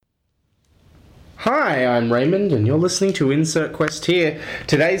Hi, I'm Raymond, and you're listening to Insert Quest here.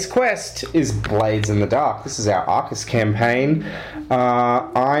 Today's quest is Blades in the Dark. This is our Arcus campaign.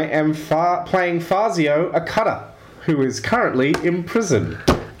 I am playing Fazio, a cutter, who is currently in prison.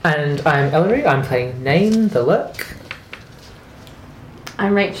 And I'm Ellery, I'm playing Nain the Lurk.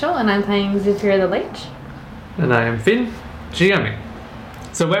 I'm Rachel, and I'm playing Zephyr the Leech. And I am Finn, GMing.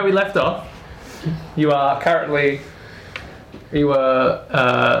 So where we left off, you are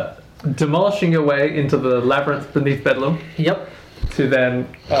demolishing your way into the labyrinth beneath Bedlam. Yep. To then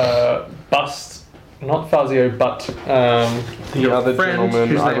bust, not Fazio, but The other friend, gentleman,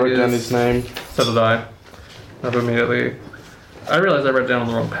 whose I name wrote down is- his name. So did I. I've immediately... I realised I wrote it down on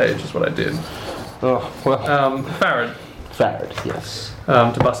the wrong page, is what I did. Oh, well. Farad. Farad, yes.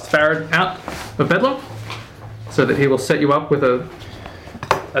 To bust Farad out of Bedlam, so that he will set you up with a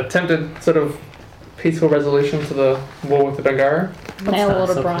attempted sort of peaceful resolution to the war with the Bangara. Nail nice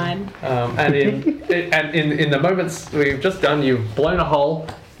or a of bride. And in the moments we've just done, you've blown a hole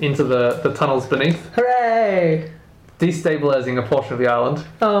into the tunnels beneath, Hooray! destabilising a portion of the island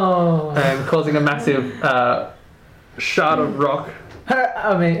Oh. and causing a massive shard of rock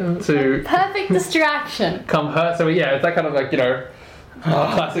to Perfect distraction. come hurt. So yeah, it's that kind of like,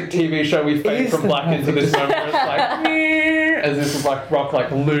 classic TV show. We fade Is from the black into this moment where it's like as this like rock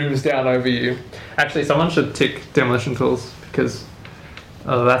like looms down over you. Actually, someone should tick demolition tools because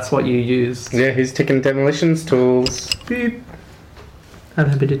that's what you use. Yeah, he's ticking demolitions tools. Beep. I'm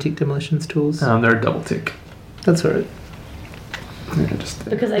happy to tick demolitions tools. They're a double tick. That's alright. Because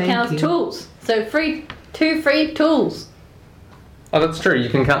they Thank count you. as tools. So two free tools. Oh, that's true. You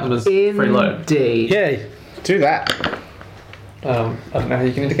can count them as free load. Indeed. Yeah, do that. I don't know how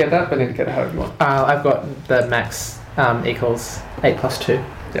you can indicate that, but indicate it however you want. I've got the max equals 8 plus 2.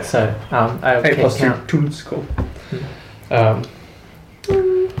 Yeah. So I 8 can plus 2 count. tools. Cool.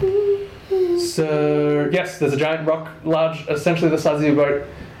 So yes, there's a giant rock, large, essentially the size of your boat,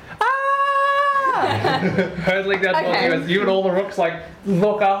 hurtling down towards Okay. you as you and all the rooks like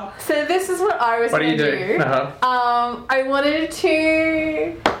look up. So this is what I was What do going you to do? do. Uh-huh. I wanted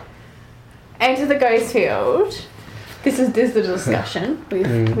to enter the ghost field. This is the discussion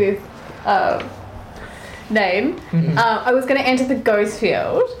with name. I was going to enter the ghost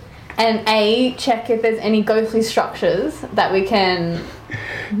field and check if there's any ghostly structures that we can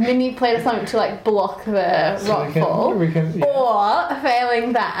manipulate or something to like block the rock fall. Or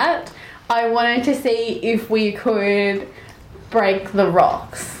failing that, I wanted to see if we could break the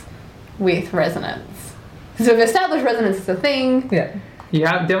rocks with resonance. So we've established resonance is a thing. Yeah. You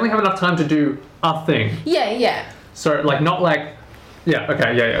definitely have enough time to do a thing. Yeah. So like not like, yeah,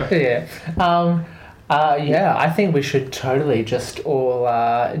 okay, yeah. Yeah, I think we should totally just all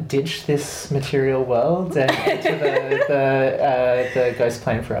ditch this material world and enter the ghost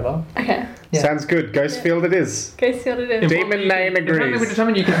plane forever. Okay. Yeah. Sounds good. Ghost field it is. Ghost field it is. Demon Nain Importantly, agrees. we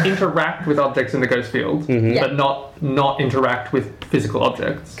determined you can interact with objects in the ghost field, Yeah. but not interact with physical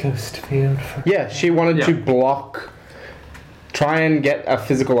objects. Ghost field forever. Yeah, she wanted Yeah. to try and get a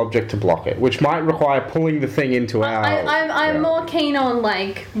physical object to block it, which might require pulling the thing into our... I'm more keen on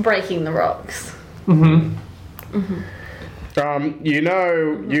like breaking the rocks. you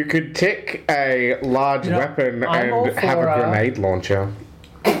could tick a large weapon I'm all and have a for, grenade launcher.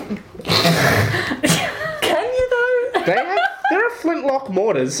 Can you though? There are flintlock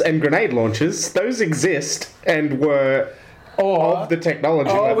mortars and grenade launchers. Those exist and were of the technology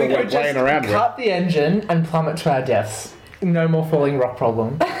level we we're could playing just around with. cut the engine and plummet to our deaths. No more falling rock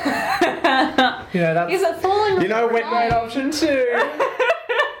problem. That's Is it falling? You know when great option too.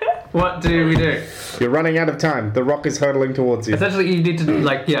 What do we do? you're running out of time, the rock is hurtling towards you. Essentially, you need to the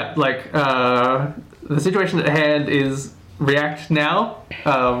situation at hand is react now,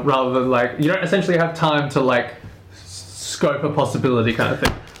 rather than you don't essentially have time to scope a possibility kind of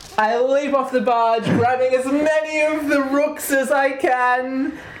thing. I leap off the barge, grabbing as many of the rooks as I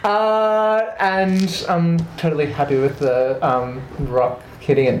can, and I'm totally happy with the rock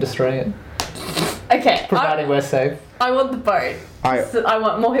hitting it and destroying it, Okay. providing we're safe. I want the boat. I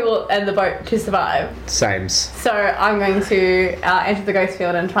want more people and the boat to survive. Sames. So I'm going to enter the ghost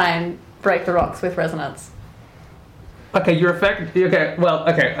field and try and break the rocks with resonance. Okay, your effect. Okay, well,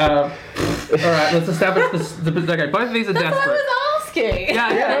 okay. All right, let's establish this. Okay, both of these are That's what desperate. I was asking.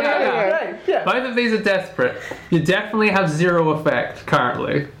 Yeah. Yeah. Both of these are desperate. You definitely have 0 effect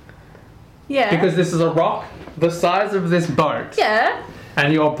currently Yeah. because this is a rock the size of this boat, Yeah.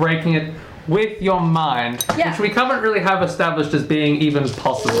 and you're breaking it with your mind, Yeah. which we can't really have established as being even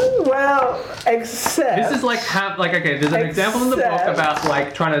possible. Well, except This is like okay. There's an example in the book Except- about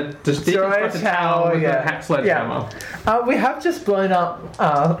like trying to deconstruct a tower with a sledgehammer. we have just blown up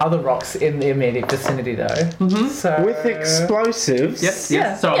other rocks in the immediate vicinity, though. Mm-hmm. So With explosives. Yes.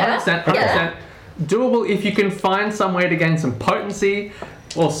 Yeah. So Yeah. 100%, 100%. Yeah. Doable if you can find some way to gain some potency,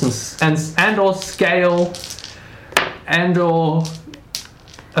 or some and or scale, and or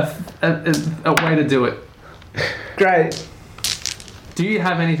a way to do it. great. Do you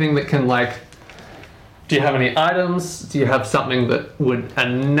have anything that can do you have any items? Do you have something that would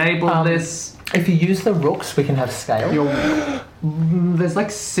enable this? If you use the rooks, we can have scale. There's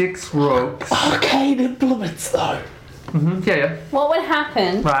like 6 ropes. Arcane implements, though. Yeah. What would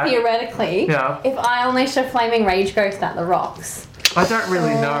happen, Right. theoretically, Yeah. if I unleashed a flaming rage ghost at the rocks? I don't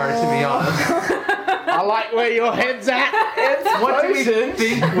really know, to be honest. I like where your head's at. What do we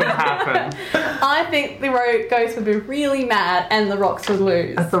think would happen? I think the ghost would be really mad and the rocks would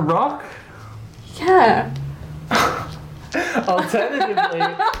lose. At the rock? Yeah. Alternatively,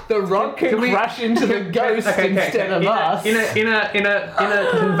 the rock can Can we- crash into the ghost instead of us. In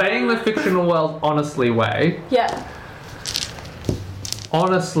a conveying the fictional world honestly way, Yeah.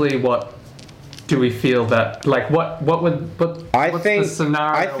 honestly, what do we feel that what what's the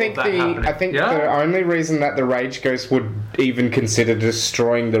scenario I think of that happening? I think Yeah? the only reason that the Rage Ghost would even consider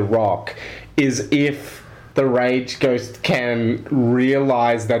destroying the rock is if the Rage Ghost can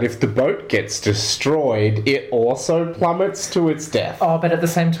realize that if the boat gets destroyed, it also plummets to its death. Oh, but at the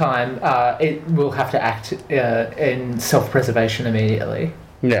same time, it will have to act in self-preservation immediately.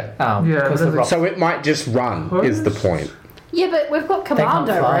 Yeah. Yeah, Because the but rock. So it might just run, is the point. Yeah, but we've got can't command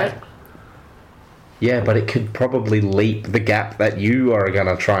over fly. it. Yeah, but it could probably leap the gap that you are going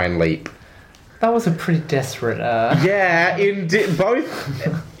to try and leap. That was a pretty desperate. Yeah,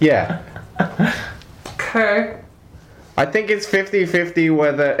 both. Yeah. Okay. I think it's 50-50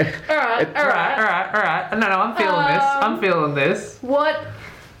 whether... Alright, alright. No, I'm feeling this. I'm feeling this. What?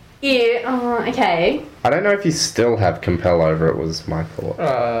 Yeah, okay. I don't know if you still have compel over it, was my thought.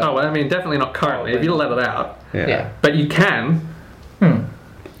 Oh, well, I mean, definitely not currently. If you let it out, yeah. but you can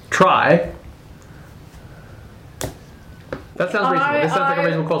try. That sounds reasonable. This sounds like a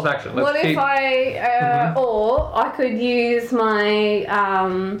reasonable course of action. What if keep- or I could use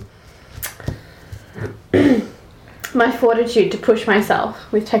my my fortitude to push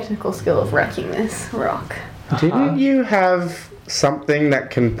myself with technical skill of wrecking this rock. Didn't you have something that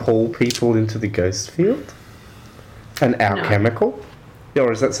can pull people into the ghost field? An alchemical?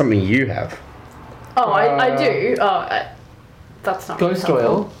 Or is that something you have? Oh, I do. That's not Ghost helpful.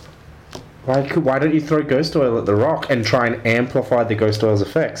 oil. Why don't you throw ghost oil at the rock and try and amplify the ghost oil's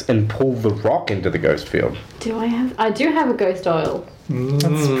effects and pull the rock into the ghost field? I do have a ghost oil.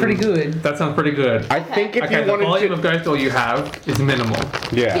 That's pretty good. That sounds pretty good. I think if Okay, you the wanted volume to... of ghost oil you have is minimal,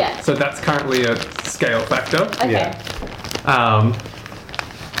 Yeah. Yeah. so that's currently a scale factor. Okay. Yeah.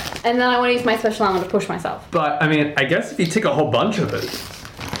 And then I want to use my special armor to push myself. But I mean, I guess if you take a whole bunch of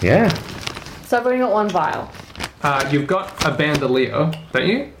it, Yeah. So I've only got one vial. you've got a bandolier, don't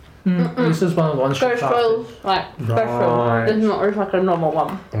you? This is one of the ones. Ghost oil, like special. Right. It's not just like a normal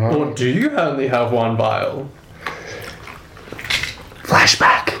one. Or do you only have one vial?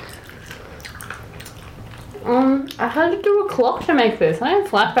 Flashback. I had to do a clock to make this. I have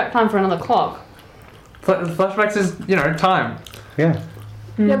flashback time for another clock. Flashbacks is, time. Yeah.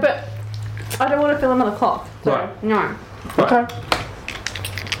 Yeah, but I don't want to fill another clock. So, Right. no. Okay.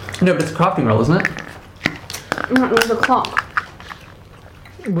 No, but it's a crafting roll, isn't it? No, it was a clock.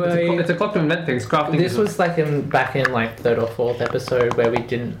 It's a clock to invent things. Crafting. This isn't. was back in 3rd or 4th episode where we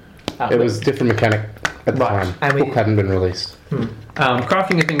didn't. It was a different mechanic at the Right. time. And we- Book hadn't been released.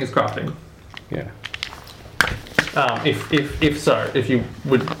 Crafting a thing is crafting. Yeah. If you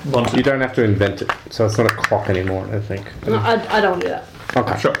would want to. You don't have to invent it, so it's not a clock anymore, I think. No, I don't do that.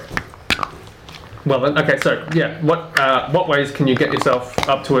 Okay. Sure. Well, then, okay. So, yeah, what ways can you get yourself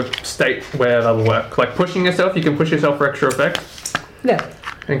up to a state where that'll work? Like pushing yourself, you can push yourself for extra effect, Yeah.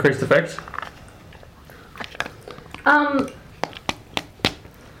 increased effect.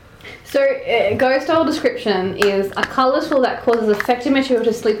 So, ghost oil description is a colourless tool that causes affected material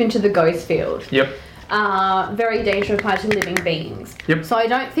to slip into the ghost field. Yep. Very dangerous applied to living beings. Yep. So I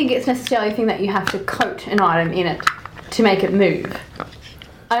don't think it's necessarily a thing that you have to coat an item in it to make it move.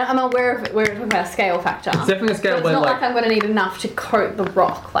 I'm aware of it. We're talking about a scale factor. It's definitely a scale, But but it's not like like I'm going to need enough to coat the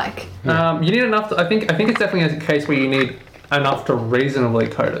rock. Like, you need enough. I think it's definitely a case where you need enough to reasonably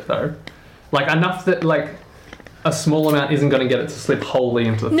coat it, though. Like enough that a small amount isn't going to get it to slip wholly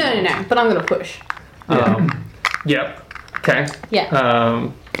into the. no. But I'm going to push. Yep. Okay. Yeah.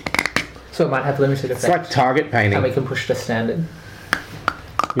 So so it might have limited It's effect. like target and we painting. can push to standard.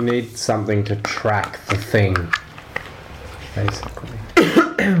 You need something to track the thing, basically.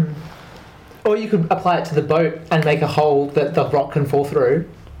 Or you could apply it to the boat and make a hole that the rock can fall through.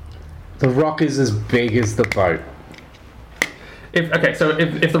 The rock is as big as the boat. If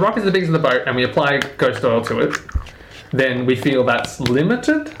the rock is as big as the boat and we apply ghost oil to it, then we feel that's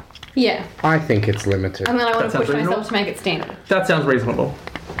limited. Yeah. I think it's limited. And then I want That to sounds push myself reasonable. to make it standard. That sounds reasonable.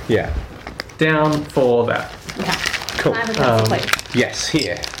 Yeah. Down for that. Okay. Cool. I have a pencil, please. Yes,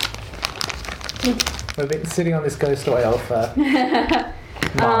 here. We've been sitting on this ghost oil for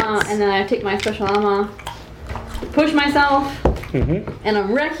months. And then I take my special armor, push myself, Mm-hmm. and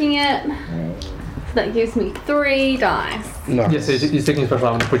I'm wrecking it. So that gives me 3 dice. Nice. Yes, you're sticking special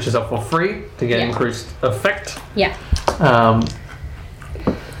armor to put yourself for free to get Yeah. increased effect. Yeah.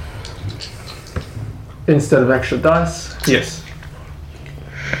 Instead of extra dice. Yes.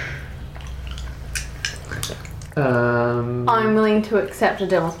 I'm willing to accept a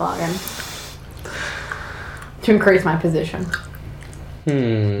devil's bargain to increase my position.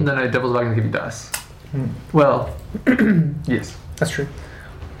 No, Devil's Bargain give you dice. Well, yes. That's true.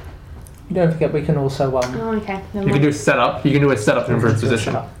 Don't forget, we can also Oh, okay. Never You can mind. do a setup. You can do a setup to improve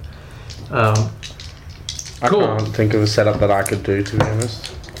position. I Cool. can't think of a setup that I could do, to be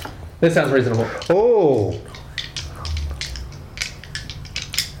honest. This sounds reasonable. Oh!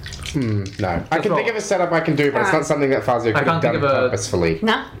 No. I can roll. think of a setup I can do, but it's not Alright. something that Fazio could have can't think done of a- purposefully.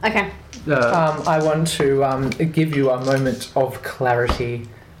 No? Okay. I want to give you a moment of clarity.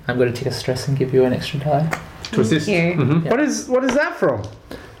 I'm going to take a stress and give you an extra die. To assist. you. Mhm. What is that from?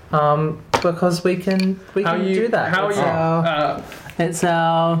 Because we can do that. How It's are you? our- it's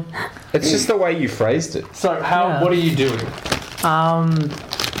our It's just the way you phrased it. So how? Yeah. What are you doing?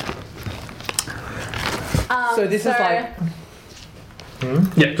 So this is like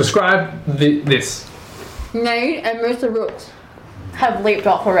Yeah. Describe this. Nade and most of the rooks have leaped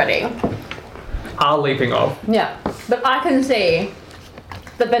off already. Are leaping off. Yeah. But I can see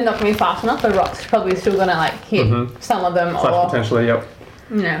that they're not going to be fast enough. The rock's probably still going to like hit some of them Slash or, potentially. Yep.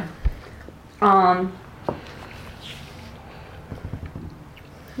 you know.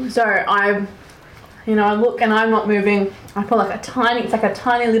 So I look and I'm not moving. I put it's like a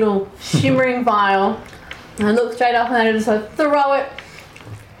tiny little shimmering vial. And I look straight up and I just like throw it.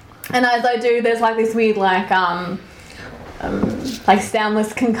 And as I do, there's like this weird like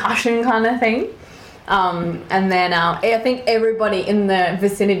soundless concussion kind of thing. And then I think everybody in the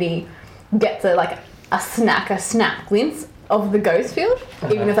vicinity gets a snap glimpse of the ghost field,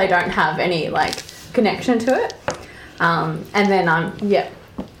 even if they don't have any like connection to it. And then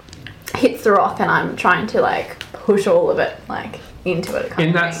hits the rock and I'm trying to like push all of it like into it.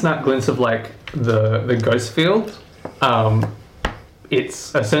 In that snap glimpse of like the ghost field,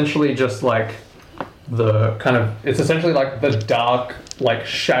 it's essentially just like it's essentially like the dark like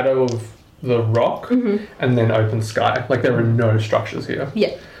shadow of the rock and then open sky. Like there are no structures here.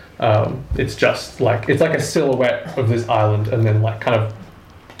 Yeah. It's just like it's like a silhouette of this island and then like kind of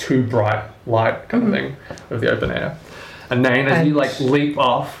too bright light kind of thing of the open air. And then as you like leap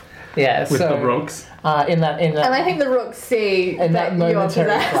off yeah. with So the rooks, in that And I think the rooks see in that you're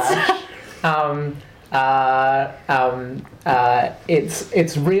momentary possessed. flash,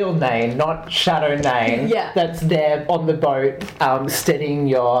 it's real Nain, not Shadow Nain. Yeah. That's there on the boat, steadying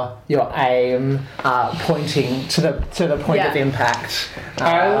your aim, pointing to the point of Yeah. impact.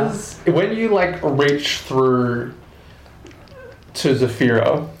 as when you like reach through to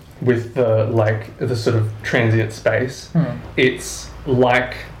Zafira with the sort of transient space, it's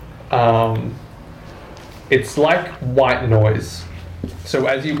like white noise. So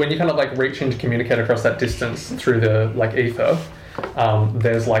when you kind of like reach in to communicate across that distance through the like ether,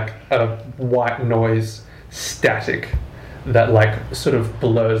 there's like a white noise static that like sort of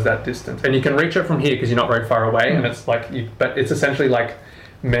blurs that distance, and you can reach her from here because you're not very far away, and it's like but it's essentially like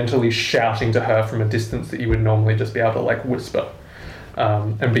mentally shouting to her from a distance that you would normally just be able to like whisper,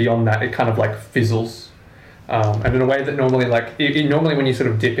 and beyond that it kind of like fizzles, and in a way that normally like normally when you sort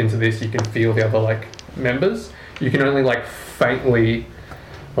of dip into this you can feel the other like members. You can only like faintly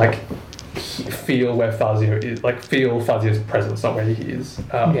like feel where Fazio is, like feel Fazio's presence, not where he is.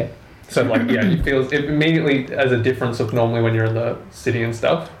 So like you feel it immediately as a difference of normally when you're in the city and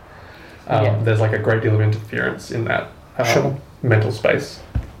stuff. There's like a great deal of interference in that mental space.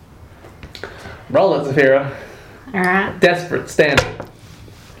 Roll it, Zafira. Alright. Desperate, standard.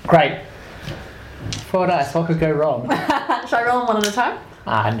 Great. 4 dice. What could go wrong? Should I roll them one at a time?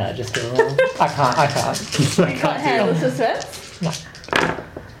 No, just do it wrong. I can't. You can't handle the suspense.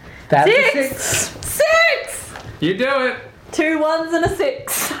 That's a 6! 6! You do it. 2 1s and a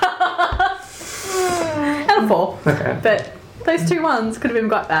 6. for. Okay. But those 2 ones could have been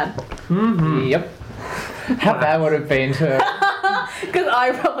quite bad. Yep. How bad would it have been to Because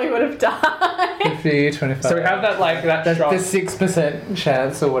I probably would have died. 50, 25? So we have that like that That's shot. the 6%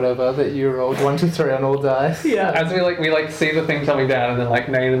 chance or whatever that you rolled 1 to 3 on all dice. Yeah. As we see the thing coming down, and then like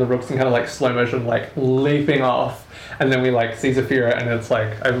Nain and the Rooks in kind of like slow motion like leaping off, and then we like see Zafira, and it's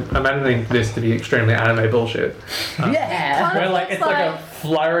like I'm imagining this to be extremely anime bullshit. Yeah. Where like it's like a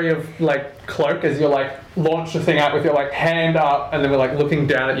flurry of like cloak as you're like launch the thing out with your like hand up, and then we're like looking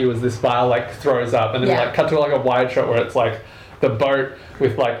down at you as this bar like throws up, and then we like cut to like a wide shot where it's like the boat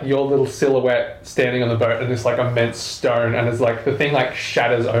with like your little silhouette standing on the boat and this like immense stone, and it's like the thing like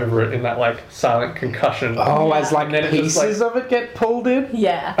shatters over it in that like silent concussion. Oh, as like And then it just, pieces of it get pulled in?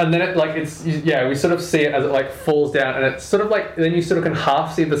 Yeah. And then it like it's we sort of see it as it like falls down, and it's sort of like then you sort of can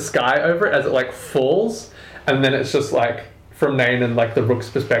half see the sky over it as it like falls, and then it's just like from Nain and like the Rook's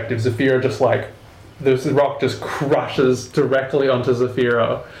perspective, Zafira just like this rock just crushes directly onto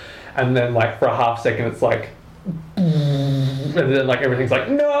Zafira, and then like for a half second it's like, and then like everything's like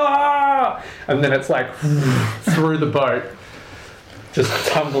no, and then it's like through the boat, just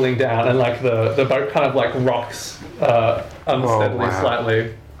tumbling down, and like the boat kind of like rocks unsteadily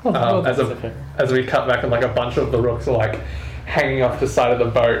slightly as we cut back, and like a bunch of the Rooks are like hanging off the side of the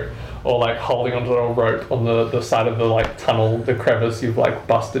boat or like holding onto a rope on the side of the like tunnel, the crevice you've like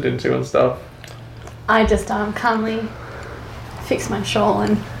busted into and stuff. I just calmly fix my shawl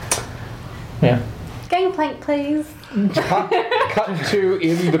and Yeah. gangplank, please. Cut to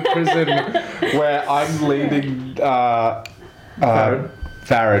in the prison where I'm leading Farad.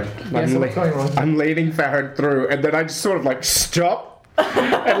 Yeah, so what's going wrong? I'm leading Farad through, and then I just sort of like stop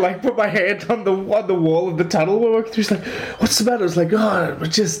and like put my hand on the wall of the tunnel we're working through. She's like, "What's the matter?" I was like, "Oh, it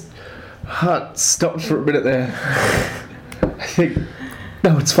just heart stopped for a minute there." I think.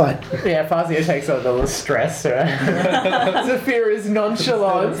 No, it's fine. Yeah, Fazio takes on the stress, right? Zafira's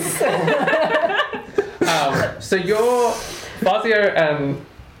nonchalance. So you're Fazio, and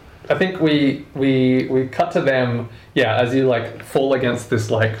I think we cut to them. Yeah, as you like fall against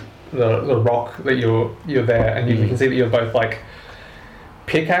this like the rock that you're there, and you can see that you're both like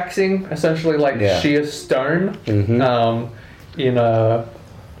pickaxing essentially like sheer stone in a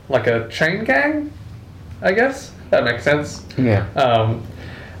like a chain gang, I guess that makes sense. Yeah.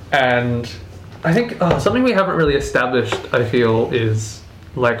 And I think something we haven't really established, I feel, is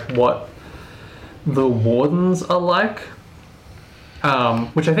like what the wardens are like.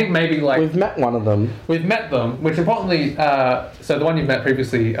 Which I think maybe like We've met one of them. we've met them. Which importantly, so the one you've met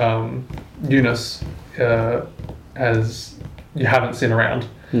previously, Eunice, as you haven't seen around.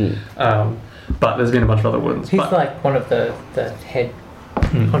 But there's been a bunch of other wardens. He's but, like one of the head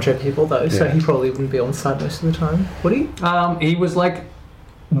honcho people though, so he probably wouldn't be on site most of the time, would he? he was like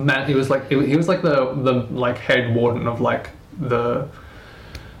he was like the like head warden of like the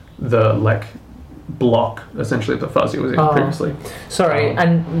like block essentially that Fuzzy was in previously. Sorry,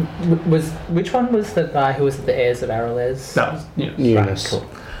 and which one was the guy who was at the heirs of Aralez? That was Eunice. Right,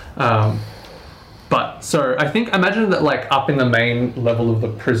 cool. But so I think imagine that like up in the main level of the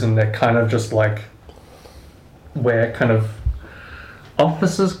prison they're kind of just like wear kind of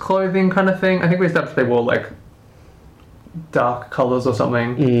officers' clothing kind of thing. I think we established they wore like dark colours or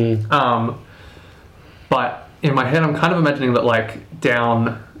something. But in my head I'm kind of imagining that like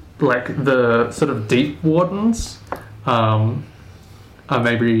down like the sort of deep wardens are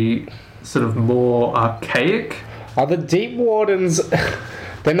maybe sort of more archaic. Are the deep wardens?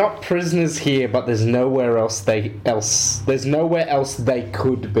 They're not prisoners here, but there's nowhere else they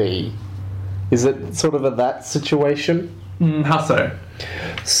could be. Is it sort of that situation? How so?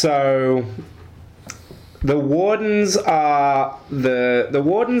 So the wardens are the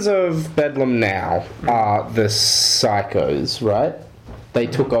wardens of Bedlam now are the psychos, right? They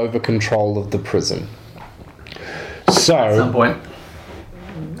took over control of the prison. At some So point.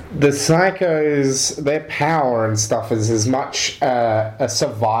 the psychos, their power and stuff is as much a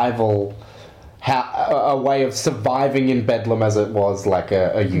survival, a way of surviving in Bedlam as it was like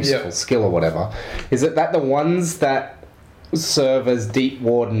a useful skill or whatever. Is it that the ones that serve as deep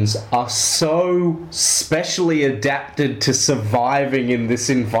wardens are so specially adapted to surviving in this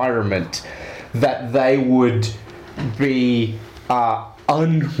environment that they would be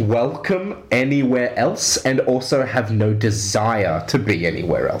unwelcome anywhere else and also have no desire to be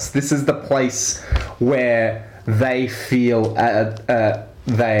anywhere else? This is the place where they feel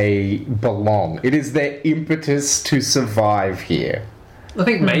they belong. It is their impetus to survive here. I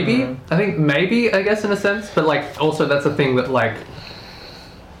think maybe. I guess in a sense, but like also that's a thing that like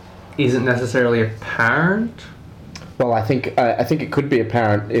isn't necessarily apparent. Well, I think it could be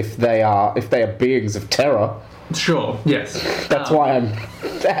apparent if they are beings of terror. Sure. Yes. That's why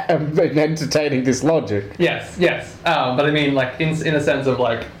I'm entertaining this logic. Yes. But I mean, like in a sense of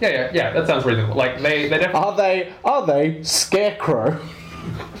like, yeah. That sounds reasonable. Like they definitely Are they scarecrow?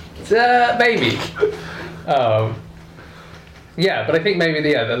 maybe. Yeah, but I think maybe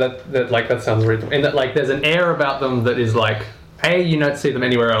that sounds reasonable. In that, like, there's an air about them that is like, A, you don't see them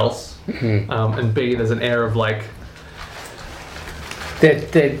anywhere else, and B, there's an air of like.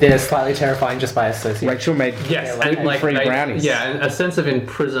 They're slightly terrifying just by association. Rachel made gluten-free brownies. Yeah, and a sense of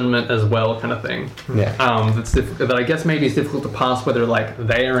imprisonment as well, kind of thing. Yeah. That I guess maybe is difficult to pass whether like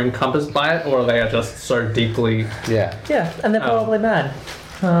they are encompassed by it or they are just so deeply. Yeah. Yeah, and they're probably mad.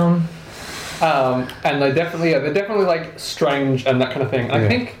 And they're definitely like strange and that kind of thing. And I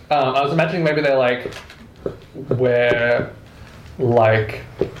think I was imagining maybe they're like wear like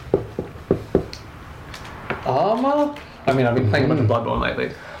armor. I mean, I've been playing a bunch of Bloodborne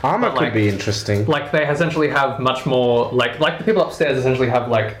lately. Armor But, could like, be interesting. Like they essentially have much more like the people upstairs essentially have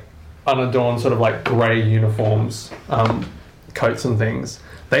like unadorned sort of like grey uniforms, coats and things.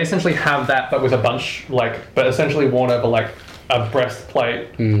 They essentially have that, but with a bunch but essentially worn over like a breastplate,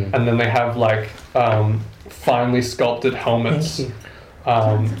 and then they have like finely sculpted helmets,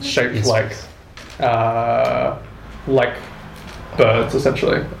 shaped like birds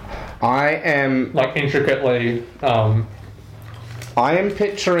essentially. I am Intricately. I am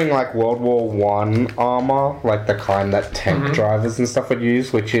picturing like World War One armor, like the kind that tank drivers and stuff would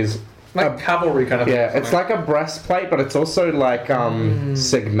use, which is Like cavalry kind of thing. yeah, it's like a breastplate, but it's also like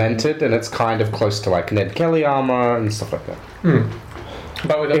segmented, and it's kind of close to like Ned Kelly armor and stuff like that.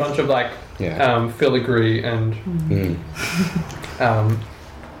 But with a bunch of like filigree and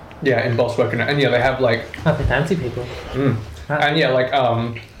embossed work in it. And yeah, they have like Not the fancy people. and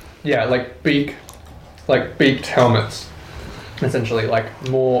beaked helmets. Essentially, like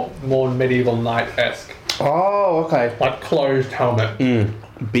more medieval knight-esque. Oh, okay. Like closed helmet.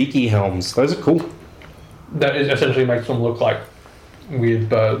 Beaky helms. Those are cool. That is essentially makes them look like weird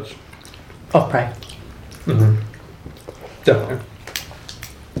birds. Of prey. Definitely.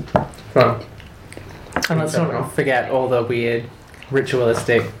 So, And let's not forget all the weird,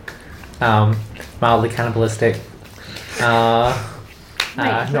 ritualistic, mildly cannibalistic Wait,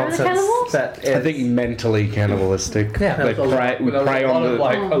 they're the nonsense. cannibals? That I think mentally cannibalistic. Yeah. They prey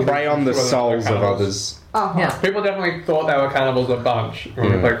on the souls of others. yeah. people definitely thought they were cannibals a bunch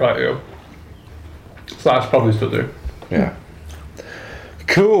when they played quite ill. Slash probably still do. Yeah.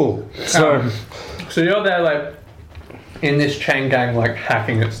 Cool. So, So you're there like in this chain gang like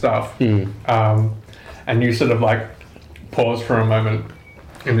hacking at stuff, and you sort of like pause for a moment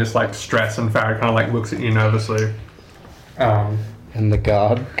in this like stress, and Farrah kind of like looks at you nervously. and the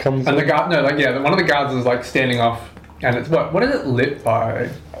guard comes. And the in. guard, one of the guards is like standing off, and it's what is it lit by?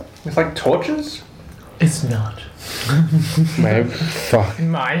 It's like torches. It's not. Maybe. Fuck.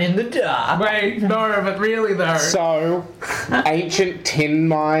 Mine in the dark. Wait, no, but really though. So, ancient tin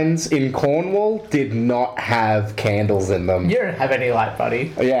mines in Cornwall did not have candles in them. You don't have any light,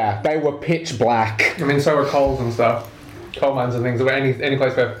 buddy. Yeah, they were pitch black. I mean, so are coals and stuff, coal mines and things. Or any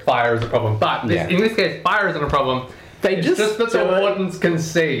place where fire is a problem. But in this case, fire isn't a problem. It's just that the wardens can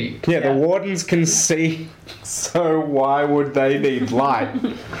see. Yeah, the wardens can see, so why would they need light?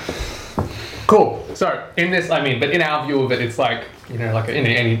 Cool. So in this, but in our view of it, it's like like in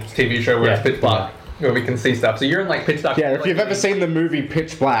any TV show where it's pitch black, where we can see stuff. So you're in like pitch dark. Yeah, if you've ever seen the movie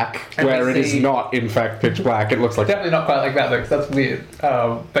Pitch Black, And where we it is see- not in fact pitch black, it looks like Definitely not quite like that though, because that's weird.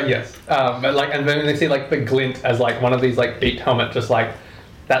 But yes, but like, and then they see like the glint as like one of these like beaked helmet, just like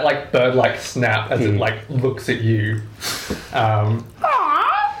that like bird like snap as it like looks at you.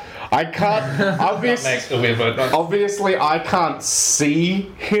 I can't. Makes the weird bird. Obviously, I can't see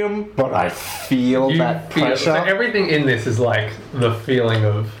him, but I feel You that feel pressure. so everything in this is like the feeling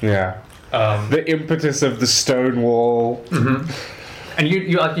of Yeah. The impetus of the stone wall. and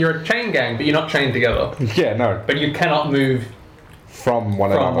you're a chain gang, but you're not chained together. Yeah, no. But you cannot move. From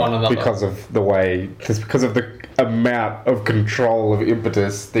one another because of the way, because of the amount of control of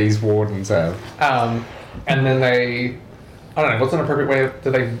impetus these wardens have. And then I don't know, what's an appropriate way do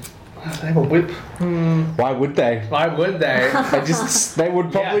they have a whip? Why would they? Why would they? They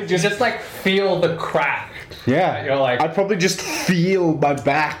would probably You just like feel the crack. Yeah, You're like- I'd probably just feel my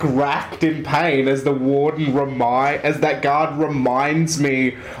back racked in pain as the warden as that guard reminds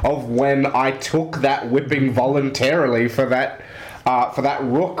me of when I took that whipping voluntarily for that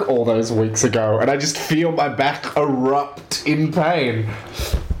rook all those weeks ago, and I just feel my back erupt in pain.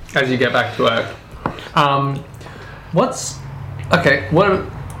 As you get back to work.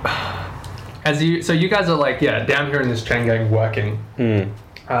 So you guys are like down here in this chain gang working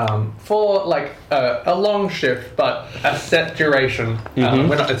for like a long shift, but a set duration.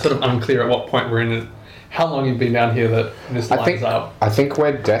 It's sort of unclear at what point we're in it. How long you've been down here that this lines up? I think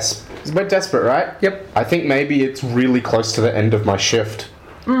we're desperate, right? Yep. I think maybe it's really close to the end of my shift,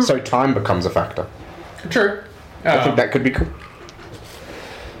 so time becomes a factor. True. I think that could be cool.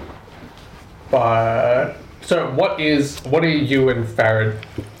 But so, what are you and Farad?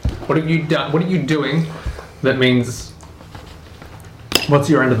 What have you done? What are you doing? That means, what's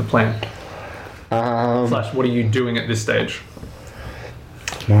your end of the plan? Slash, what are you doing at this stage?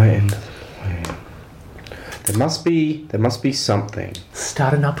 My end of the plan. There must be something.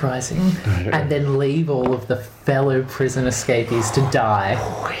 Start an uprising and then leave all of the fellow prison escapees to die.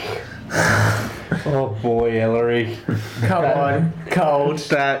 Oh boy, Ellery. Come on, cold.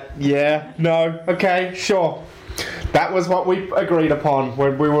 Okay, sure. That was what we agreed upon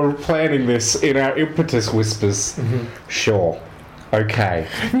when we were planning this in our impetus whispers. Sure. Okay.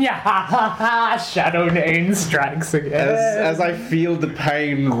 Yeah, Shadow Name strikes again. As I feel the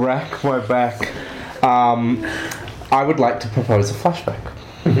pain rack my back, I would like to propose a flashback.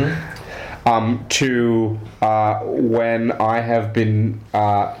 To when I have been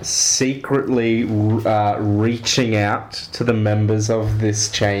secretly reaching out to the members of this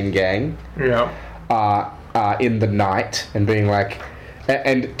chain gang. In the night and being like,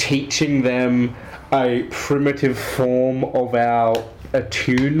 and teaching them a primitive form of our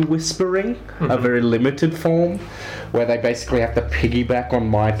attune whispering, a very limited form, where they basically have to piggyback on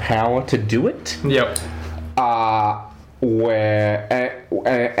my power to do it. Yep.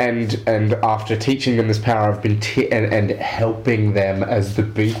 And after teaching them this power, I've been and helping them as the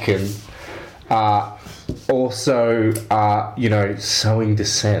beacon. Also, sowing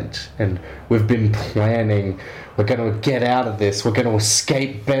dissent, and we've been planning. We're going to get out of this. We're going to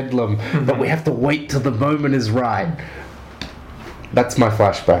escape Bedlam, but we have to wait till the moment is right. That's my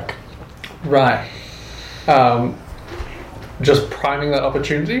flashback. Right. Just priming that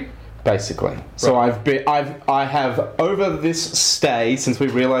opportunity. Basically. So I have over this stay, since we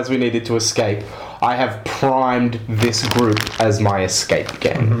realized we needed to escape, I have primed this group as my escape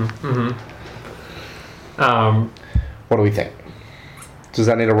gang. What do we think? Does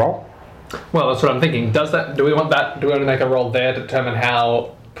that need a roll? Well, that's what I'm thinking. Do we want to make a roll there to determine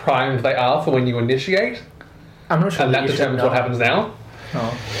how primed they are for when you initiate? I'm not sure. And that determines what happens now?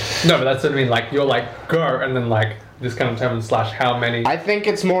 Oh. No, but that's what I mean. Like, you're like, go, and then like, this kind of determines how many. I think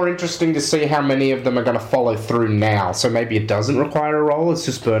it's more interesting to see how many of them are going to follow through now. So maybe it doesn't require a roll. It's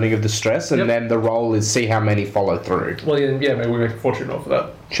just burning of the stress, and then the roll is see how many follow through. Well, yeah, maybe we make a fortune roll for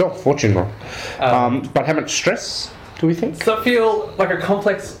that. Sure, fortune roll. But how much stress do we think? Does that feel like a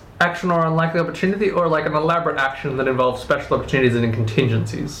complex action or unlikely opportunity, or like an elaborate action that involves special opportunities and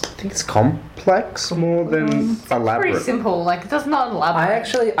contingencies? I think it's complex more than elaborate. Pretty simple. Like, it does not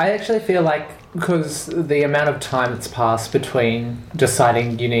elaborate. I actually feel like, because the amount of time that's passed between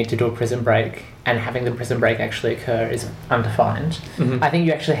deciding you need to do a prison break and having the prison break actually occur is undefined. I think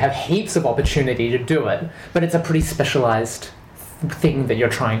you actually have heaps of opportunity to do it, but it's a pretty specialised thing that you're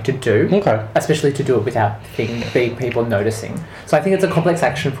trying to do. Okay. Especially to do it without people noticing. So I think it's a complex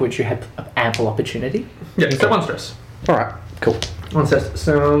action for which you have ample opportunity. Yeah, so 1 stress. Alright, cool. 1 stress.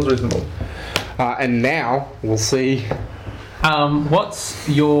 Sounds reasonable. And now, we'll see. What's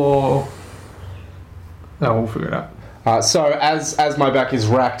your... No, we'll figure it out. So as my back is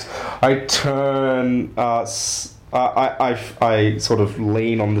racked, I turn. I sort of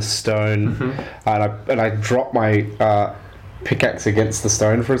lean on the stone, and I drop my pickaxe against the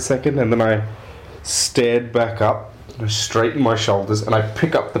stone for a second, and then I stared back up. I straighten my shoulders, and I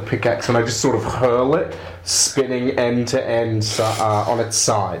pick up the pickaxe, and I just sort of hurl it, spinning end to end on its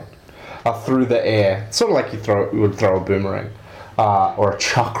side through the air, sort of like you would throw a boomerang. Or a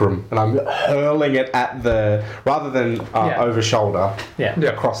chakram, and I'm hurling it at rather than over shoulder,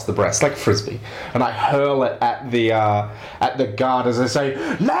 across the breast, like frisbee, and I hurl it at the guard as I say,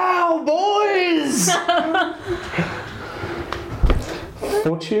 "Now, boys!"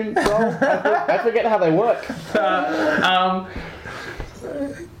 Fortune roll? I forget how they work.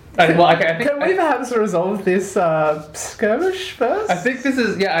 I think, Can we perhaps resolve this skirmish first? I think this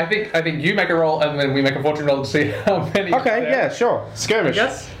is I think you make a roll and then we make a fortune roll to see how many. Okay, yeah, sure. Skirmish. I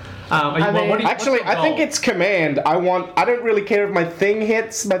guess. I think it's command. I don't really care if my thing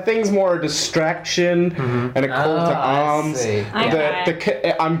hits. My thing's more a distraction and a call to arms. See.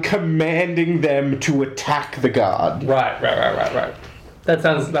 Okay. I'm commanding them to attack the guard. Right. That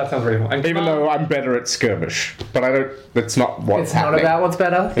sounds reasonable. And Even though I'm better at skirmish, but I don't. That's not what's It's happening. not about what's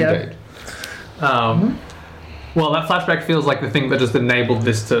better. Indeed. Well, that flashback feels like the thing that just enabled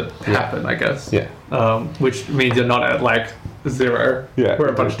this to happen, I guess. Yeah. Which means you're not at like 0. Yeah. Where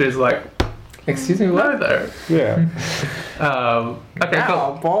a bunch of dudes are like, excuse me, what there? Yeah. Okay,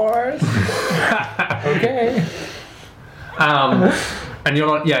 Now, boys. Okay. and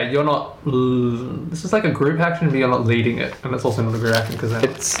you're not. This is like a group action, but you're not leading it, and it's also not a group action because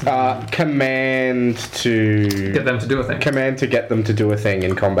It's command to get them to do a thing. command to get them to do a thing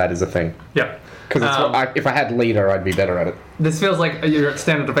in combat is a thing. Yeah. Because if I had leader, I'd be better at it. This feels like you're at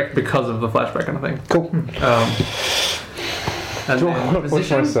standard effect because of the flashback kind of thing. Cool. And Do I then want to push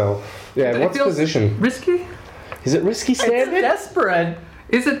position? myself? Yeah. It What's feels position? Risky? Is it risky It's standard? desperate.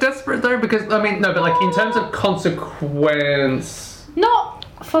 Is it desperate though? Because I mean, no, but like in terms of consequence, Not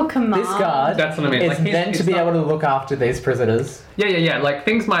for command. This guard that's what I mean. is Like, he's- meant to it's be not- able to look after these prisoners. yeah. Like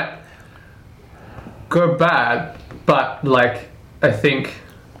things might go bad, but like I think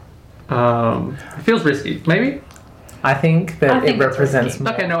it feels risky. Maybe. I think that I think it it's represents risky.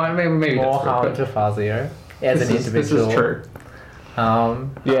 more, Okay, no, maybe more that's harm right, to Fazio as this an is, individual. This is true.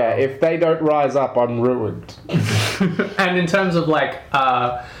 Yeah. If they don't rise up, I'm ruined. And in terms of like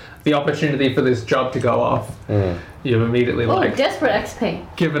the opportunity for this job to go off, you've immediately Oh, like desperate XP.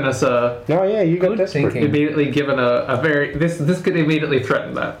 given us a No, yeah, you got Good desperate. thinking. immediately given a very this could immediately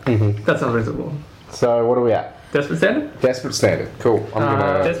threaten that. That's unreasonable. So what are we at? Desperate standard? Desperate standard. Cool. I'm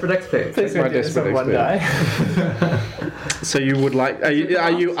gonna. Desperate XP. Please my don't do this on desperate one experience. die. So you would like? Are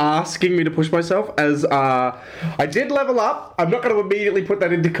you asking me to push myself? As I did level up. I'm not going to immediately put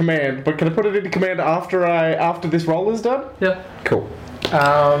that into command, but can I put it into command after this roll is done? Yeah. Cool.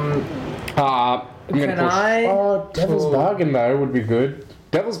 Um, I'm gonna Can push. I Oh, Devil's pull- Bargain though would be good.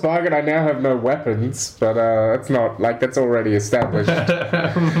 Devil's Bargain. I now have no weapons, but that's not like that's already established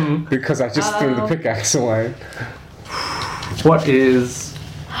because I just threw the pickaxe away. What is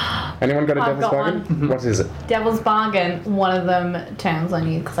Anyone got a I've Devil's got Bargain? What is it? Devil's Bargain, one of them turns on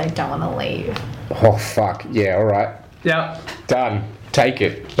you because I don't want to leave. Oh fuck! Yeah. All right. yeah. Done. Take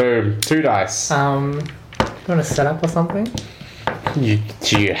it. Boom. 2 dice. you want to set up or something?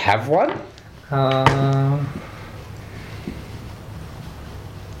 Do you have one?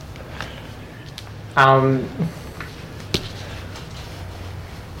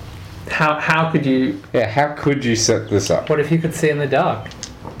 How could you Yeah. How could you set this up? What if you could see in the dark?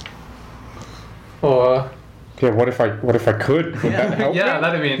 Or Yeah. What if I could? Would that help? yeah, me?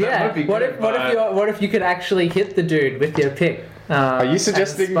 that'd be that yeah, would be what good, what if you could actually hit the dude with your pick? Are you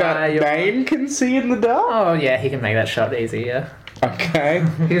suggesting that Dane can see in the dark? Oh yeah, he can make that shot easy. Yeah. Okay.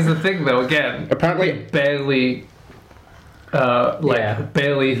 Here's the thing though, again. Apparently- you barely Yeah.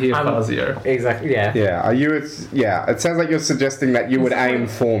 barely hear Fazio. Exactly. Yeah. Yeah. Are you? Yeah. It sounds like you're suggesting that you would aim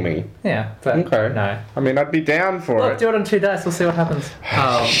for me. Yeah. But Okay. no. I mean, I'd be down for Look, it. do it on 2 dice. We'll see what happens.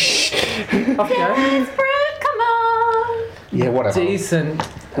 Off you go. Desperate command. Yeah. Whatever. Decent.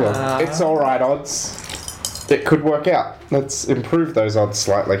 Well, it's all right odds. It could work out. Let's improve those odds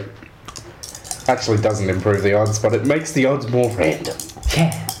slightly. Actually, doesn't improve the odds, but it makes the odds more random.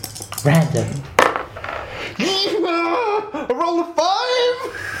 Yeah. Random. I rolled a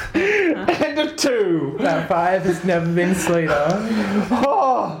 5 and a 2. That 5 has never been sweeter.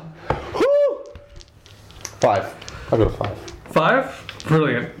 Oh, whew. 5. I got a 5. 5?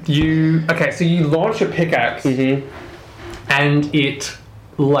 Brilliant. So you launch a pickaxe and it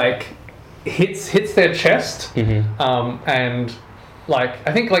like hits their chest and like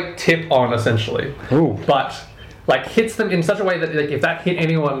I think like tip on essentially. Ooh. But like hits them in such a way that like if that hit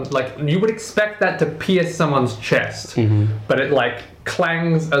anyone, like you would expect that to pierce someone's chest, but it like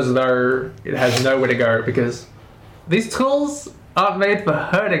clangs as though it has nowhere to go because these tools aren't made for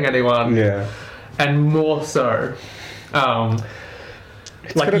hurting anyone, Yeah. and more so.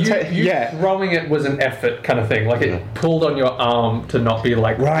 Like gonna you yeah. throwing it was an effort kind of thing. Like it pulled on your arm to not be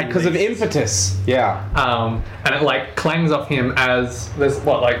like Right, because of released. impetus. Yeah. And it like clangs off him as there's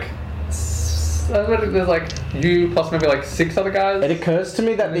what like there's like you plus maybe like 6 other guys. It occurs to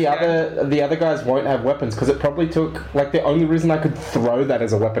me that the other guys won't have weapons because it probably took like the only reason I could throw that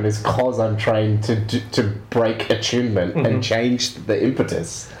as a weapon is because I'm trained to break attunement and change the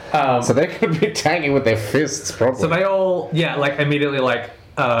impetus. So they're going to be attacking with their fists probably. So they all like immediately like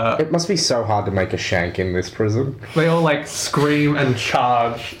it must be so hard to make a shank in this prison. they all like scream and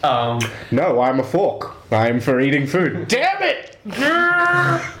charge. No, I'm a fork. I'm for eating food. Damn it!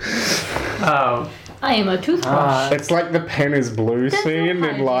 I am a toothbrush. It's like the pen is blue scene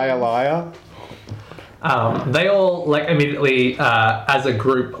in Liar Liar. They all like immediately as a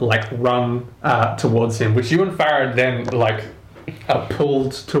group like run towards him, which you and Farah then like are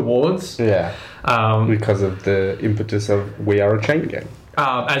pulled towards. Yeah. Because of the impetus of we are a chain gang.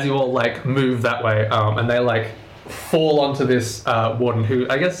 as you all like move that way, and they like fall onto this warden who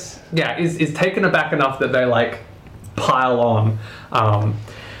I guess is taken aback enough that they like pile on.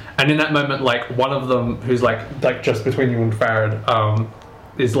 And in that moment, like one of them who's like just between you and Farad,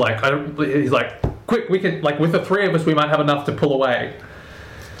 is like he's like, quick, we can like with the three of us we might have enough to pull away.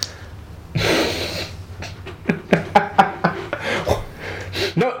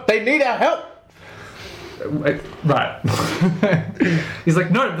 No, they need our help. Right. He's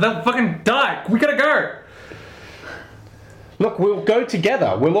like, no, they'll fucking die. We gotta go. Look, we'll go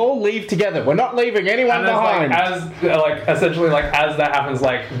together. We'll all leave together. We're not leaving anyone behind. Essentially as that happens,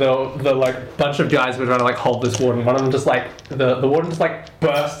 like the like bunch of guys were trying to like hold this warden. One of them just like the warden just like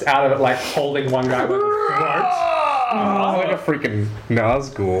bursts out of it, like holding one guy by the throat. Like a freaking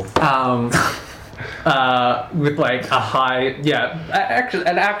Nazgul. With like a high,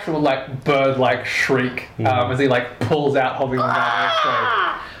 an actual like bird like shriek as he like pulls out holding the guy by the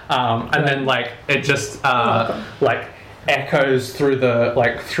throat. And then like it just like echoes through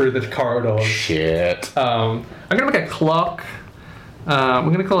the corridors. Shit. I'm gonna make a clock. We're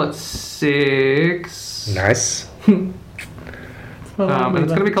gonna call it 6. Nice. And it's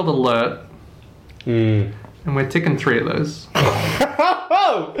gonna be called alert. Mm. And we're ticking 3 of those.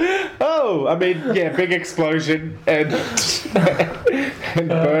 Oh! I mean, yeah, big explosion and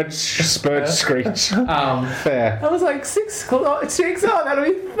bird screech. Fair. I was like 6 o'clock. 6. Oh, that'll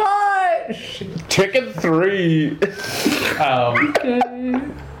be fun. Chicken 3.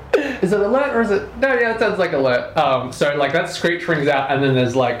 Is it alert or is it? No, yeah, it sounds like alert. So like that screech rings out, and then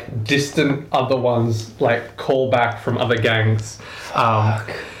there's like distant other ones like call back from other gangs.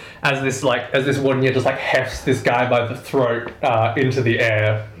 As this warden here just like hefts this guy by the throat into the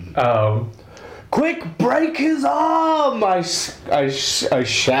air. Quick, break his arm! I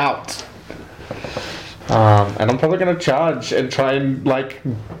shout. And I'm probably gonna charge and try and like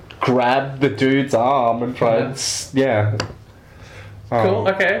grab the dude's arm and try and Cool.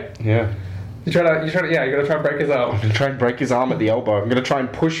 Okay. Yeah. You're gonna try and break his arm. I'm gonna try and break his arm at the elbow. I'm gonna try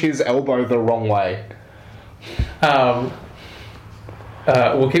and push his elbow the wrong way.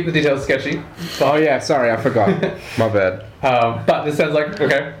 We'll keep the details sketchy. Oh yeah, sorry, I forgot. My bad. But this sounds like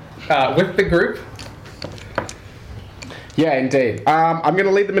okay. With the group. Yeah, indeed. I'm going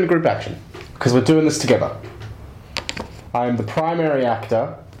to lead them in group action because we're doing this together. I am the primary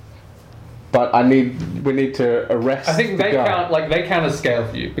actor, but we need to arrest. I think they guy. count as scale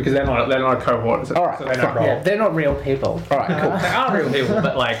for you because they're not a cohort. So, all right, so they don't roll. Yeah, they're not real people. All right, cool. They are real people,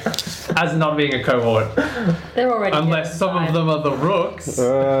 but like as not being a cohort, They're already. unless some of them are the rooks.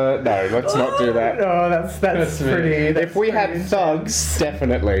 No, let's not do that. Oh, that's pretty. If we had thugs,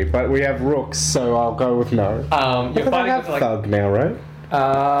 definitely, but we have rooks, so I'll go with no. You're I fighting have with like thug now, right?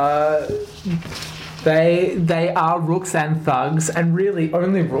 They are rooks and thugs, and really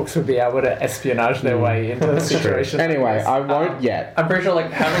only rooks would be able to espionage their way into the situation. Anyway, I won't yet. I'm pretty sure like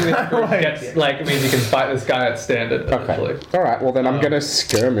having this group means you can fight this guy at standard. Okay. All right. Well, then I'm gonna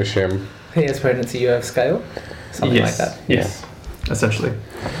skirmish him. He has potency. You have scale. Something like that. Yes. Essentially.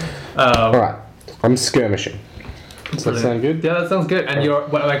 All right. I'm skirmishing. Does that sound good? Yeah, that sounds good. And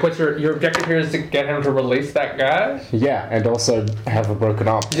what's your objective here is to get him to release that guy? Yeah, and also have a broken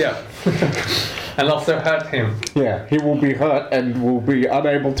arm. Yeah. And also hurt him. Yeah, he will be hurt and will be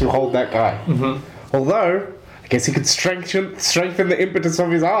unable to hold that guy. Mm-hmm. Although, I guess he could strengthen the impetus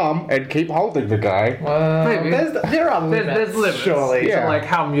of his arm and keep holding the guy. Well, Maybe. there are limits. There's limits. Surely. Yeah. So, like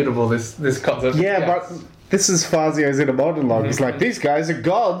how mutable this concept is. Yeah, but this is Fazio's inner monologue. He's like, these guys are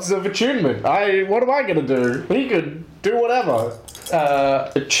gods of attunement. What am I going to do? He could do whatever.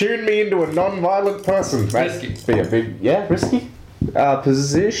 Attune me into a non-violent person. Risky. Risky.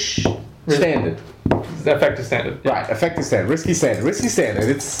 Position. Standard. Effective standard. Yeah. Right, effective standard. Risky standard. Risky standard.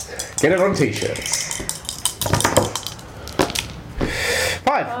 Get it on t-shirts.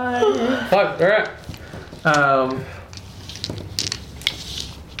 5. 5. Alright. Oh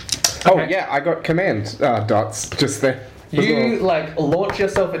Okay. yeah, I got command dots just there. You like launch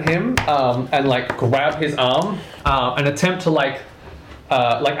yourself at him and like grab his arm and attempt to like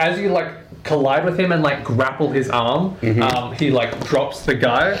as you like collide with him and like grapple his arm, he like drops the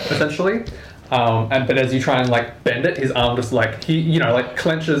guy essentially. But as you try and like bend it, his arm just like he like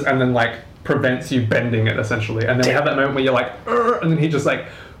clenches and then like prevents you bending it essentially. And then we have that moment where you're like, and then he just like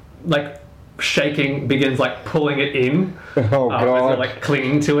shaking begins like pulling it in. Oh As god. you're like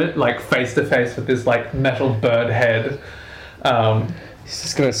clinging to it like face to face with this like metal bird head. He's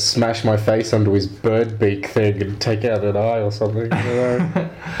just gonna smash my face onto his bird beak thing and take out an eye or something. I don't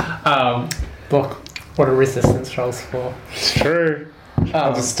know. Look, what are resistance rolls for? It's true.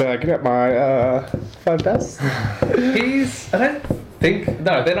 I'll just get out my 5 dice. I don't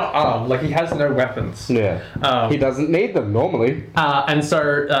No, they're not armed. Like, he has no weapons. Yeah. He doesn't need them normally. And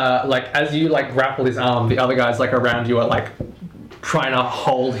so, like, as you, like, grapple his arm, the other guys, like, around you are, like, trying to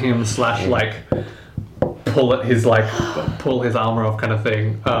hold him / like, pull his armor off kind of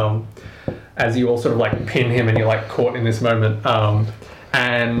thing. As you all sort of, like, pin him and you're, like, caught in this moment.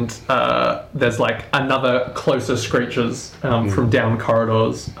 And there's, like, another closer screeches from down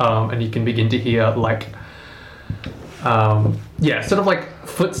corridors. And you can begin to hear, like... sort of like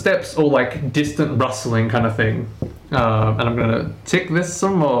footsteps or like distant rustling kind of thing. And I'm gonna tick this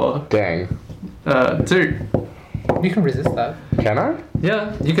some more. Dang. 2. You can resist that. Can I?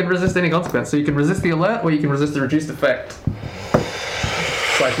 Yeah, you can resist any consequence. So you can resist the alert or you can resist the reduced effect.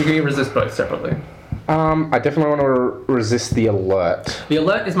 Like you can resist both separately. I definitely want to resist the alert. The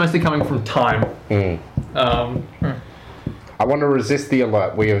alert is mostly coming from time. I want to resist the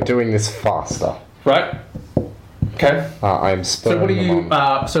alert. We are doing this faster. Right? Okay. I'm spurring So what do them you?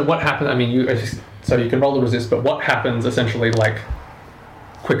 on. So what happens? I mean, so you can roll the resist, but what happens essentially like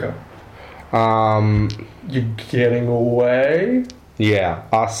quicker? You getting away, Yeah,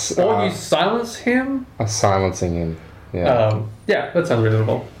 us. or you silence him? Us silencing him. Yeah. Yeah, that sounds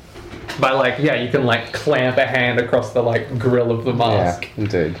reasonable. By like, yeah, you can like clamp a hand across the like grill of the mask. Yeah,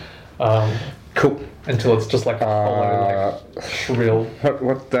 indeed. Cool. Until it's just like a hollow, like shrill.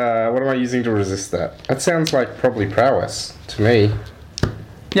 What am I using to resist that? That sounds like probably prowess to me.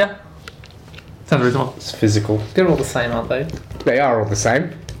 Yeah. Sounds reasonable. It's physical. They're all the same, aren't they? They are all the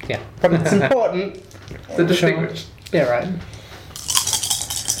same, Yeah. but it's important. The distinguished. Yeah, right.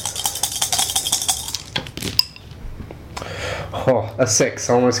 Oh, a 6.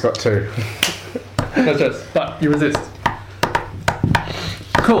 I almost got 2. That's just, but you resist.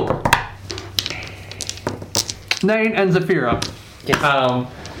 Cool. Nain and Zafira. Yes.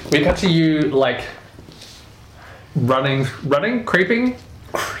 We cut to you like running, creeping,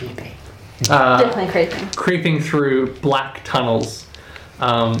 Creepy. Definitely creeping. creeping through black tunnels,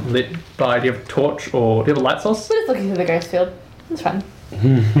 lit by. Do you have a torch or do you have a light source? We're just looking through the ghost field. It's fun.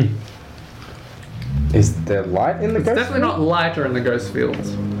 Is there light in the It's ghost? definitely not lighter in the ghost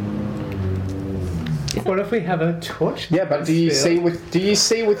fields. What if we have a torch? Yeah, but do you see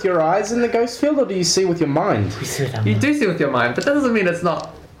with your eyes in the ghost field, or do you see with your mind? We see them. You do see with your mind, but that doesn't mean it's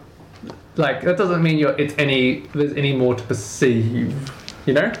not. Like that doesn't mean there's any more to perceive.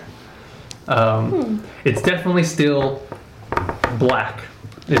 You know. It's definitely still black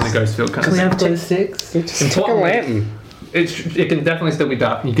in the ghost field kind Can of we thing. have glow sticks? Just take a lantern. It can definitely still be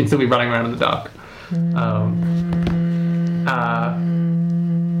dark. You can still be running around in the dark.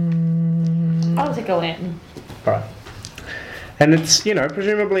 I'll take a lantern. Right. And it's,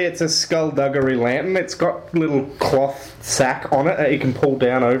 presumably it's a skullduggery lantern. It's got a little cloth sack on it that you can pull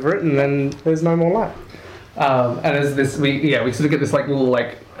down over it, and then there's no more light. And as this, we sort of get this like little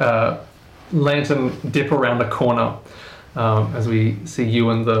like lantern dip around the corner as we see you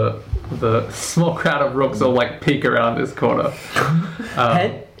and the small crowd of rooks all like peek around this corner.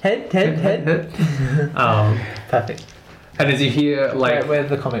 Head. Perfect. And as you hear like We're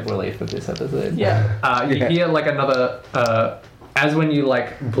the comic relief of this episode. Yeah. you hear like another as when you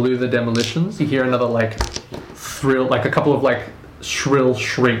like blew the demolitions, you hear another like thrill, like a couple of like shrill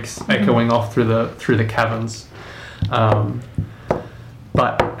shrieks echoing off through the caverns.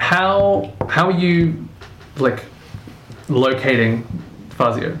 But how are you like locating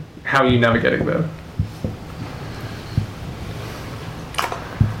Fazio? How are you navigating there?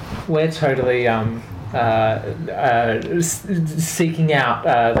 We're totally seeking out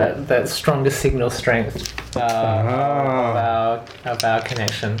that stronger signal strength of our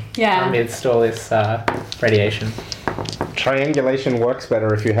connection Yeah. amidst all this radiation. Triangulation works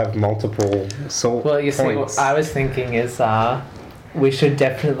better if you have multiple Well, you see, points. what I was thinking is we should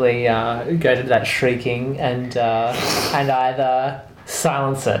definitely go to that shrieking and either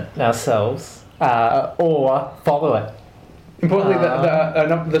silence it ourselves or follow it. Importantly,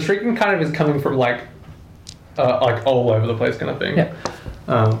 the shrieking kind of is coming from like all over the place kind of thing. Yeah.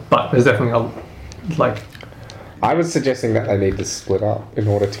 But there's definitely I was suggesting that they need to split up in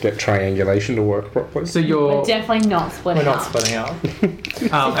order to get triangulation to work properly. so We're you're definitely not splitting We're not up. splitting up.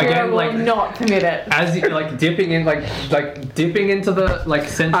 again will like not permit it. as you're like dipping in like dipping into the like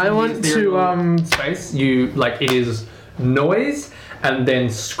center I of the want to, ethereal space. You like it is noise and then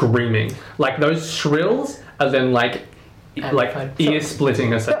screaming. Like those shrills are then like Fine. ear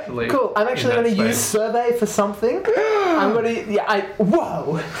splitting essentially. Cool. I'm actually in that going to use space. survey for something. I'm going to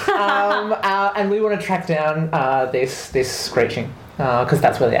whoa. And we want to track down this screeching because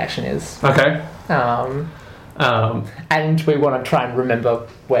that's where the action is. Okay. And we want to try and remember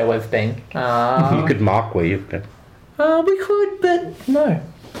where we've been. You could mark where you've been. We could, but no.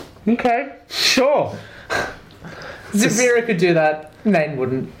 Okay, sure. Zafira could do that. Nain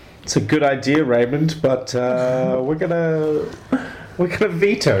wouldn't. It's a good idea, Raymond, but we're gonna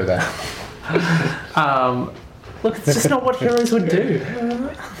veto that. Look, it's just not what heroes would do.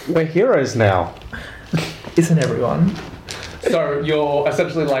 We're heroes now. Isn't everyone? So you're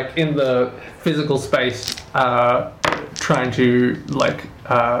essentially like in the physical space, trying to like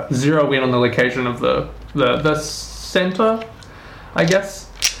zero in on the location of the center, I guess,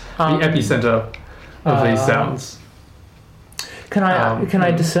 the epicenter of these sounds. Can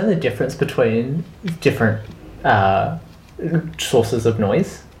I discern the difference between different sources of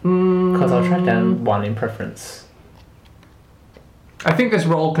noise? Because I'll track down one in preference. I think this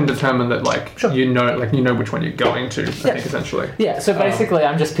roll can determine that, like, Sure. you know which one you're going to. I think essentially. Yeah. So basically,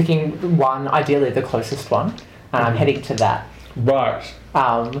 I'm just picking one, ideally the closest one, and I'm heading to that. Right.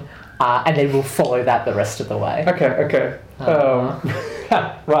 And then we'll follow that the rest of the way. Okay.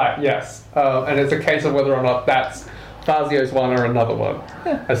 Right. Yes. And it's a case of whether or not that's Fazio's one or another one,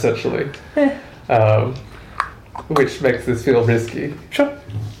 essentially. Which makes this feel risky. Sure.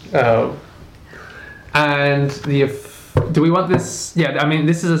 And do we want this? Yeah, I mean,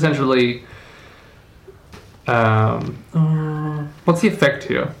 this is essentially. What's the effect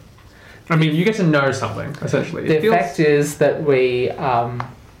here? I mean, you get to know something essentially. The effect is that we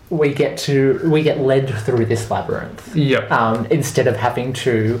get led through this labyrinth. Yep. Instead of having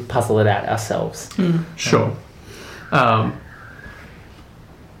to puzzle it out ourselves. Sure. I'm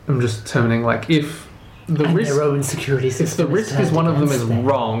just determining, like, if the And risk. their own security If system. the risk is one of them is against them,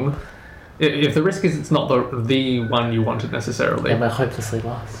 wrong, if the risk is it's not the one you wanted necessarily, then we're hopelessly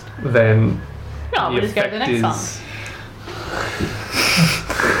lost. then No, the we'll just go to the effect next one.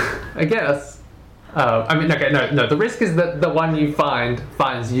 I guess. I mean, okay, no. The risk is that the one you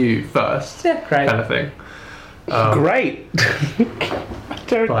finds you first, Yeah, great. kind of thing. Great.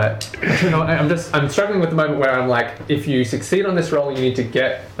 But you know, I'm struggling with the moment where I'm like, if you succeed on this roll, you need to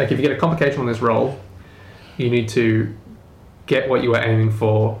get if you get a complication on this roll, you need to get what you were aiming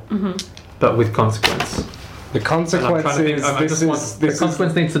for, but with consequence. The And I'm consequence trying to think. is The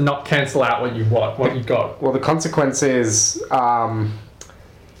consequence needs to not cancel out what you got. Well, the consequence is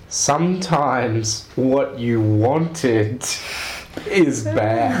sometimes what you wanted is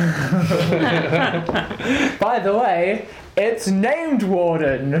bad. By the way, it's named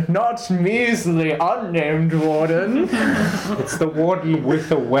Warden, not measly unnamed Warden. It's the warden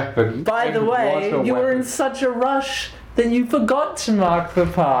with a weapon. By the And way, what a you were in weapon. such a rush that you forgot to mark the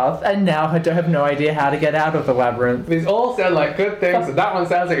path, and now have no idea how to get out of the labyrinth. These all sound like good things, and that one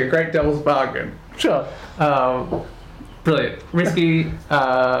sounds like a great devil's bargain. Sure. Brilliant. Risky.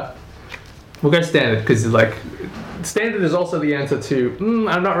 We'll go standard because like standard is also the answer to.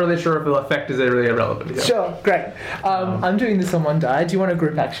 I'm not really sure if the effect is really irrelevant here. Sure, great. I'm doing this on one die. Do you want to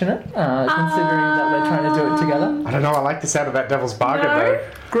group action it? Considering that we're trying to do it together. I don't know, I like the sound of that devil's bargain No. though.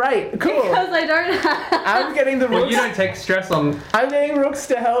 Great, cool. Because I don't have. I'm getting the Well, rooks. you don't take stress on I'm getting rooks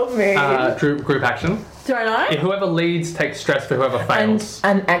to help me. group action. Do I know? Whoever leads takes stress for whoever fails.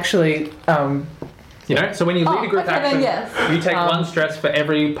 and actually, You know, so when you lead a group okay, then action, yes. you take one stress for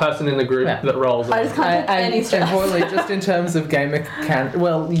every person in the group Yeah. that rolls. I just can't take any stress. importantly, just in terms of game mechanic,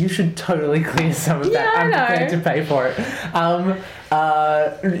 well, you should totally clear some of that. Yeah, I I'm prepared know. to pay for it.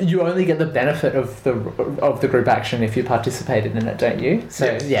 You only get the benefit of the group action if you participated in it, don't you? So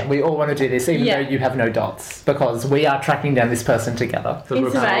Yes. yeah, we all want to do this, even Yeah. though you have no dots, because we are tracking down this person together. The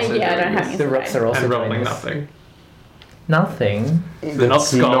rooks are Insurvey, also yeah, I doing don't have this. The rooks are also And doing rolling this. nothing. Nothing. They're not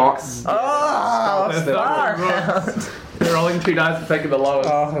It's skulks. Oh, They're far rooks. They're rolling 2 dice and taking the lowest.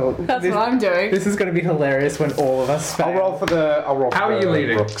 Oh, That's what I'm doing. This is going to be hilarious when all of us fail. I'll roll for the How are you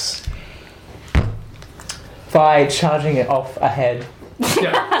leading? rooks. By charging it off ahead.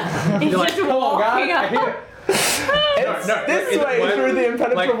 Yeah. He's You're like, just come on, walking guys. up. It's this is it way word- through the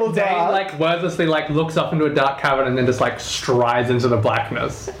impenetrable like, dark. Dane, like, wordlessly, like, looks up into a dark cavern and then just, like, strides into the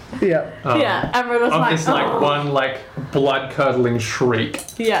blackness. Yeah. Yeah, and we're just Of like, this, like, oh. one, like, blood-curdling shriek.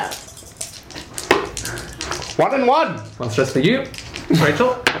 Yeah. 1 and 1. One stress for you,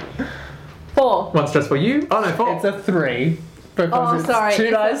 Rachel. 4. One stress for you. Oh, no, 4. It's a 3. Because Oh, it's sorry, 2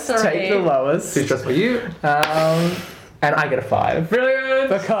 it's a dice, 3. take the lowest. 2 stress for you. And I get a 5. Brilliant!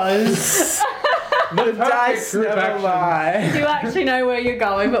 Because the dice group never action. lie. You actually know where you're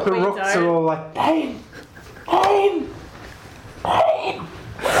going, but The we rooks are don't. all like,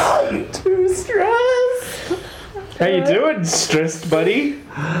 Too stressed. how you doing, stressed buddy?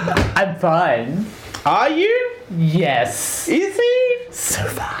 I'm fine. Are you? Yes. Is he? So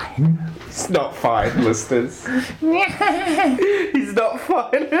fine. He's not fine, listeners. He's not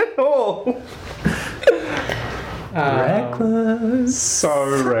fine at all. Reckless.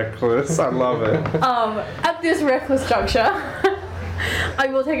 So reckless. I love it. At this reckless juncture, I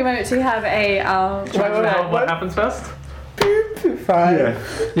will take a moment to have a. What happens first?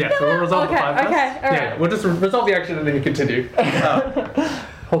 5. Yeah, so we'll resolve the 5 first. Okay, alright. Yeah, we'll just resolve the action and then you continue.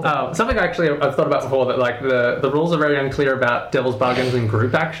 Something actually I've thought about before, that like the rules are very unclear about devil's bargains and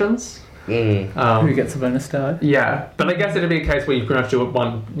group actions. Who gets a bonus die? Yeah, but I guess it'd be a case where you can do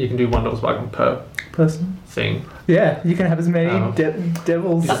you can do one devil's bargain per Person? thing. Yeah, you can have as many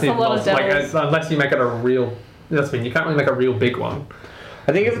devils. That's a lot of devils. Unless you make it a real. That's mean you can't really make a real big one.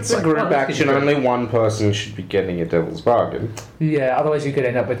 I think if it's a Like, group well, this action, could be only one person should be getting a devil's bargain. Yeah, otherwise you could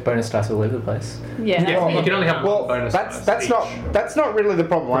end up with bonus dice all over the place. Yeah. Yeah, you can only have Well, one bonus. that's dice each. that's not really the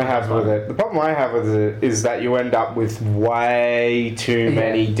problem I have with it. The problem I have with it is that you end up with way too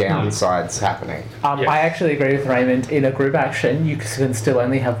many downsides happening. Yeah. I actually agree with Raymond. In a group action, you can still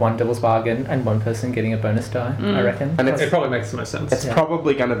only have one devil's bargain and one person getting a bonus die, I reckon. And It probably makes the most sense. It's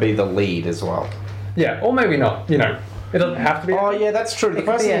probably going to be the lead as well. Yeah, or maybe not. You know, it doesn't have to be. Oh yeah, that's true. The It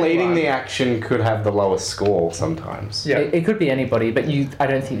could be person leading anyone. the action could have the lowest score sometimes. Yeah. It could be anybody, but I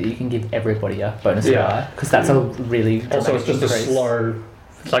don't think that you can give everybody a bonus Yeah. die because that's a really Also, it's just a increase. slow.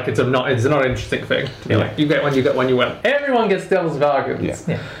 It's like it's not an interesting thing to be like you get one, you win. Everyone gets devil's bargains.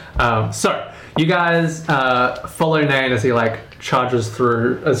 Yeah. So you guys follow Nain as he like charges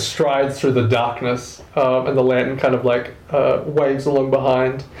through, strides through the darkness, and the lantern kind of like waves along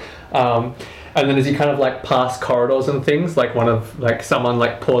behind. And then as you kind of like pass corridors and things, like someone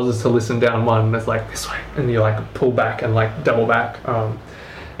like pauses to listen down one, and it's like this way, and you like pull back and like double back,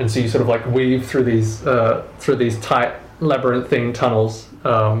 and so you sort of like weave through these tight labyrinthine tunnels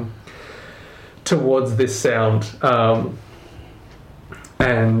towards this sound,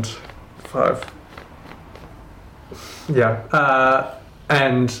 and 5. Yeah,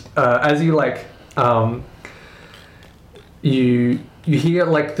 and as you like, you hear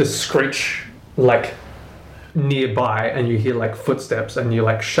like the screech like nearby, and you hear like footsteps, and you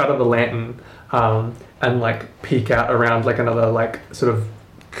like shutter the lantern and like peek out around like another like sort of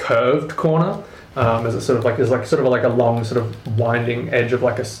curved corner, as it sort of like is like sort of like a long sort of winding edge of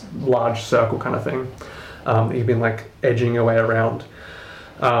like a large circle kind of thing that you've been like edging your way around,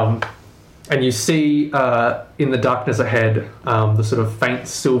 and you see in the darkness ahead the sort of faint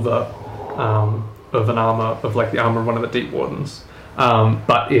silver of an armor, of like the armor of one of the Deep Wardens,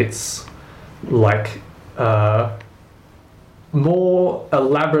 but it's like more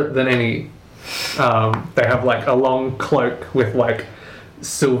elaborate than any. They have like a long cloak with like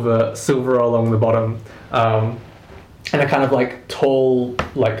silver along the bottom, and a kind of like tall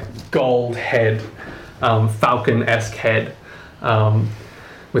like gold head, falcon-esque head,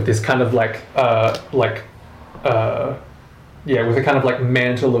 with this kind of like with a kind of like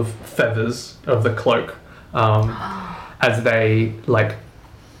mantle of feathers of the cloak, as they like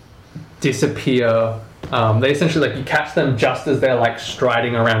disappear. They essentially like you catch them just as they're like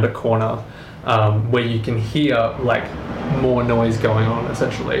striding around a corner, where you can hear like more noise going on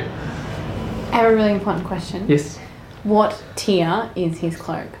essentially. I have a really important question. Yes. What tier is his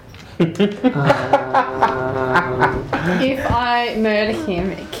cloak? If I murder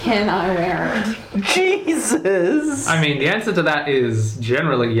him, can I wear it? Jesus! I mean, the answer to that is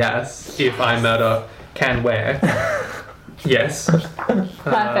generally yes. If I murder, can wear. Yes.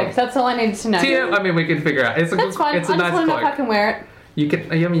 Perfect. That's all I needed to know. Tier, I mean, we can figure out. It's a That's fine. It's a I just nice want to know if I cloak. can wear it. You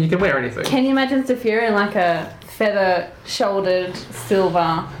can. I mean, you can wear anything. Can you imagine Saphira in like a feather-shouldered,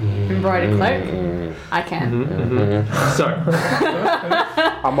 silver embroidered cloak? I can. So,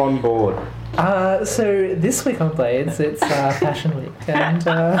 I'm on board. So this week on Blades, it's Fashion Week, and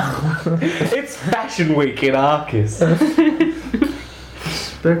It's Fashion Week in Arcus.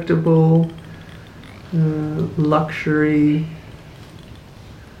 respectable, luxury.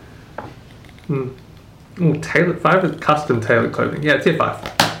 Tailored 5 is custom tailored clothing. Yeah, tier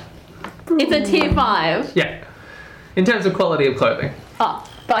 5. It's a tier 5. Yeah, in terms of quality of clothing. Oh,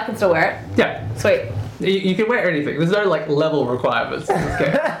 but I can still wear it. Yeah, Sweet. you can wear anything. There's no like level requirements in this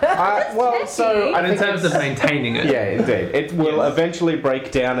game. Well, so I And in think terms of maintaining it. yeah, indeed, it will eventually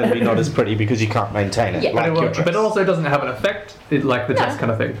break down and be not as pretty because you can't maintain it Yeah. like your But dress. it also doesn't have an effect, like the dress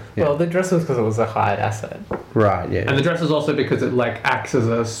kind of thing. well, the dress was because it was a hired asset. Right, yeah. And the dress is also because it like acts as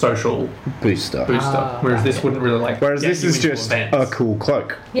a social booster. booster, whereas this wouldn't really like. Whereas get this you is into just events. a cool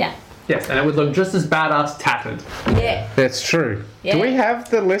cloak. Yeah. Yes, and it would look just as badass tattered. Yeah. That's true. Yeah. Do we have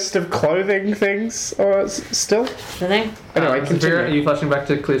the list of clothing things or still? The thing? Anyway, Vera, are continue. you flashing back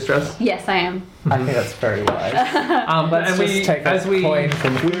to Clear's dress? Yes, I am. I think that's very wise. And Let's just take as a we coin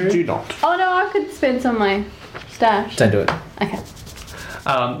from We do not. Oh no, I could spend some of my stash. Don't do it. Okay.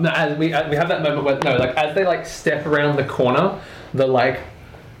 As we have that moment where as they like step around the corner, the like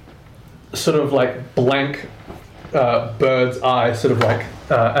sort of like blank bird's eye sort of like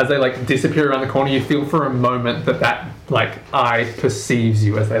as they like disappear around the corner, you feel for a moment that like eye perceives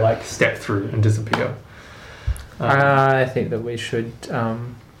you as they like step through and disappear. I think that we should.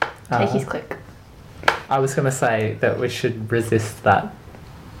 Take his click. I was going to say that we should resist that.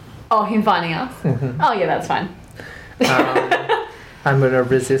 Oh, him finding us? Mhm. Oh, yeah, that's fine. I'm going to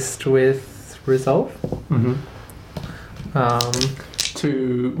resist with resolve. Mm-hmm.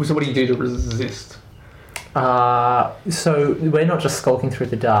 So what do you do to resist? So we're not just skulking through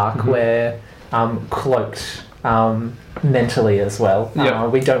the dark, Mhm. we're cloaked mentally as well.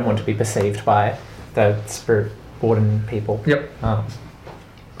 Yep. We don't want to be perceived by the spirit warden people. Yep.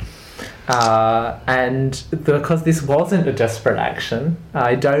 And because this wasn't a desperate action,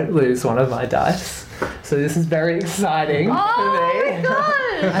 I don't lose one of my dice. So this is very exciting Oh for my me.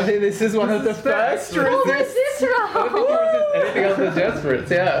 god! I think this is one of the first Oh, resist. resist roll! Anything else with desperate?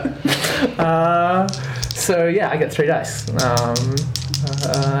 Yeah. So yeah, I get 3 dice.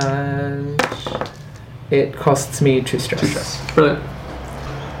 And it costs me 2 stress. Brilliant.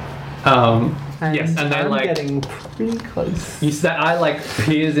 Yes, and then I'm like getting pretty close. you said, I like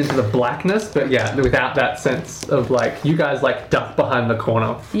peers into the blackness, but yeah, without that sense of like you guys like duck behind the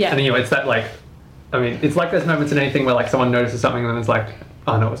corner. Yeah. And it's that like, I mean, it's like there's moments in anything where like someone notices something and then it's like,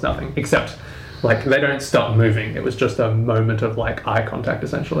 oh no, it's nothing. Except like they don't stop moving. It was just a moment of like eye contact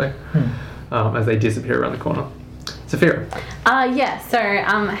essentially, as they disappear around the corner. Saphira. Yeah, so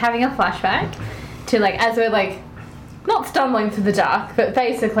having a flashback to like as we're like not stumbling through the dark, but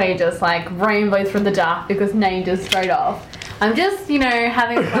basically just like rainbow through the dark because name just straight off. I'm just,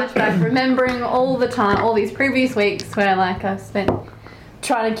 having a flashback, remembering all the time, all these previous weeks where like I've spent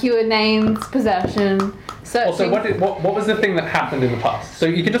trying to cure Name's possession. Also, what was the thing that happened in the past? So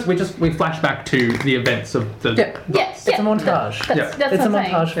you can we flash back to the events of the. Yes, It's a montage. That's It's what a I'm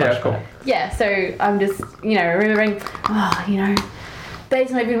saying. montage Yeah, flashback. cool. Yeah, so I'm just, remembering,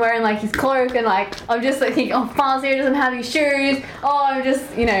 Bates might have been wearing like his cloak and like, I'm just like thinking, oh, Fazio doesn't have his shoes. Oh, I'm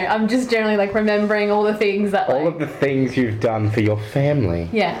just generally like remembering all the things that All like, of the things you've done for your family.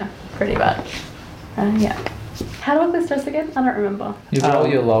 yeah, pretty much. Yeah. How do I list this again? I don't remember. You roll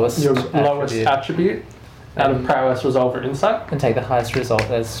your lowest lowest attribute out of prowess, resolve, or insight. and take the highest result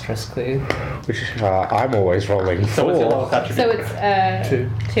as stress clear. Which I'm always rolling So what's your for. lowest attribute? So it's 2.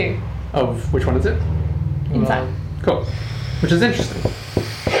 2 Of which one is it? inside. Cool. Which is interesting.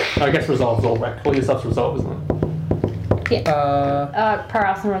 I guess resolve's all right. All your stuff's resolve, isn't it? Yeah.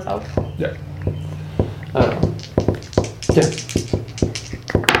 Prowess and resolve. Yeah. Yeah.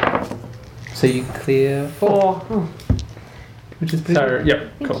 So you clear 4, which is pretty So, good.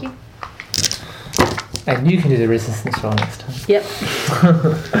 yep, Thank cool. you. And you can do the resistance roll next time. Yep.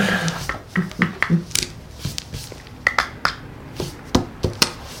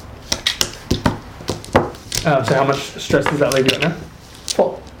 So how much stress does that leave you at now?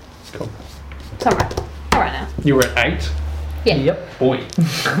 4. Cool. So I'm right. All right now. You were at 8. Yeah. Yep. Boy.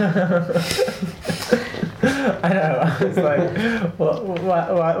 I know. I was like,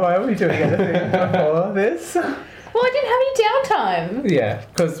 why are we doing anything before this? Well, I didn't have any downtime. Yeah,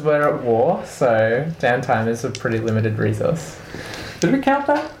 because we're at war, so downtime is a pretty limited resource. Did we count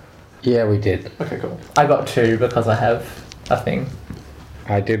that? Yeah, we did. Okay, cool. I got 2 because I have a thing.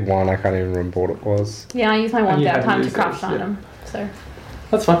 I did one. I can't even remember what it was. Yeah, I used my one And you had downtime to used craft those, yeah. item. So.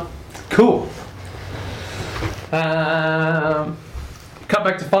 That's fine. Cool. Cut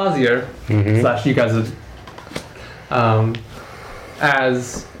back to Fazio. Mhm. Slash, you guys are.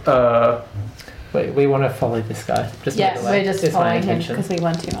 As. Wait, we want to follow this guy. Just by Yeah, the way. we're just It's my following him intention. because we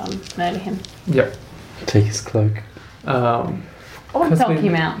want to murder him. Yep. Take his cloak. I want to 'Cause knock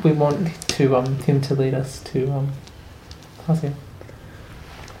him out. We want to him to lead us to Fazio.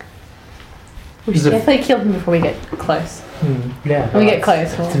 We should definitely kill him before we get close. Yeah. When we get close,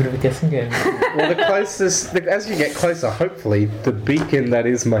 It's a we'll... bit of a guessing game. Well, as you get closer, hopefully the beacon that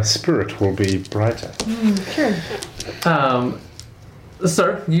is my spirit will be brighter. True.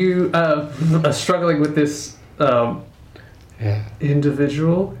 So you are struggling with this Yeah.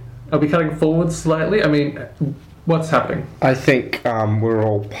 individual. Are we cutting forward slightly? I mean, what's happening? I think we're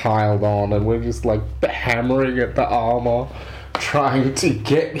all piled on and we're just like hammering at the armor, trying to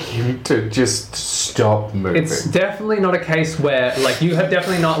get him to just stop moving. It's definitely not a case where, like, you have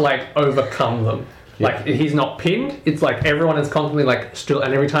definitely not, like, overcome them. Yeah. Like, he's not pinned. It's like everyone is constantly, like, still,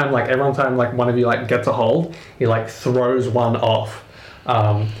 and every time, like, one of you, like, gets a hold, he, like, throws one off.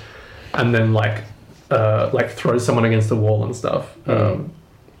 And then, like, throws someone against the wall and stuff. And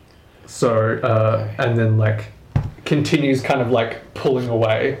then, like, continues kind of like pulling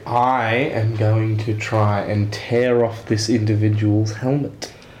away. I am going to try and tear off this individual's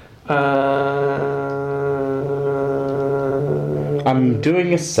helmet. I'm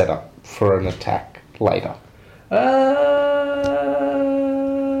doing a setup for an attack later. I'm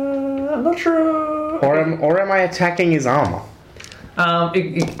not sure. Or am I attacking his armor?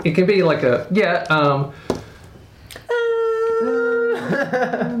 It can be like a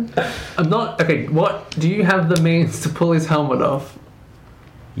I'm not okay. What do you have the means to pull his helmet off?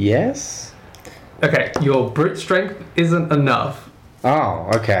 Yes. Okay, your brute strength isn't enough. Oh,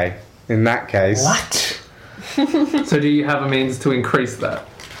 okay. In that case. What? So do you have a means to increase that?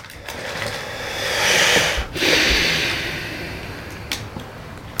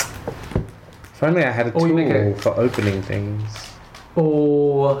 If only I had a Or you make tool a- for opening things.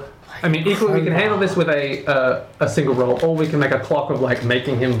 Or I mean, equally we can handle this with a single roll, or we can make a clock of like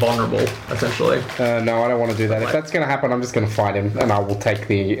making him vulnerable, essentially. No, I don't want to do that. If that's going to happen, I'm just going to fight him, and I will take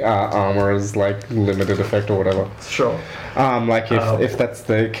the armor as like limited effect or whatever. Sure. Like if that's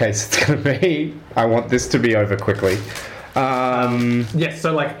the case, it's going to be. I want this to be over quickly. Yes.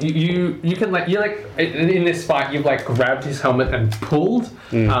 So like you can like in this fight you've like grabbed his helmet and pulled,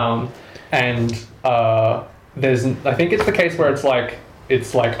 and there's I think it's the case where it's like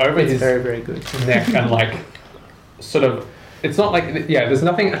over It's his very, very good. neck and like sort of it's not like there's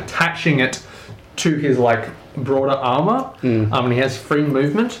nothing attaching it to his like broader armor. And he has free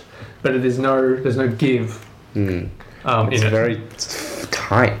movement, but there's no give. It's in it. very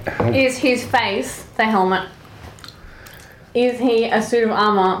tight. Is his face the helmet? Is he a suit of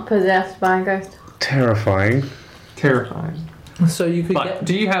armor possessed by a ghost? Terrifying. Terrifying. So you could But get.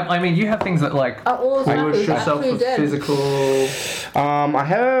 do you have? I mean, you have things that like Are all push zombies yourself actually with dead? physical. I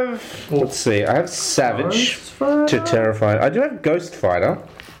have. Let's see. I have Savage to Terrify. I do have Ghost Fighter.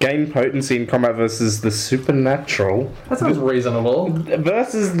 Gain potency in combat versus the supernatural. That sounds reasonable.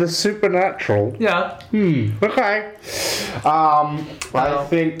 Versus the supernatural. Yeah. Okay.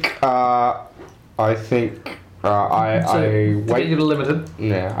 I To get wait. you to limited.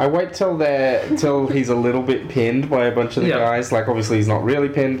 Yeah, I wait till he's a little bit pinned by a bunch of the Yeah. guys. Like obviously he's not really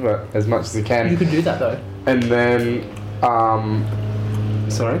pinned, but as much as he You can. could do that though. And then,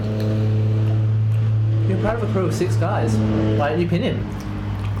 sorry. You're part of a crew of 6 guys. Why didn't you pin him?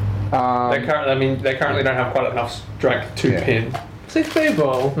 They currently don't have quite enough strength to Yeah. pin. 6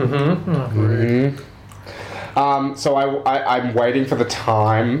 people. So I'm waiting for the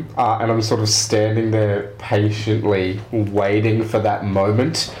time, and I'm sort of standing there patiently waiting for that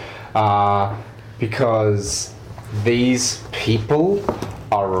moment, because these people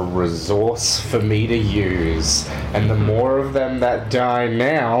are a resource for me to use, and the more of them that die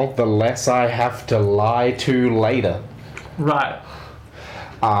now, the less I have to lie to later. Right.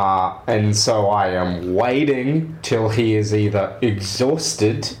 And so I am waiting till he is either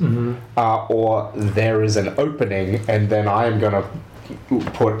exhausted or there is an opening, and then I am going to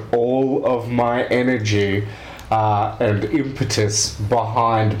put all of my energy and impetus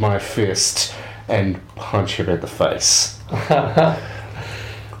behind my fist and punch him in the face.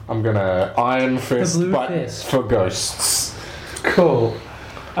 I'm going to Iron Fist, blue but fist. for ghosts. Cool.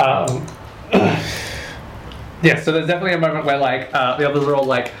 Yeah, so there's definitely a moment where like the others are all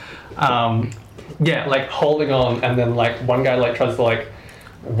like, like holding on, and then like one guy like tries to like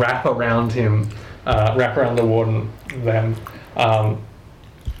wrap around him, wrap around the warden, and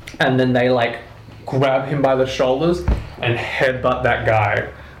then they like grab him by the shoulders and headbutt that guy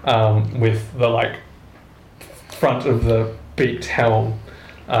with the like front of the beaked helm,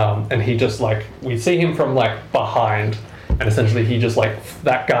 and he just like we see him from like behind, and essentially he just like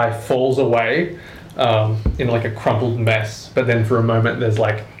that guy falls away. In like a crumpled mess, but then for a moment there's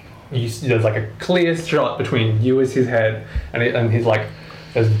like a clear shot between you as his head and he's like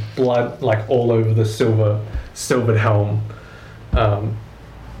there's blood like all over the silvered helm.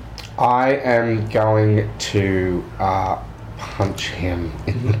 I am going to punch him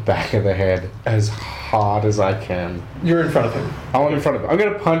in the back of the head as hard as I can. You're in front of him. I'm in front of him. I'm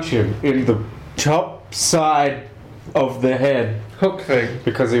going to punch him in the top side of the head Hook thing.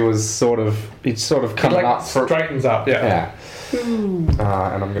 because he's sort of He coming like up for. straightens up. Yeah. And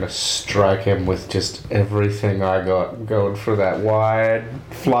I'm going to strike him with just everything I got, going for that wide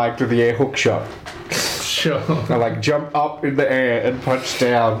flying through the air hook shot. Sure. I like jump up in the air and punch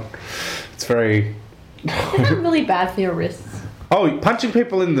down. It's very. Isn't that really bad for your wrists? Oh, punching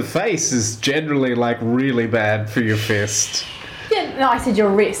people in the face is generally like really bad for your fist. Yeah, no, I said your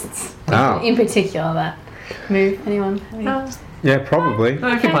wrists. Oh. In particular, that move. Anyone? Yeah, probably. No,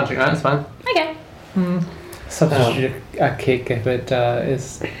 I keep punching. Right, that's fine. Okay. Substitute a kick if it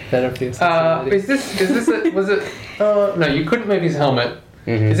is better for your sensibility. Is this was it? No, you couldn't move his helmet.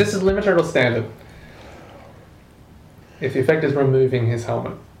 Mhm. Is this limited or standard? If the effect is removing his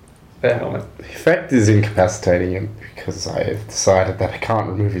helmet, their helmet. The effect is incapacitating him because I have decided that I can't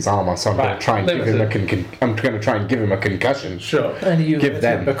remove his armor, so I'm going Right, to try and give him limited. I'm going to try and give him a concussion. Sure. And are you Give limited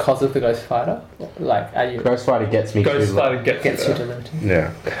them. because of the Ghost Fighter? Like, are you Ghost Fighter gets me Ghost to Fighter gets gets you you to there. limited? yeah,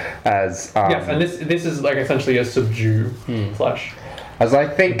 as Yes, and this is like essentially a subdue slash. as I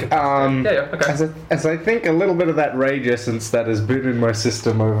think Yeah, okay. as I think a little bit of that rage essence that has been in my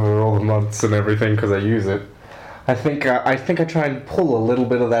system over all the months and everything because I use it. I think I try and pull a little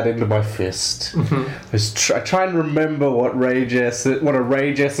bit of that into my fist. I try and remember what a rage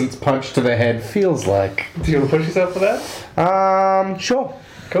essence punch to the head feels like. Do you want to push yourself for that? Sure.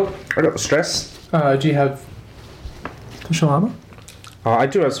 Cool. I got the stress. Do you have special armor? I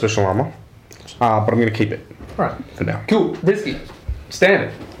do have special armor, but I'm going to keep it Alright. for now. Cool. Risky.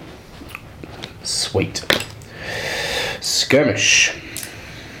 Standard. Sweet. Skirmish.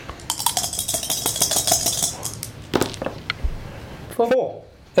 4.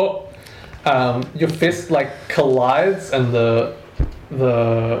 Oh, your fist like collides and the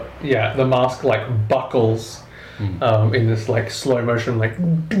mask like buckles in this like slow motion like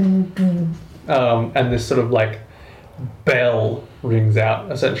and this sort of like bell rings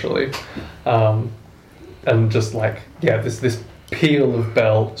out essentially and just like this peal of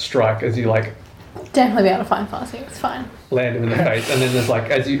bell strike as you like Definitely be able to find Farsi. It's fine. land him in the face, and then there's like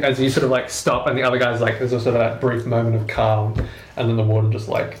as you sort of like stop, and the other guy's like there's a sort of that brief moment of calm, and then the warden just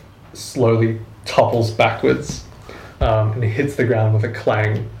like slowly topples backwards, and he hits the ground with a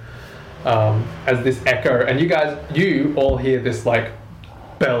clang, as this echo, and you all hear this like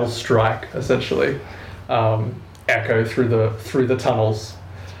bell strike essentially, echo through the tunnels.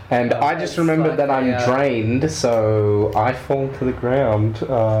 And I just remembered that I'm drained, so I fall to the ground,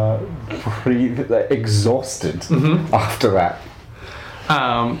 pretty exhausted after that.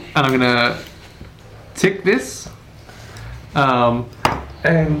 And I'm gonna tick this, and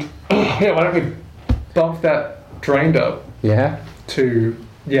yeah, why don't we bump that drained up Yeah? to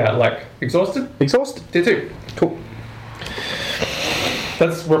like exhausted? Exhausted. Tier 2. Cool.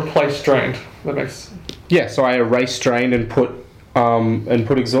 Let's replace drained. That makes. Yeah, so I erase drained and put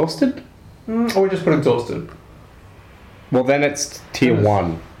exhausted? Or we just put exhausted. Well, then it's tier Yes.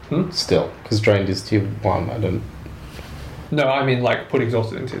 1 still, because drained is tier 1. I don't. No, I mean like put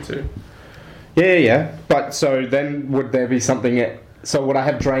exhausted in tier 2. Yeah. But so then would there be something? So would I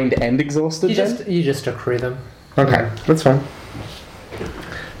have drained and exhausted? You just accrue them. Okay, that's fine.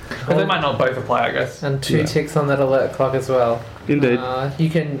 But they might not both apply, I guess. And 2 Yeah. ticks on that alert clock as well. Indeed. You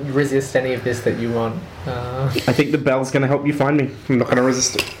can resist any of this that you want. I think the bell's going to help you find me. I'm not going to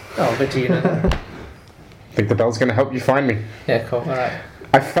resist it. But do you know that? I think the bell's going to help you find me. Yeah, cool. Alright.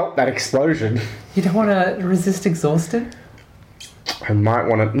 I felt that explosion. You don't want to resist exhausted? I might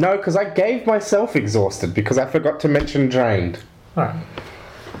want to. No, because I gave myself exhausted because I forgot to mention drained. Alright.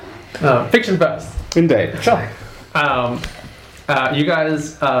 Fiction first. Indeed. Sure. You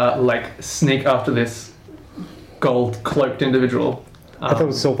guys like sneak after this gold cloaked individual. I thought it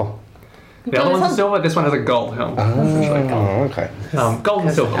was silver. The other one's a silver. This one has a gold helm. Oh, okay. Gold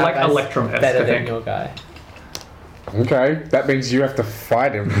and silver, like Electrum-esque, Better I than think. your guy. Okay, that means you have to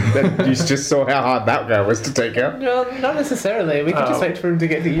fight him. You just saw how hard that guy was to take out. No, not necessarily. We can just wait for him to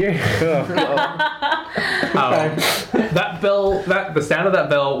get to you. That bell, the sound of that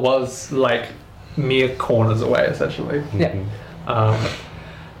bell was like mere corners away, essentially. Yeah.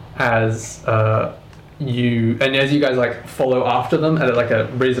 As you guys like follow after them at like a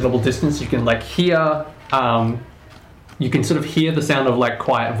reasonable distance, you can like hear, you can sort of hear the sound of like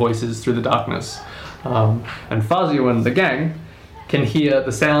quiet voices through the darkness, and Fazio and the gang can hear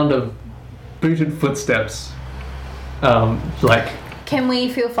the sound of booted footsteps, like Can we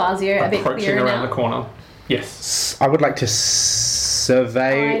feel Fazio a bit approaching clearer around now? the corner. Yes. I would like to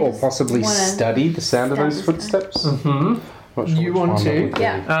survey I or just possibly wanna study the sound of those stand this footsteps. Mm-hmm. Not sure You which want one that to? would be.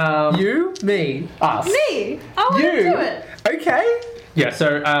 Yeah. You, me, us. Me! I want to You. do it! Okay. Yeah,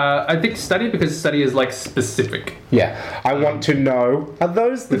 so I think study, because study is like specific. Yeah, I want to know: are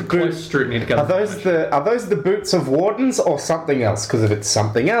those the With close boots? scrutiny to gather Are those the boots of wardens or something else? Because if it's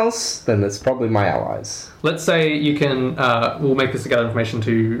something else, then it's probably my allies. Let's say you can. We'll make this to gather information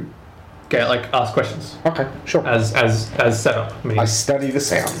to get ask questions Okay, sure. as set up. I study the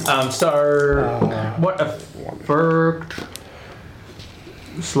sound. What effect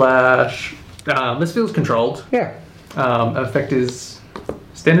slash this feels controlled. Yeah, Effect is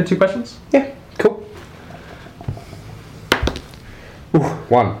standard 2 questions. yeah, cool. Ooh,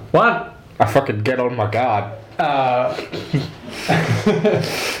 1. One. I fucking get on my guard.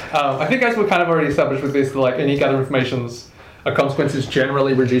 I think as we kind of already established with this, like any gather information's a consequence is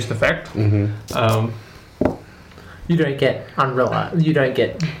generally reduced effect. You don't get you don't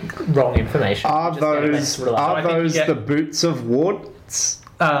get wrong information. Are You just get those reliable. I think you get- the boots of wards?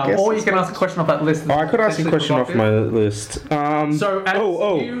 Or you can ask a question off that list. I could ask a question off my list. So as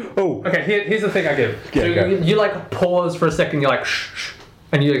okay, here's the thing I give. Yeah, So go. you like pause for a second. You're like shh,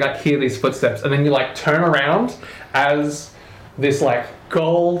 and you like hear these footsteps, and then you like turn around as this like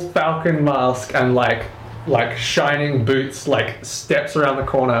gold falcon mask and like shining boots like steps around the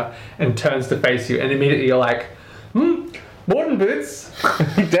corner and turns to face you, and immediately you're like, warden boots,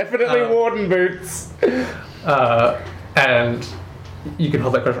 Definitely warden boots. and you can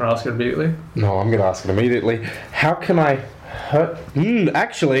hold that question and ask it immediately. No, I'm going to ask it immediately. How can I hurt?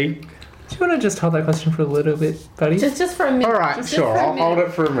 Actually, Do you want to just hold that question for a little bit, buddy? Just for a minute. all right, just sure. for a I'll hold minute.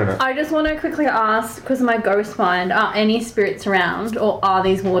 it for a minute. I just want to quickly ask, because of my ghost mind, are any spirits around, or are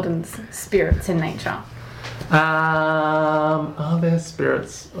these wardens spirits in nature? Are there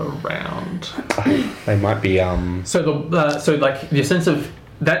spirits around? They might be. So so like your sense of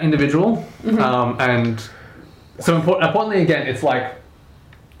that individual, and so importantly again, it's like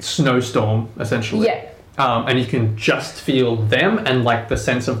snowstorm essentially. Yeah. And you can just feel them and like the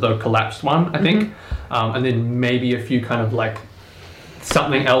sense of the collapsed one, I think, and then maybe a few kind of like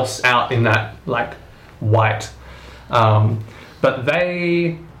something else out in that like white, but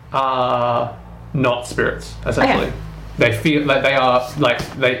they are not spirits essentially. Okay. They feel like they are like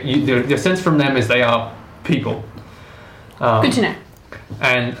the sense from them is they are people. Good to know.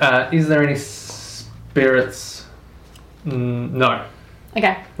 And is there any spirits? No.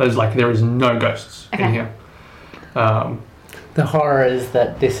 Okay. There's like there is no ghosts in Okay. here. The horror is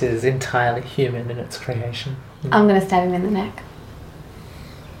that this is entirely human in its creation. I'm going to stab him in the neck.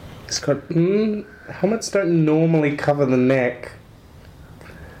 It's got. Helmets don't normally cover the neck.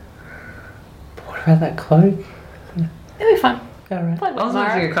 What about that cloak? It'll be fine. Alright. Play with I was tomorrow.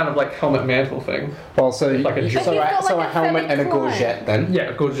 imagining a kind of like helmet mantle thing. Well, so Like a- so, But he's got so like a a helmet and a feathered cloak. gorget then. Yeah,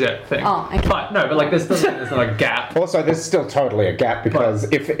 a gorget thing. Oh, okay. But no, but like there's not a gap. Also, there's still totally a gap because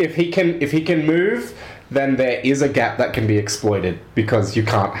if he can move, then there is a gap that can be exploited because you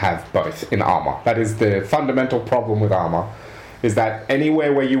can't have both in armor. That is the fundamental problem with armor. Is that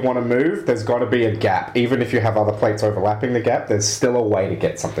anywhere where you want to move, there's got to be a gap. Even if you have other plates overlapping the gap, there's still a way to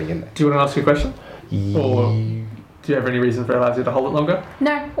get something in there. Do you want to ask you a question? Or do you have any reason for Elijah to hold it longer?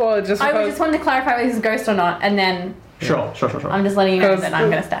 No. Well, just I just wanted to clarify whether he's a ghost or not, and then Sure. I'm just letting you know Because- that I'm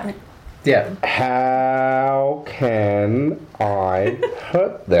going to stab him. yeah. How can I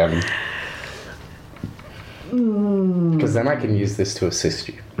hurt them? Because then I can use this to assist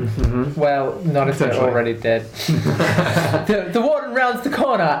you. Well, not if they're Potentially. already dead. the warden rounds the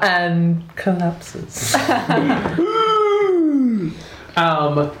corner and collapses.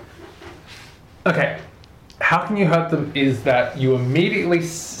 Okay. How can you hurt them is that you immediately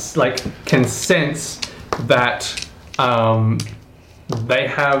can sense that they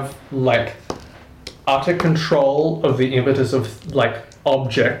have like utter control of the impetus of like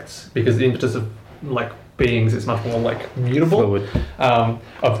objects, because the impetus of like beings is much more like mutable, Fluid.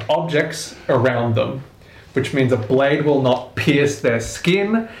 of objects around them, which means a blade will not pierce their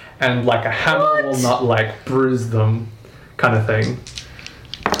skin and like a hammer will not like bruise them, kind of thing.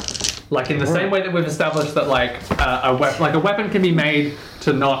 Like in the same way that we've established that like a weapon can be made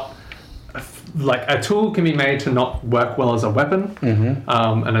to not, like a tool can be made to not work well as a weapon,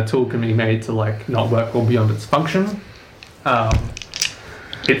 and a tool can be made to like not work well beyond its function.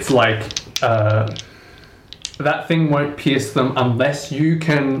 It's like that thing won't pierce them unless you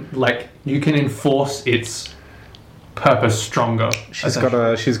can enforce its purpose stronger. She's got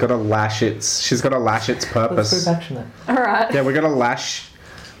to lash its Let's purpose. group action it. All right. Yeah, we're gonna lash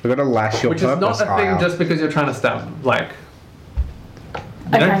your Which is purpose. not a thing Aya. just because you're trying to stab them. Like,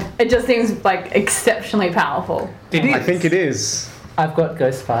 you know? Okay. It just seems like exceptionally powerful. It is. I think it is. I've got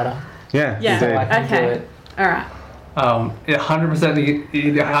Ghost Fighter. Yeah, Yeah. you So did. I can do Okay. it. All right. It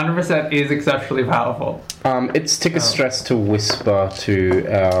 100% is exceptionally powerful. It's ticker stress to whisper to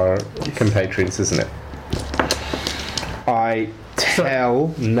our compatriots, isn't it? I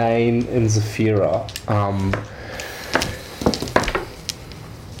tell Nain and Zafira,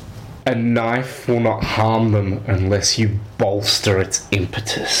 a knife will not harm them unless you bolster its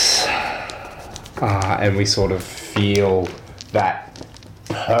impetus. And we sort of feel that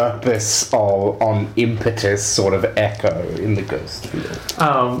purpose on impetus sort of echo in the ghost field.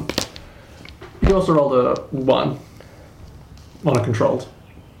 You also rolled a 1 on a controlled.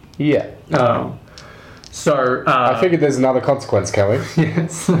 Yeah. So I figured there's another consequence coming.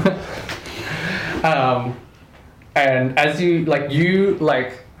 yes. And as you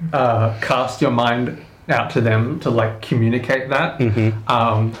cast your mind out to them to like communicate that,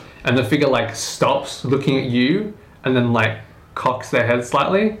 and the figure like stops looking at you and then like cocks their head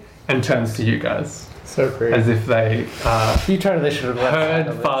slightly and turns to you guys So rude. as if they You totally should have left heard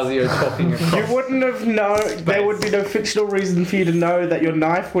that. Fazio talking across. You wouldn't have known. There would be no fictional reason for you to know that your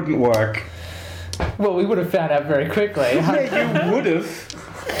knife wouldn't work. Well, we would have found out very quickly. Yeah, you would have.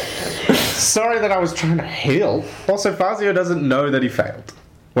 Sorry that I was trying to heal. Also, Fazio doesn't know that he failed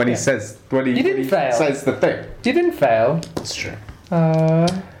when he says You didn't fail. says the thing. You didn't fail. That's true. Uh,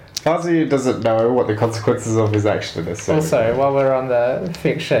 Fazio doesn't know what the consequences of his action is. So also, while we're on the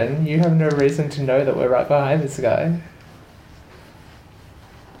fiction, you have no reason to know that we're right behind this guy.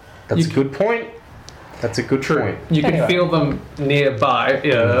 that's a good point. That's a good point. You can Anyway. feel them nearby,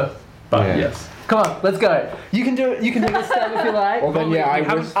 but Yeah. yes. Come on, let's go. You can do it. You can do this step if you like. Well, then, yeah, I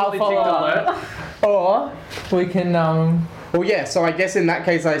haven't was. fully I'll follow ticked up. Or we can. Well, yeah. So I guess in that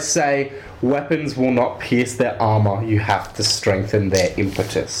case, I say weapons will not pierce their armor. You have to strengthen their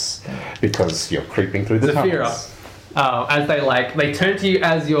impetus because you're creeping through the Zafira, tunnels. as they turn to you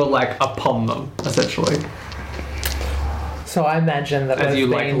as you're like upon them, essentially. So I imagine that As we've you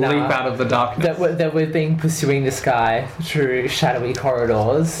like been, leap out of the darkness. that we've been pursuing this guy through shadowy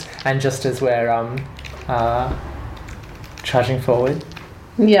corridors, and just as we're charging forward,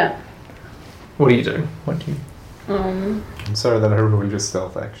 Yeah. What are you doing? what do you? Um, I'm sorry that I ruined your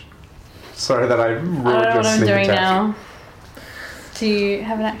stealth action. Sorry that I ruined I don't know your what I'm sneak doing attack. now. Do you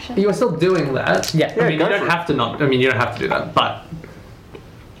have an action? You're still doing that. Yeah. I mean, go you for don't it. have to not. I mean, you don't have to do that, but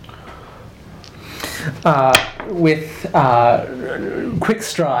With quick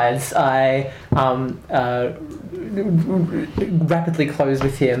strides, I rapidly close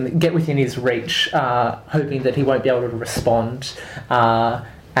with him, get within his reach, hoping that he won't be able to respond,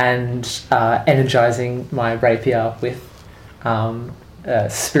 and energizing my rapier with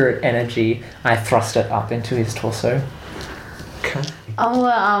spirit energy, I thrust it up into his torso.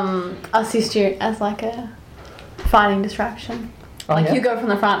 I'll assist you as like a fighting distraction. Oh, Like yeah? you go from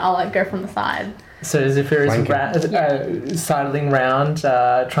the front, I'll like go from the side. So Zephyr is Flanking. sidling round,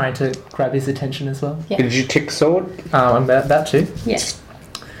 trying to grab his attention as well. Yeah. Did you tick sword? I'm about to. Yeah.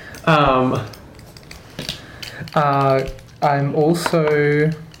 I'm also.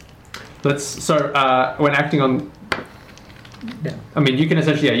 when acting on. Yeah. I mean, you can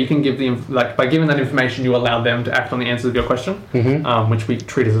essentially, you can give by giving that information, you allow them to act on the answers of your question, which we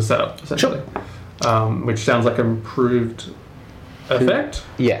treat as a setup, essentially. Which sounds like improved effect.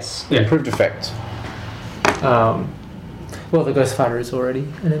 Yes. Yeah. Improved effect. Well, the Ghost Fighter is already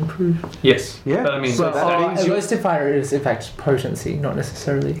an improved. Yes. Yeah. But I mean, So that means a you- Ghost Fighter is in fact potency, not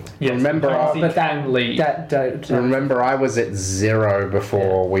necessarily. yes, remember, potency but that- can lead. Remember, I was at 0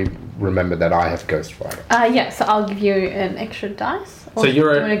 before we remembered that I have Ghost Fighter. Yeah, so I'll give you an extra dice. Or So do you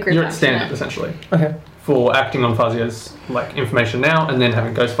want a you're group at action standard there? essentially Okay. for acting on Fazio's like information now, and then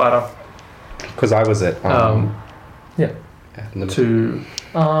having Ghost Fighter Because I was at. Yeah. limit. to.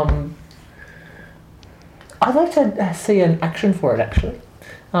 I'd like to see an action for it actually,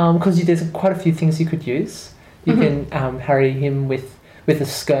 because there's quite a few things you could use. You can harry him with a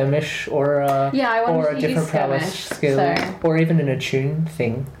skirmish or a Yeah, I wanted or to a use different prowess skirmish, skill, so- or even an attune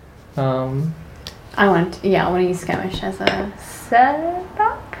thing. I want to use skirmish as a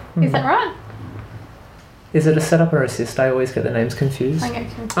setup. Is that right? Is it a setup or assist? I always get the names confused. I get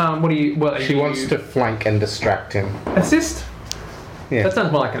confused. What do you? Well, She wants to flank and distract him. assist. Yeah. That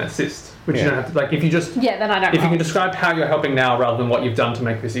sounds more like an assist, which you Yeah. don't have to like. If you just Yeah, then I don't. if you roll. can describe how you're helping now rather than what you've done to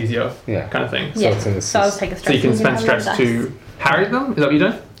make this easier, Yeah. kind of thing. Yeah, it's an so I'll assist. take a So stress. you can and spend have another stress dice. to harry them. Is that what you're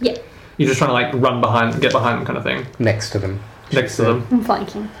doing? Yeah, You're just trying to like get behind them, kind of thing, Next to them. next to them. I'm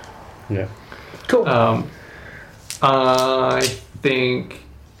flanking. Yeah. Cool. I think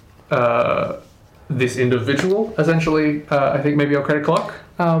this individual essentially. I think maybe your credit clock.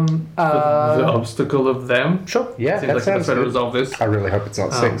 The obstacle of them. Sure. Yeah, Seems that like the sounds best way to good. resolve this. I really hope it's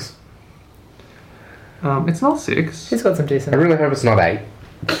not 6. It's not 6. He's got some I decent. really hope it's not 8.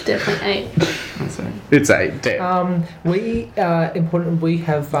 Definitely 8. Let's see. It's 8. Damn. We important. We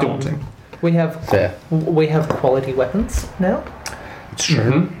have Daunting. We have Fair. we have quality weapons now. It's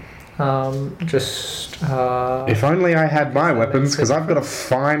true. Just If only I had my weapons, because I've got a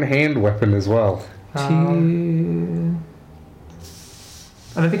fine hand weapon as well. I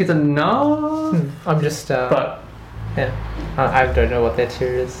don't think it's enough, I'm just but yeah. I don't know what their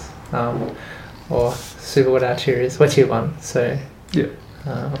tier is. Or super what our tier is. We're tier 1, so yeah.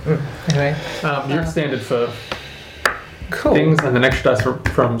 anyway. You're standard for Cool. things, and the next dice from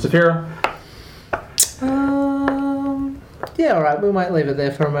Zafira. Yeah, alright, we might leave it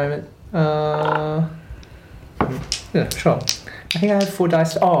there for a moment. Yeah, sure. I think I have 4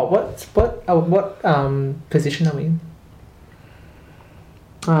 dice. Oh, what position are we in?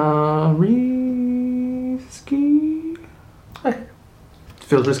 Risky. Okay.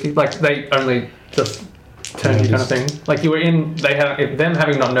 Feels risky. Like they only just turned you, kind of thing. Like you were in. They have them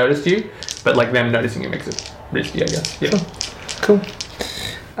having not noticed you, but like them noticing you makes it risky, I guess. Yeah. Sure. Cool.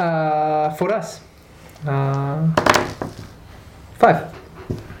 4 dice. 5.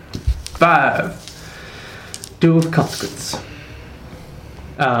 5. Duel of consequence.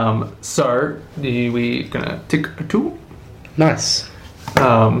 So we gonna tick a 2. Nice.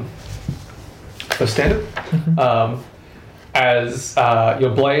 So standard. As your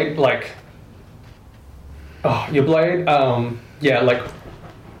blade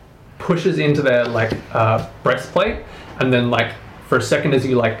pushes into their breastplate, and then for a second as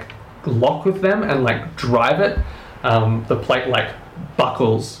you lock with them and drive it, the plate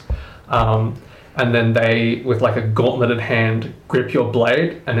buckles, and then they with a gauntleted hand grip your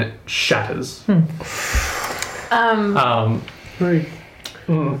blade and it shatters. Rude.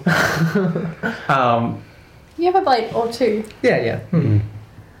 You have a blade or 2. Yeah.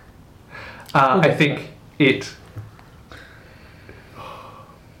 I think it.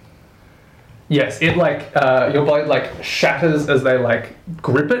 Yes, it your blade shatters as they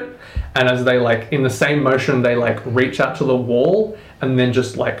grip it, and as they in the same motion they reach out to the wall and then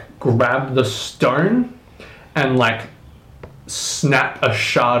just grab the stone and snap a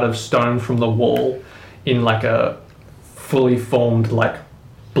shard of stone from the wall in a fully formed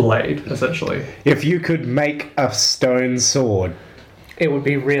blade, essentially. If you could make a stone sword. It would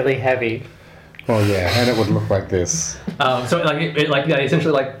be really heavy. Oh yeah, and it would look like this. So they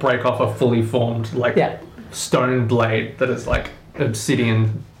essentially break off a fully formed stone blade that is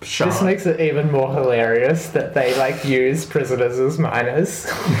obsidian shard. This makes it even more hilarious that they use prisoners as miners.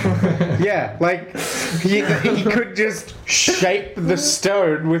 Yeah, he could just shape the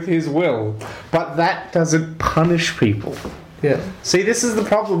stone with his will, but that doesn't punish people. Yeah. See, this is the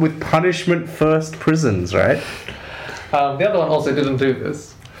problem with punishment first prisons, right? The other one also didn't do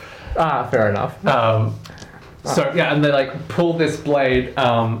this. Ah, fair enough. So yeah, and they pull this blade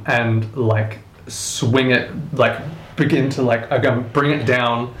and swing it, begin to again bring it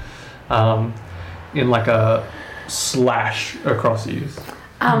down in a slash across you.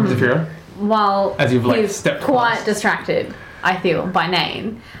 Zafira? While As you've, he's stepped quite past. distracted, I feel, by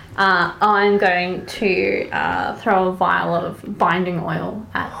Nain, I'm going to throw a vial of binding oil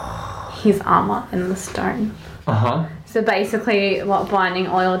at his armor in the stone. Uh-huh. So basically what binding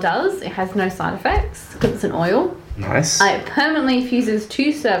oil does, it has no side effects because it's an oil. Nice. It permanently fuses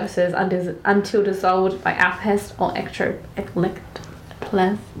 2 surfaces until dissolved by alpest or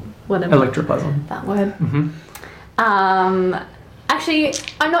Electroplasm. that word. Mm-hmm. Actually,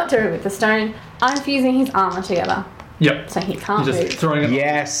 I'm not doing it with the stone. I'm fusing his armor together, Yep. so he can't You're move. just throwing it.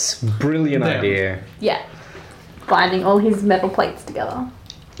 Yes, brilliant There. idea. Yeah, binding all his metal plates together.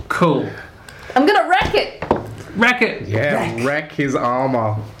 Cool. I'm gonna wreck it. Wreck it. Yeah, wreck his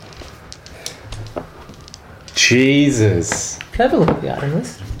armor. Jesus. Can I have a look at the item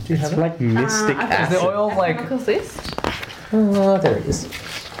list? Do you have It's it? like mystic okay. Is the acid. oil Chemicals list. There it is.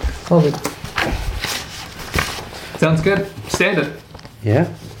 Oh, wait. sounds good? Standard. Yeah.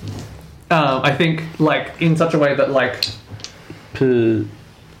 I think in such a way that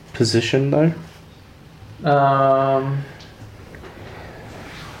Position though?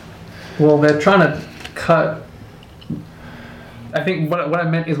 Well, they're trying to cut. I think what I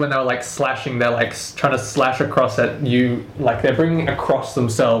meant is when they were slashing, they're trying to slash across at you, they're bringing it across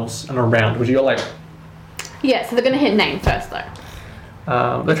themselves and around. Which you're Yeah, so they're gonna hit Nain first though.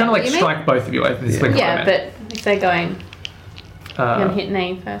 they're trying what to you strike both of you. I think is what I Yeah, meant. but if they're going, you're Uh, gonna hit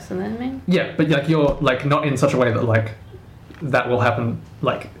Nain first and then me. yeah, but you're not in such a way that that will happen.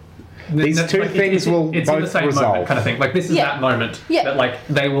 These two things will it's in the both same resolve. moment kind of thing. This is Yeah. that moment Yeah. that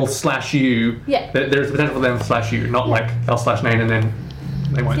they will slash you. Yeah. There's the potential for them to slash you, not they'll slash Nain and then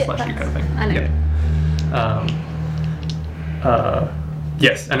they won't Yeah, slash you kind of that's- thing. I know. Yeah.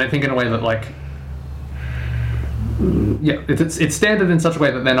 Yes, and I think in a way that it's standard in such a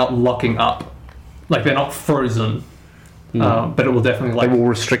way that they're not locking up, they're not frozen, but it will definitely They will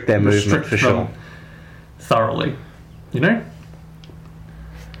restrict their movement for sure. them thoroughly. You know.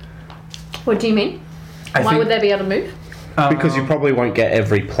 What do you mean? I Why think, would they be able to move? Because you probably won't get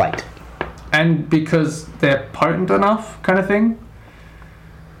every plate. and because they're potent enough, kind of thing.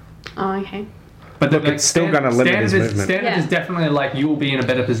 Oh, okay. But Look, it's still gonna limit his movement. Standard Yeah. is definitely you will be in a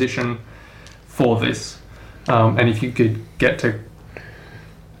better position for this, and if you could get to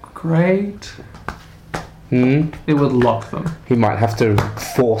great, Hmm? it would lock them. He might have to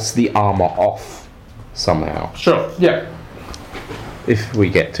force the armor off. somehow. Sure. Yeah. If we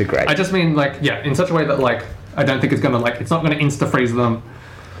get to great. I just mean like in such a way that like I don't think it's gonna like it's not gonna insta freeze them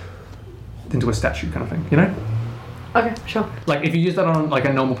into a statue kind of thing. You know. Okay, sure. Like if you use that on like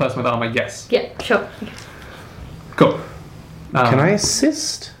a normal person with armor, yes. Yeah, sure. Cool. Can I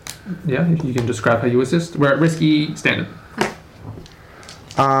assist? Yeah, you can describe how you assist. We're at risky standard.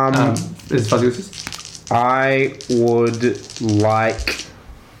 Is Fuzzy assist? I would like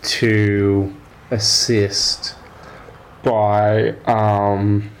to assist by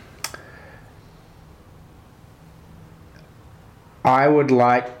I would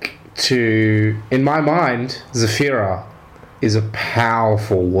like to, in my mind, Zafira is a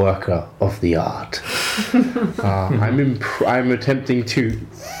powerful worker of the art. I'm attempting to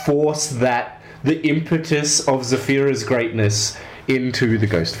force the impetus of Zafira's greatness into the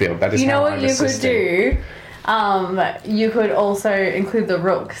ghost field. That is You know how what I'm you assisting. could do? You could also include the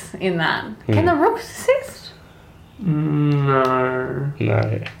rooks in that. Can the rooks assist? No. No.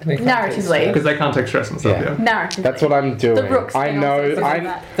 Narratively. Because they can't take stress and stuff. Yeah. Yeah. Narratively. That's what I'm doing. The rooks I can also know. do I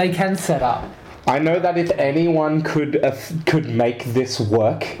that. They can set up. I know that if anyone could make this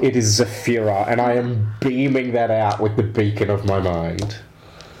work, it is Zafira, and I am beaming that out with the beacon of my mind.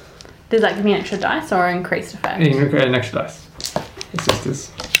 Does that give me an extra dice or increased effect? You can create an extra dice.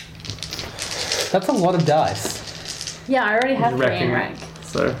 Assisters. That's a lot of dice. Yeah, I already have 3 Wrecking in it. rank.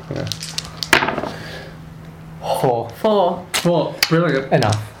 So 4. 4. well, really good.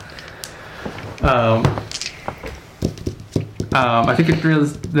 Enough. I think it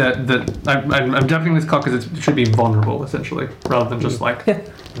feels that I'm jumping this clock because it should be vulnerable essentially, rather than just like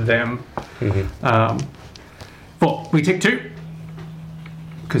them. 4. We tick 2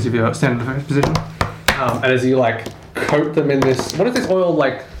 because of your standard defense position, and as you like coat them in this, what does this oil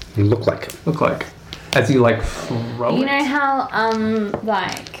like Look like. as you like throw You it? know how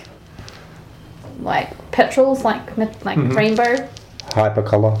like petrol's like rainbow?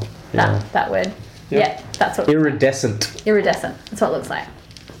 Hypercolor. That word. Yeah, that's what Iridescent. iridescent. That's what it looks like.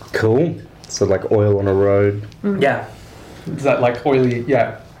 Cool. So like oil on a road. Yeah. It's that like oily,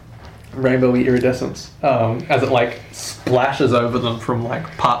 rainbowy iridescence as it like splashes over them from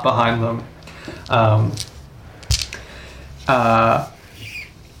like part behind them.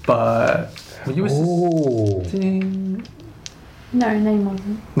 But were you assisting? No, name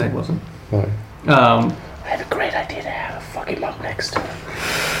wasn't. No, it wasn't. No. I I have a great idea to have a fucking up next.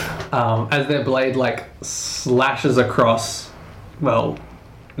 as their blade like slashes across, well,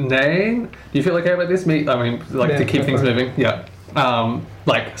 Nain, do you feel okay about this? Me, I mean, like to keep things moving. Yeah.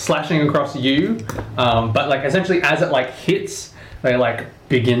 Like slashing across you, but like essentially as it like hits, they like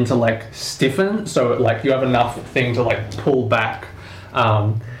begin to like stiffen. So like you have enough thing to like pull back,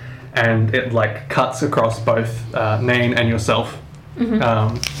 and it like cuts across both Nain and yourself,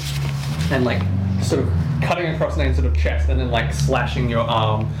 and like sort of cutting across Nain's sort of chest, and then like slashing your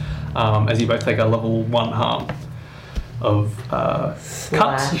arm, as you both take a level 1 harm of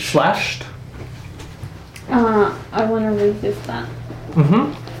cut, slashed. I want to resist that.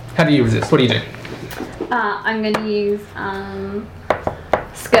 How do you resist? What do you do? I'm going to use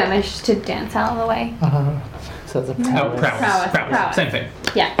skirmish to dance out of the way. So it's a Oh, prowess. Prowess. Same thing.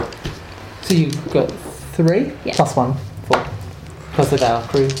 Yeah. So you've got 3 Yeah. plus 1, 4. Plus of our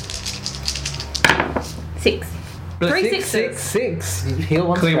crew. 6. 3 6, 6s. 6. You heal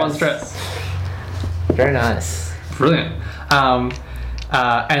 1 Clear stress. 1 stress. Very nice. Brilliant.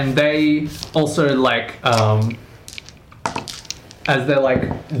 And they also like as they're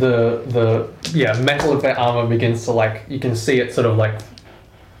like the metal of their armor begins to like, you can see it sort of like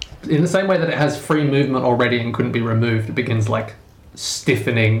in the same way that it has free movement already and couldn't be removed, it begins like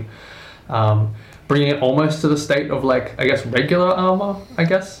stiffening, bringing it almost to the state of like, I guess, regular armor, I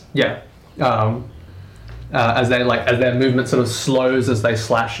guess. Yeah. As their movement sort of slows as they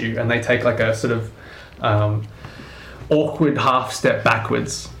slash you, and they take like a sort of awkward half step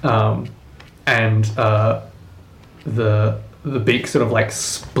backwards, and the beak sort of like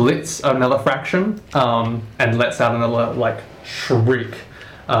splits another fraction, and lets out another like shriek,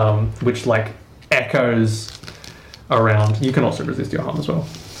 which like echoes around. You can also resist your harm as well.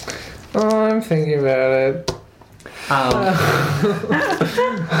 Oh, I'm thinking about it.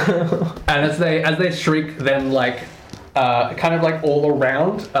 And as they shriek, then like kind of like all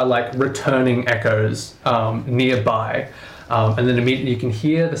around are like returning echoes nearby, and then immediately you can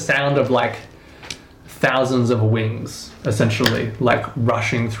hear the sound of like thousands of wings essentially like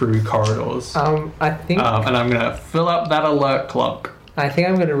rushing through corridors. I think And I'm gonna fill up that alert clock.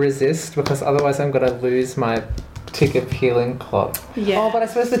 I'm gonna resist because otherwise I'm gonna lose my tick healing clock. Yeah. Oh, but I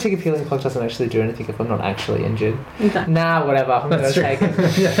suppose the tick healing clock doesn't actually do anything if I'm not actually injured. Exactly. Nah, whatever. I'm That's gonna true. take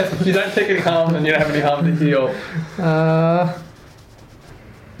it. Yeah, you don't take any harm and you don't have any harm to heal.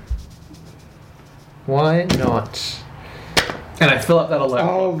 Why not? And I fill up that alert.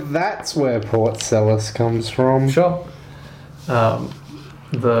 Oh, that's where Portcellus comes from. Sure.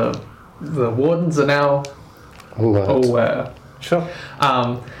 The wardens are now Alert. aware. Sure.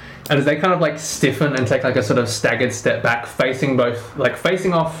 And as they kind of like stiffen and take like a sort of staggered step back, facing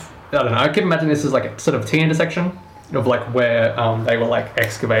off, I don't know, I can imagine this as like a sort of T-intersection of like where they were like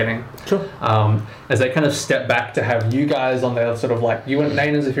excavating. Sure. As they kind of step back to have you guys on their sort of like, you and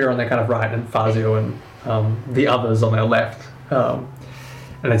Nanas if you're on their kind of right, and Fazio and the others on their left.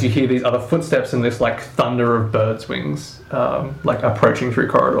 And as you hear these other footsteps and this like thunder of birds' wings like approaching through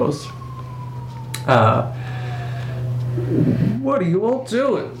corridors. What are you all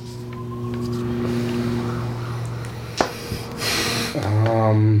doing?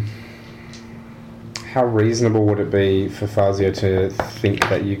 How reasonable would it be for Fazio to think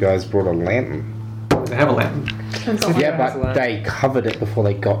that you guys brought a lantern? They have a lantern. Depends on Yeah, has a but lantern. they covered it before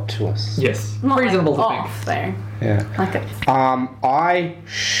they got to us. Yes. Not like Reasonable to think. off though. Yeah. Like a I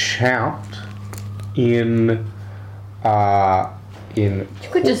shout in. you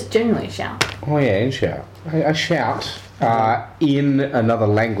could just generally shout. Oh yeah, in shout. I shout in another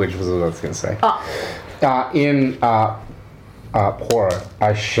language was what I was going to say. Oh, In Poro,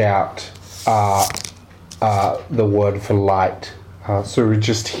 I shout the word for light. So we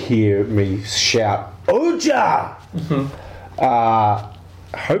just hear me shout, Oja!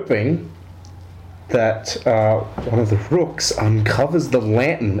 Hoping that one of the rooks uncovers the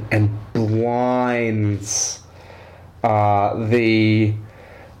lantern and blinds the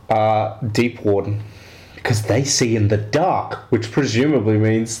Deep Warden. Because they see in the dark, which presumably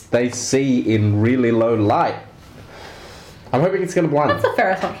means they see in really low light. I'm hoping it's going to blind that's them. a fair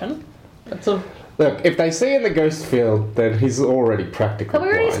assumption. Look, if they see in the ghost field, then he's already practically But we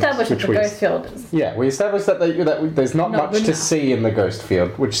already blind, established that which the we- ghost field is. Yeah, we established that, there's not Not much good to enough. see in the ghost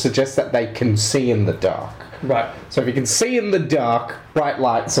field, which suggests that they can see in the dark. Right. So if he can see in the dark, bright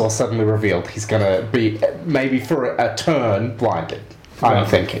lights are suddenly revealed, he's going to be, maybe for a turn, blinded. I'm Right.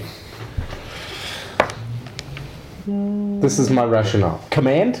 thinking. This is my rationale.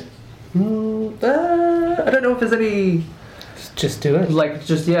 Command? I don't know if there's any Just do it. like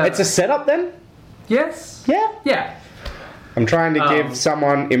just yeah. It's a setup then? yes. Yeah. Yeah. I'm trying to give Um,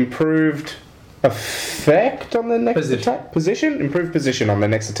 someone improved effect on the next Position. attack. Position? Improved position on the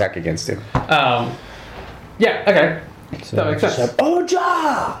next attack against him. Yeah. Okay. That makes sense.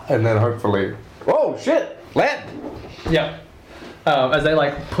 Oja! And then hopefully, oh shit, land! Yeah. As they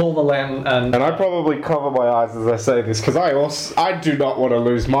like pull the lantern and And I probably cover my eyes as I say this because I do not want to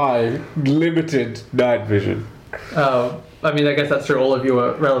lose my limited night vision. I mean, I guess that's true. All of you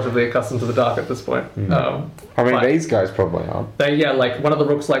are relatively accustomed to the dark at this point. I mean, Right. these guys probably aren't. Like one of the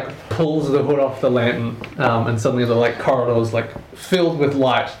rooks like pulls the hood off the lantern, and suddenly the like corridors like filled with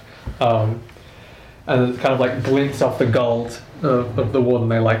light, and it kind of like blinks off the gold of the warden.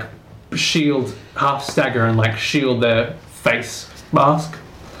 They like shield, half stagger, and like shield their face mask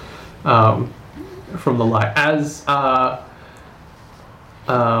from the light. As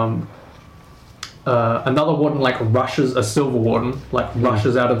another warden like rushes, a silver warden like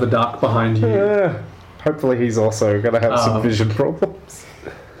rushes out of the dark behind you. Hopefully he's also going to have some vision problems.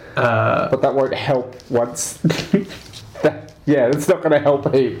 But that won't help once... it's not going to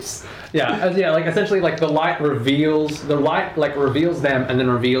help heaps. Like essentially, like the light reveals them, and then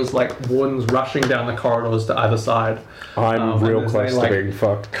reveals like wardens rushing down the corridors to either side. I'm real and as close they, to like, being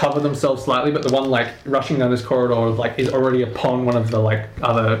fucked. Cover themselves slightly, but the one like rushing down this corridor like is already upon one of the like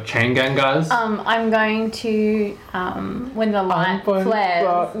other chain gang guys. I'm going to, when the light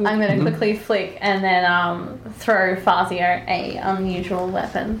flares, I'm going to quickly flick and then throw Fazio a unusual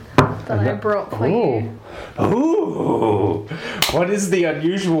weapon that I brought for you. Ooh! What is the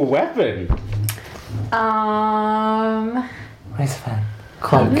unusual weapon? Where's fan?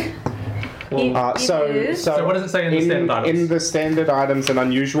 Cloak. It So is- So what does it say in the standard items? In the standard items, an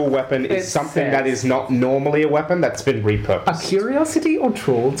unusual weapon is It something that says- is not normally a weapon that's been A repurposed. curiosity or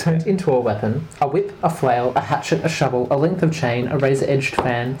tool turned into a weapon. A whip, a flail, a hatchet, a shovel, a length of chain, a razor-edged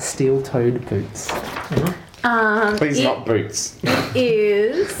fan, steel-toed boots. Please it not boots.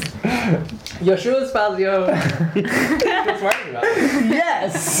 is Your shoes, Fazio.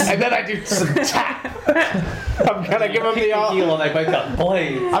 Yes! And then I do some tap. I'm gonna give them the old. Heel and they both got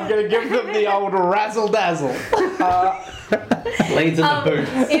blades. I'm gonna give them the old razzle dazzle. Blades in the boot.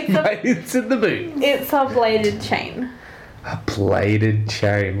 It's in the boot. it's a bladed chain. A bladed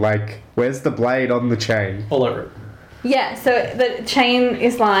chain. Like, where's the blade on the chain? All over it. Yeah, so the chain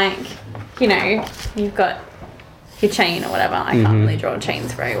is like, you know, you've got your chain or whatever. I can't really draw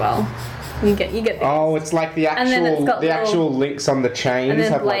chains very well. You get the Oh, it's like the And then it's got actual links on the chains and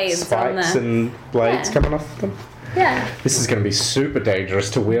then have like blades on spikes the- and blades Yeah. coming off them. yeah. This is going to be super dangerous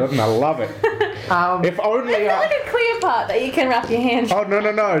to wield, and I love it. If only It's like a clear part that you can wrap your hand. Oh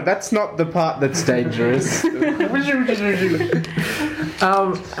no! That's not the part that's dangerous. And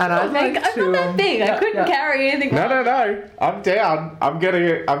I'd like I'm to. not that big. I couldn't carry anything. No! I'm down.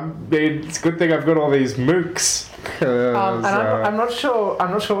 It's a good thing I've got all these mooks. And I'm not sure.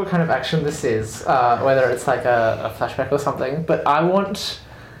 I'm not sure what kind of action this is. Whether it's like a flashback or something. But I want.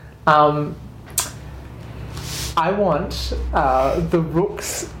 The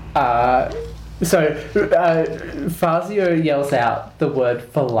rooks. Fazio yells out the word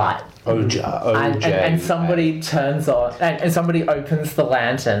for light. OJ. And somebody turns on and somebody opens the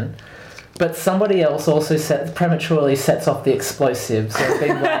lantern, but somebody else also prematurely sets off the explosives that have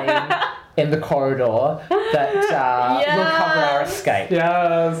been laying in the corridor that will cover our escape.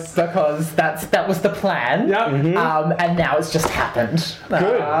 Yes. Because that was the plan. Yep. And now it's just happened.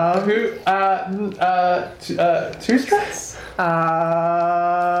 Good. Two strats?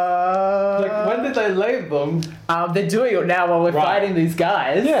 Like, when did they lay them? They're doing it now while we're Right. fighting these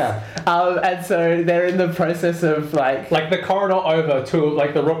guys. Yeah. And so they're in the process of like The corridor over to,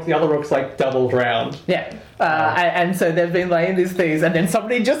 like, the other rook's, like, doubled round. yeah. And so they've been laying these things, and then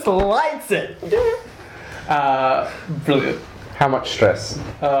somebody just lights it. Brilliant. How much stress?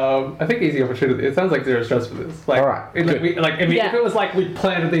 I think easy opportunity. It sounds like zero stress for this. Like, All right, If good. it was like we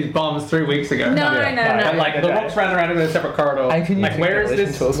planted these bombs 3 weeks ago. No. And like the rocks ran around in a separate corridor. And can you Like, think where of is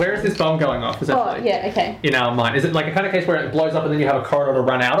relation to us? where is this bomb going off? Oh, Essentially, yeah, okay. in our mind, is it like a kind of case where it blows up and then you have a corridor to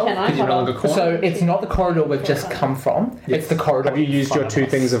run out of Can I? because you're no Hold longer on. cornered? So it's not the corridor we've just come from. It's the corridor. Have you in used your front 2 of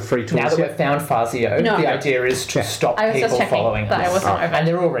us. things of free tools Now that we've yet? found Fazio, No. the idea is to stop I was just people checking, following but I us. wasn't over. And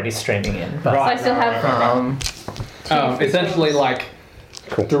they're already streaming in. But So I still have Essentially, like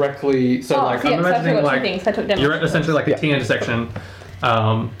Cool. directly. So like yeah, I'm so I imagining forgot 2 like things. I took them. you're at essentially like a T intersection.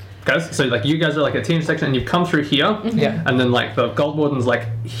 Guys, so like you guys are like a T intersection and you've come through here, yeah, and then like the Gold Warden's like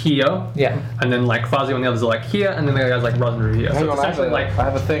here, yeah. and then like Fazio and the others are like here, and then the other guys like run through here. Hang So on, it's I essentially like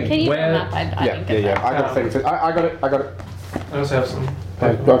have a thing. Can you Where- run up? I didn't get that. I got a thing. I got it. I also have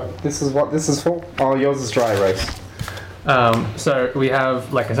some. This is what this is for. Oh, yours is dry erase. So we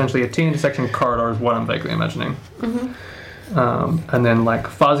have like essentially a T intersection corridor is what I'm vaguely imagining. And then like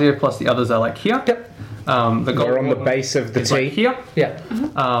Fazio plus the others are like here. Yep. The Gold They're on the Warden base of the is T. like here. Yeah.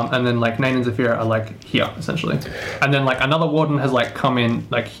 And then like Nain and Zafira are like here essentially. And then like another warden has like come in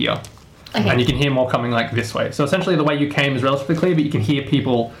like here. Okay. And you can hear more coming like this way. So essentially the way you came is relatively clear, but you can hear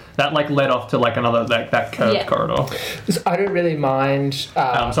people that like led off to like another like that curved Yeah. corridor. So I don't really mind.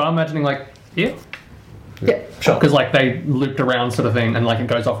 So I'm imagining like here. Yeah, sure. Because like they looped around sort of thing and like it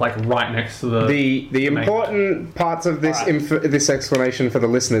goes off like right next to the The important parts of this this explanation for the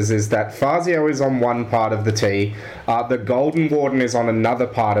listeners is that Fazio is on one part of the T, the Golden Warden is on another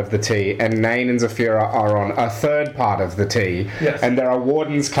part of the T, and Nain and Zafira are on a third part of the T. Yes. And there are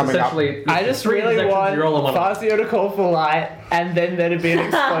wardens coming up. essentially I just three really intersections, you're all on want one. Fazio to call for light, and then there'd be an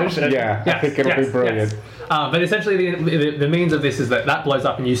explosion. Yeah, I think it'll be brilliant. Yes. But essentially, the means of this is that blows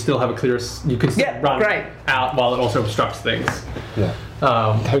up, and you still have a clear. You can still Yeah, run great. out while it also obstructs things. Yeah.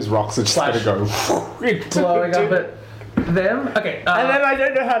 Those rocks are just Flash. going to go. Blowing up at them. Okay. And then I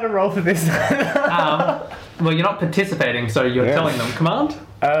don't know how to roll for this. Well, you're not participating, so you're Yeah. telling them command.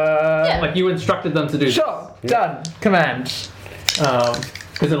 Yeah. Like you instructed them to do. Sure, done. Command.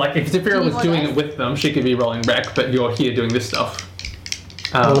 Because like if Zafira you was want doing us? it with them, she could be rolling back, but you're here doing this stuff.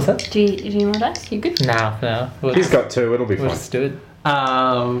 What was that? Do you want dice? You good? No. We'll He's got 2, it'll be we'll fine. just do it.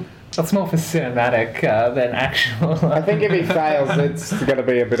 Um, That's more for cinematic than actual. I think if he fails, it's going to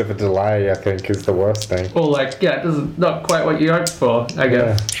be a bit of a delay, I think, is the worst thing. or like yeah, this is not quite what you hoped for, I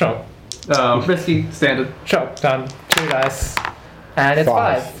guess. Sure. Risky standard. Sure, done. 2 dice. And it's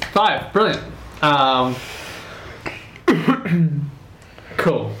 5. 5, brilliant.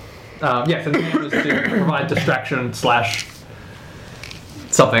 Cool. Yes, and then it was to provide distraction /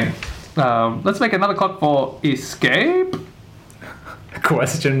 something. Let's make another clock for escape.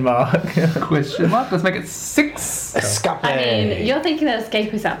 Question mark. Question mark. Let's make it 6. Escape. I mean, you're thinking that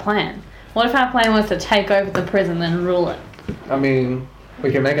escape is our plan. What if our plan was to take over the prison and rule it? I mean,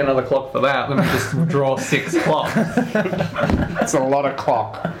 We can make another clock for that. Let me just draw 6 clocks. It's a lot of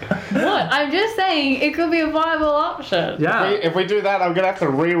clock. What? I'm just saying it could be a viable option. Yeah. If we do that, I'm gonna have to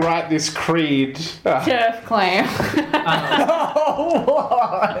rewrite this creed. Turf claim.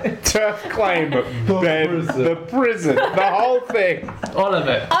 Turf claim, bed, the prison, the whole thing. All of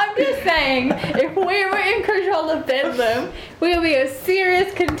it. I'm just saying, if we were in control of Bedlam, we would be a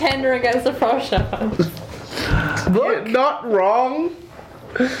serious contender against the Frost Shepherds. You're not wrong.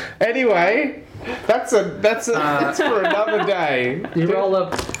 Anyway, that's for another day. You roll a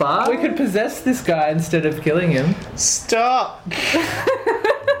 5? We could possess this guy instead of killing him. Stop.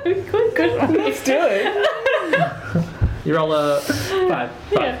 Good one. Let's do it. You roll a 5.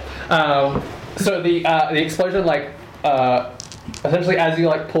 Yeah. So the explosion, like, essentially as you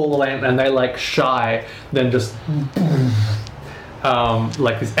like pull the lamp and they like shy, then just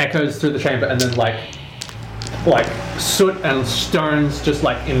like this echoes through the chamber, and then like soot and stones just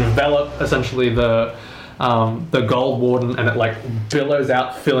like envelop essentially the Gold Warden, and it like billows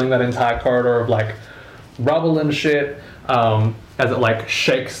out, filling that entire corridor of like rubble and shit, as it like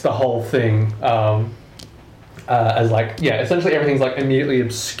shakes the whole thing, as like, yeah, essentially everything's like immediately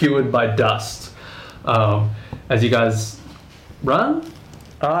obscured by dust, as you guys run.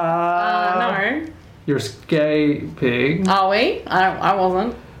 No. You're escaping. Are we? I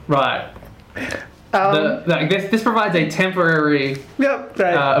wasn't. Right. This provides a temporary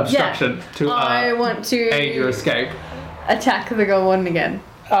obstruction to I want to aid your escape. attack the Gold Warden again.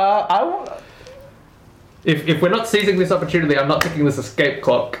 If we're not seizing this opportunity, I'm not ticking this escape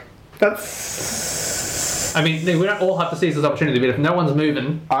clock. That's. I mean, we don't all have to seize this opportunity, but if no one's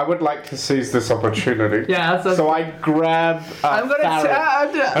moving... I would like to seize this opportunity. Yeah, that's So I grab I'm gonna.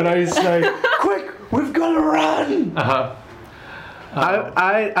 Farron, and I say, quick, we've got to run! Uh-huh.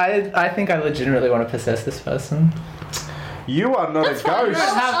 I think I legitimately want to possess this person. You are not That's a fine.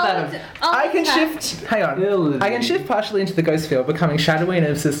 ghost. I can shift. Hang on. I can shift partially into the ghost field, becoming shadowy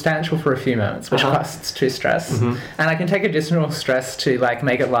and substantial for a few moments, which costs 2 stress. And I can take additional stress to like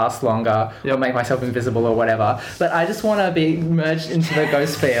make it last longer, or make myself invisible or whatever. But I just want to be merged into the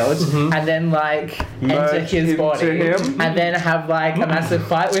ghost field and then like enter Merge his into body, him? and then have like a massive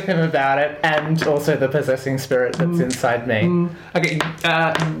fight with him about it, and also the possessing spirit that's inside me. Okay,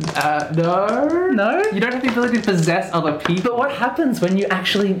 no. No. You don't have the ability to possess other people. But what happens when you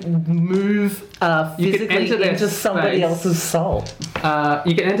actually move You can physically enter their into somebody space. else's soul?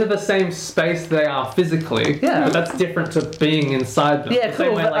 You can enter the same space they are physically, Yeah. but that's different to being inside them. Yeah, the same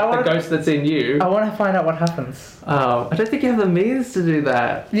cool, way but I like the wanna- ghost that's in you. I want to find out what happens. I don't think you have the means to do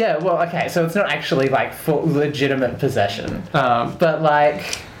that. Yeah, well, okay, so it's not actually like full legitimate possession, but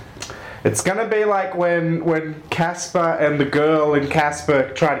like, It's gonna be like when Casper and the girl in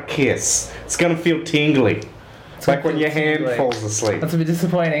Casper try to kiss. It's gonna feel tingly. It's like when your hand tingly. falls asleep. that's a bit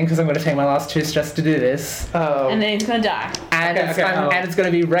disappointing because I'm going to take my last 2 stress to do this, And then he's gonna die. and Okay, and it's going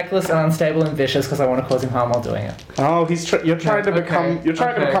to be reckless and unstable and vicious because I want to cause him harm while doing it. Oh, you're trying to Okay, become to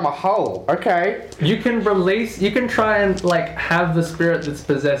okay. become a hull. Okay. You can try and like have the spirit that's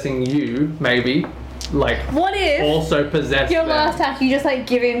possessing you, maybe, like What if also possess your them. last attack you just like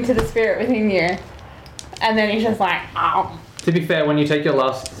give in to the spirit within you, and then he's just like, oh. To be fair, when you take your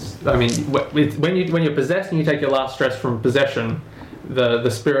last, I mean, when you're possessed and you take your last stress from possession, the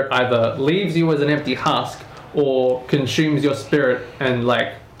spirit either leaves you as an empty husk or consumes your spirit and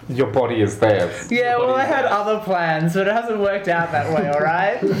like. Your body is theirs. Yeah, well, I had Body other plans, but it hasn't worked out that way. All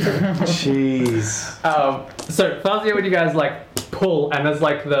right. Jeez. So Fazio, when you guys like pull, and there's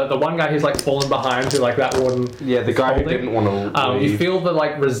like the one guy who's like fallen behind, who like that warden. Yeah, the guy who holding. didn't want to You leave. feel the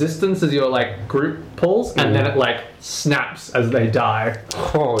like resistance as your like group pulls, and then it like snaps as they die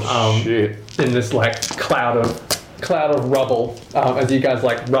Oh shit. in this like cloud of rubble as you guys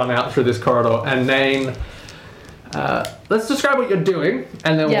like run out through this corridor. And Nain, let's describe what you're doing,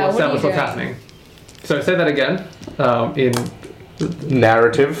 and then Yeah, we'll what are you establish what's doing? happening. So say that again in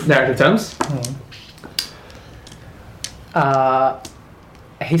Narrative. narrative terms.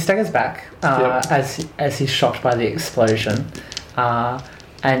 He staggers back Yep. as he's shocked by the explosion,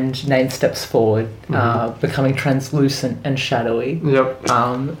 and Nain steps forward, becoming translucent and shadowy, Yep.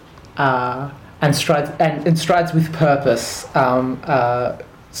 and strides with purpose,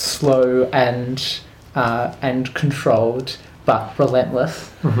 slow and controlled, but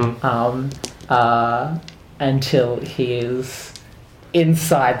relentless, until he is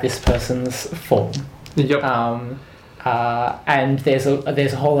inside this person's form. Yep. And there's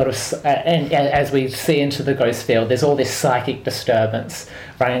a whole lot of and as we see into the ghost field, there's all this psychic disturbance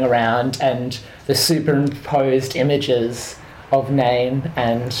running around, and the superimposed images of Nain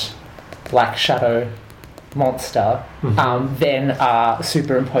and Black Shadow monster then are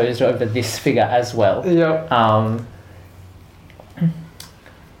superimposed over this figure as well. Yep.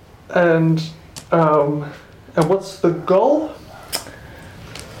 And what's the goal?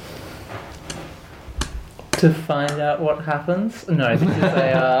 To find out what happens? No,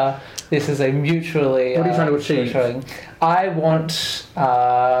 this is a mutually. What are you trying to achieve? showing. I want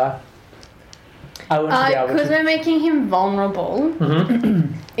to be able Because to. we're making him vulnerable.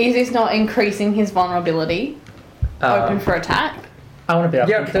 Is this not increasing his vulnerability? Open for attack? I want to be able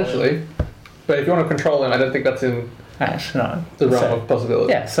Yeah, to control potentially. But if you want to control him, I don't think that's in him. Actually, no. the realm So- of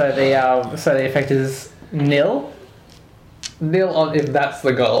possibility. Yeah. So the effect is nil. Nil on if that's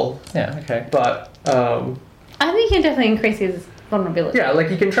the goal. Yeah. Okay. But I think you can definitely increase his vulnerability. yeah, like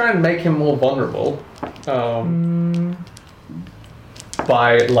you can try and make him more vulnerable.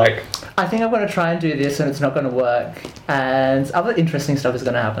 By like I think I'm going to try and do this, and it's not going to work. And other interesting stuff is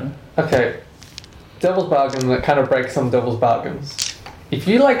going to happen. okay, devil's bargain that kind of breaks some devil's bargains. If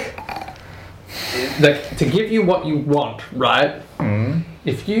you like to give you what you want, right?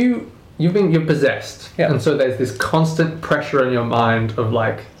 If you're possessed, Yeah. and so there's this constant pressure in your mind of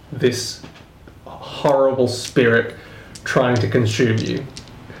like this horrible spirit trying to consume you,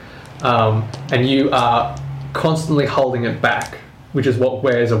 and you are constantly holding it back, which is what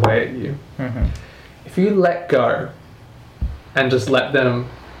wears away at you. If you let go and just let them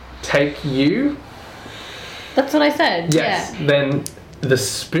take you, That's what I said. yes, Yeah. then the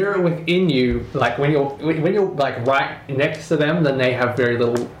spirit within you, like when you're like right next to them, then they have very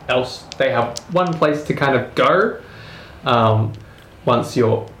little else. They have one place to kind of go once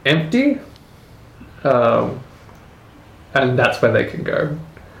you're empty, and that's where they can go.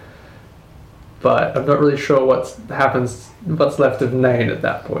 But I'm not really sure what's left of Nain at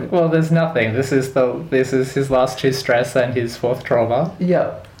that point. Well, there's nothing. This is his last 2 stress and his 4th trauma.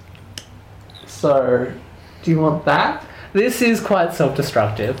 Yeah. So, do you want that? This is quite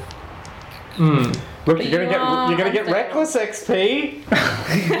self-destructive. Look, you're gonna get reckless XP.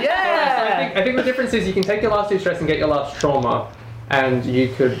 Yeah. I think the difference is you can take your last 2 stress and get your last trauma, and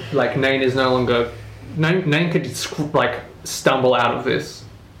you could like Nain is no longer Nain could like stumble out of this,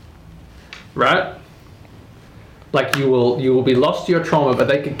 right? Like you will be lost to your trauma, but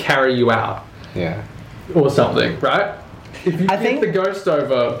they could carry you out Yeah. or something, right? If you I give think- the ghost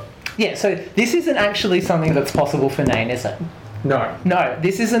over, Yeah. So this isn't actually something that's possible for Nain, is it? no, No,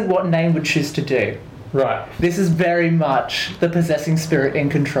 this isn't what Nain would choose to do. right, This is very much the possessing spirit in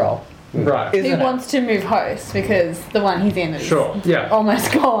control. right, He Isn't it? wants to move host because the one he's in is sure, yeah.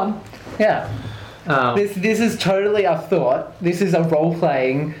 almost gone. Yeah. Um, This is totally a thought. This is a role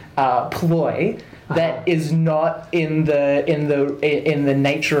playing ploy that is not in the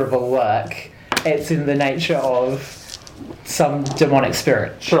nature of a work. It's in the nature of some demonic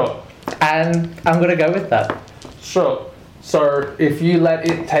spirit, sure. and I'm gonna go with that. Sure. So if you let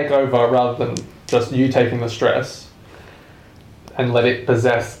it take over rather than just you taking the stress and let it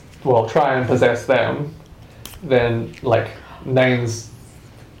try and possess them, then like Nain's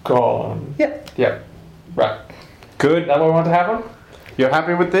gone. Yep. Yep. Right. Good. Is that what we want to happen? You're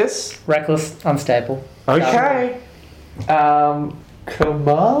happy with this? Reckless, unstable. Okay.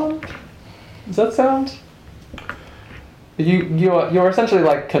 Command? Does that sound? You're essentially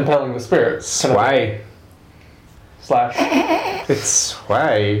like compelling the spirit. Sway. Slash. It's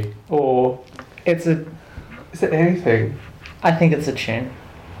sway. Or It's a. is it anything? I think it's a tune.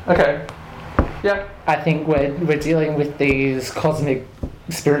 Okay. Yeah. I think we're dealing with these cosmic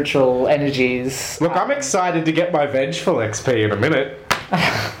spiritual energies. Look, I'm excited to get my vengeful XP in a minute.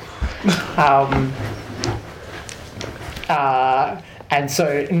 And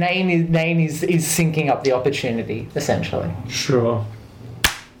so Nain is syncing up the opportunity, essentially. Sure.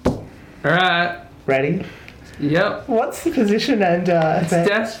 Alright. Ready? Yep. What's the position and It's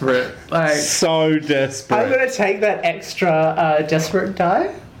desperate. Like So I'm desperate. gonna take that extra desperate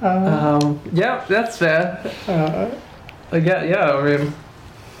die. yeah, that's fair. I get, yeah, I mean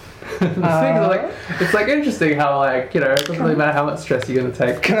the thing is, like it's like interesting how like, it doesn't really matter how much stress you're gonna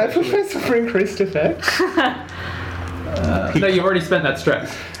take. Can I put myself for increased effect? No, you've already spent that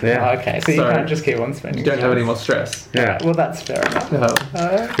stress. Yeah. Okay, so you Sorry. can't just keep on spending. You don't have any more stress. Yeah. Well, that's fair enough.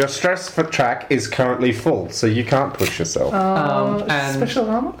 No. Your stress for track is currently full, so you can't push yourself. And Special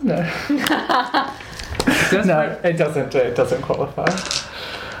armor? No. desperate No, it doesn't. It doesn't qualify.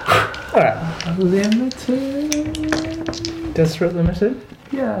 All right. limited. Desperate limited.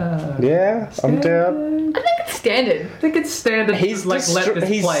 Yeah. Yeah, I'm down. I think it's standard. I think it's standard. He's to, like let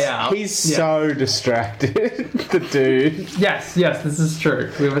this play out. He's Yeah. so distracted. The dude. Yes, this is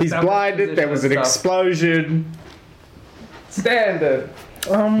true. We've He's established blinded. There was an position and stuff. explosion. Standard.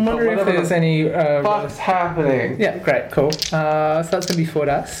 I'm wondering if Whatever there's the any. What's happening? Yeah, great, cool. So that's going to be 4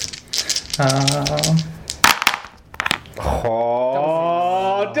 dice.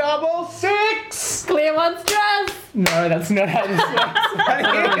 Oh, double six! Clear one's dress. No, that's not how this works.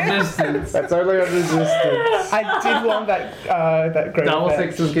 Resistance. That's only on resistance. I did want that great Double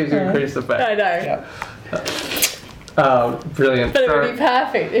effect. sixes gives you increased effect. I know. Yeah. Brilliant. But it So- would be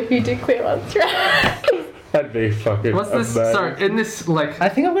perfect if you did clear one's dress. That'd be fucking What's this? amazing. Sorry, in this like. I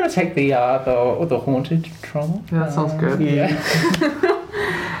think I'm going to take the haunted trauma. Yeah, that sounds good. Yeah.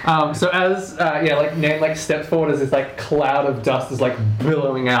 So as like Nan like steps forward as this like cloud of dust is like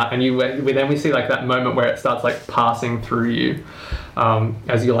billowing out, and we see like that moment where it starts like passing through you,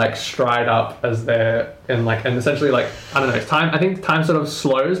 as you like stride up as they're in like, and essentially like I don't know, time. I think time sort of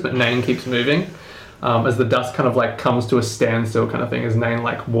slows, but Nan keeps moving, as the dust kind of like comes to a standstill kind of thing as Nan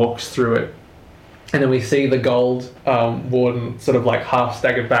like walks through it. And then we see the gold warden sort of like half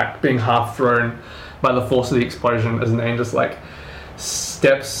staggered back, being half thrown by the force of the explosion as Nain just like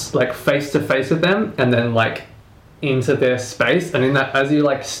steps like face to face with them and then like into their space. And in that, as you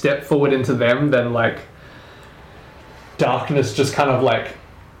like step forward into them, then like darkness just kind of like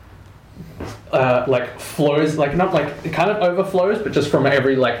flows, like not like it kind of overflows, but just from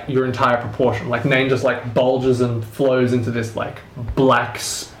every like your entire proportion. Like Nain just like bulges and flows into this like black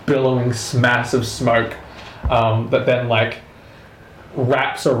billowing mass of smoke that then like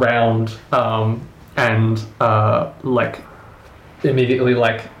wraps around and like immediately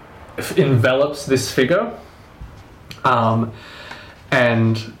like envelops this figure and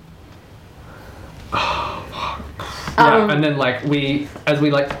and then like as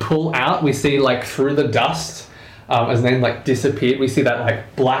we like pull out, we see like through the dust as then like disappeared, we see that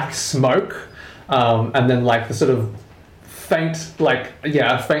like black smoke and then like the sort of faint like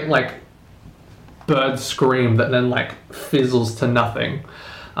bird scream that then like fizzles to nothing,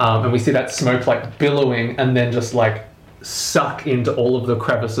 and we see that smoke like billowing and then just like suck into all of the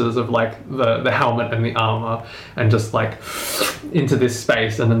crevices of like the helmet and the armor and just like into this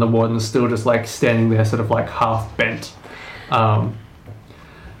space, and then the warden's still just like standing there sort of like half bent, and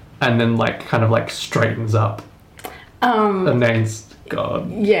then like kind of like straightens up and Nain's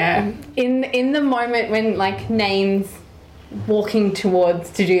gone. Yeah. In the moment when like Nain's walking towards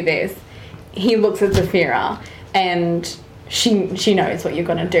to do this, he looks at Zafira and she knows what you're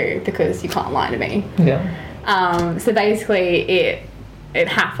gonna do because you can't lie to me. Yeah. So basically it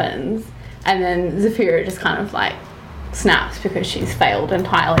happens and then Zafira just kind of like snaps because she's failed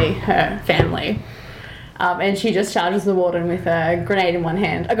entirely her family. And she just charges the warden with a grenade in one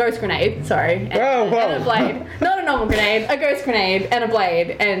hand. A ghost grenade, sorry. And, and a blade. Not a normal grenade, a ghost grenade and a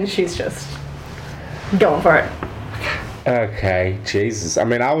blade, and she's just going for it. Okay, Jesus. I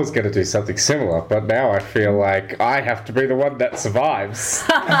mean, I was going to do something similar, but now I feel like I have to be the one that survives.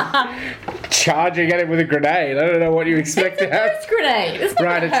 Charging at him with a grenade. I don't know what you expect It's a to happen. ghost grenade. It's not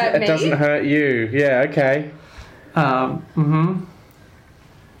Right, gonna hurt it me. doesn't hurt you. Yeah, okay.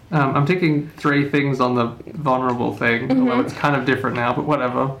 I'm taking 3 things on the vulnerable thing, although it's kind of different now, but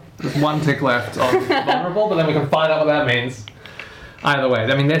whatever. There's 1 tick left on vulnerable, but then we can find out what that means. Either way,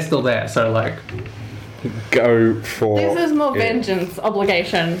 I mean, they're still there, so like... Go for This is more it. vengeance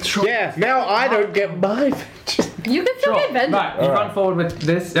obligation. Yeah, now I don't get my vengeance. You can still get vengeance. Right, you run forward with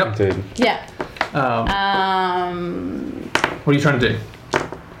this. Yep. Dude. Yeah. What are you trying to do?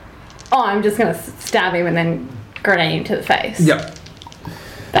 Oh, I'm just gonna stab him and then grenade him to the face. Yep.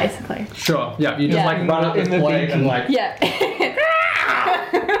 Basically. Sure. Yeah. You just Yeah. like run up In this the blade and beaky. like Yeah.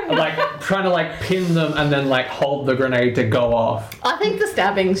 like trying to like pin them and then like hold the grenade to go off. I think the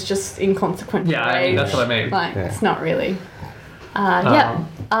stabbing's just inconsequential. Yeah, I mean, that's what I mean. Like, Yeah. it's not really. Yeah.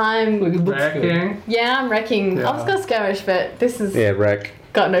 I'm Wrecking. I'm wrecking. I was Yeah. gonna skirmish, but this has Yeah, wreck.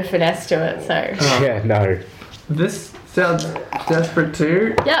 got no finesse to it, so. Yeah, no. This sounds desperate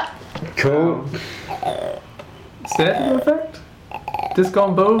too. Yep. Cool. Staff effect? Disc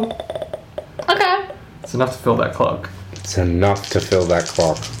on boom? Okay. It's enough to fill that clock. It's enough to fill that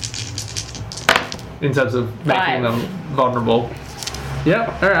clock. In terms of making 5. them vulnerable.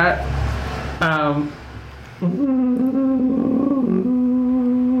 Yep, alright.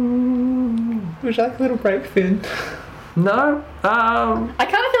 Would you like a little break, Finn? No? I kind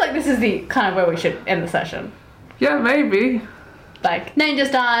of feel like this is the kind of where we should end the session. Yeah, maybe. Like, Nain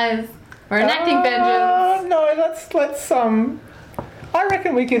just dies. We're enacting vengeance. No, let's I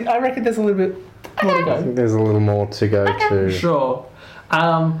reckon there's a little bit more to I go. think there's a little more to go to. Sure.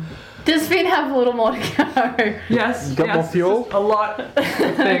 Does Finn have a little more to go? Yes. You got yes, more fuel? just a lot of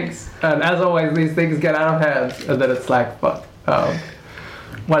things. And as always, these things get out of hand. And then it's like, fuck.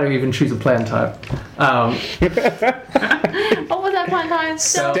 Why do you even choose a plan type? What was that one time?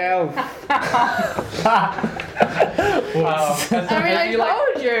 Stealth. I mean, I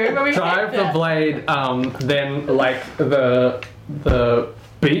told you when we Drive picked the it. blade, then like the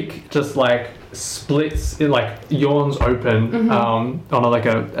beak just like splits, it like yawns open on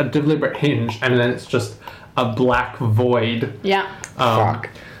a deliberate hinge, and then it's just a black void Yeah. Fuck.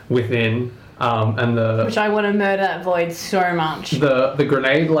 within, and the Which I want to murder that void so much. the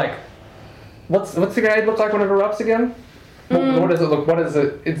grenade, like what's the grenade look like when it erupts again? What does it look? What is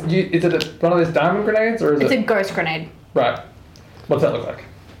it? Is it one of those diamond grenades, or is It's it a ghost grenade. right? What's that look like?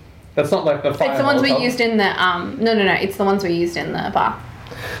 That's not like the fire. It's the ones we Molotov. used in the no. It's the ones we used in the bar.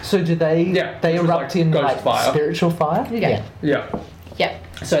 So do they? Yeah, They which was erupt like in ghost like fire. spiritual fire. Yeah. Yeah. Yep.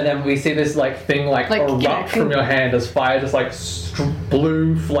 So then we see this like thing like Like, you erupt know, from your hand as fire, just like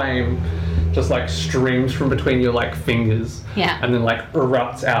blue flame, just like streams from between your like fingers. Yeah. And then like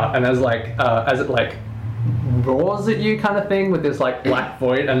erupts out, and as it like roars at you, kind of thing, with this like black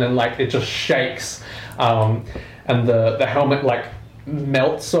void, and then like it just shakes, and the helmet like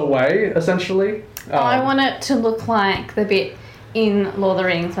melts away essentially. I want it to look like the bit in Lord of the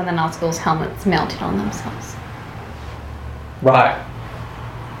Rings when the Nazgul's helmets melted on themselves. Right.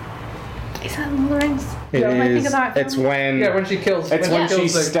 Is that Lord of the Rings? It Am I thinking is. of the right It's film? when. Yeah, when she kills. It's when she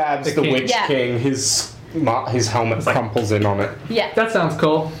kills stabs the king. Witch Yeah. King. His helmet like- crumples in on it. Yeah. That sounds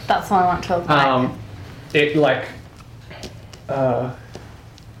cool. That's what I want to look like. It like,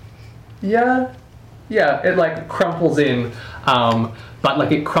 it like crumples in, but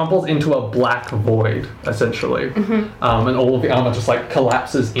like it crumples into a black void essentially, and all of the armor just like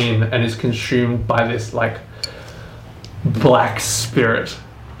collapses in and is consumed by this like black spirit.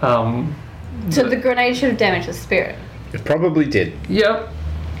 So the grenade should have damaged the spirit. It probably did. Yep.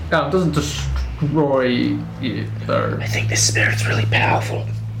 It doesn't destroy it though. I think this spirit's really powerful.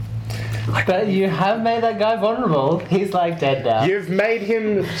 But you have made that guy vulnerable. He's like dead now. You've made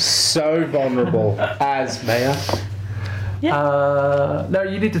him so vulnerable as Mayor. No,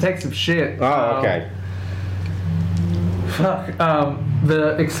 you need to take some shit. Oh, okay. Fuck.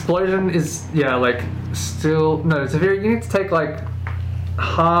 The explosion is like still no. Severe. You need to take like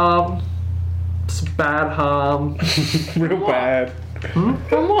harm, bad harm Real bad.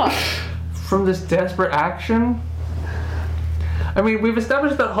 From what? from this desperate action. I mean, we've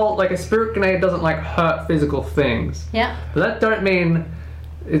established that whole like a spirit grenade doesn't like hurt physical things, Yeah. but that don't mean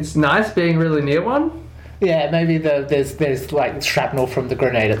it's nice being really near one. Yeah, maybe there's like shrapnel from the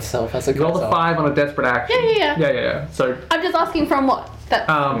grenade itself as it Roll goes a off. 5 on a desperate action. Yeah. Yeah. So I'm just asking from what? That.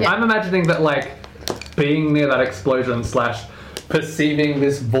 Yeah. I'm imagining that like being near that explosion / perceiving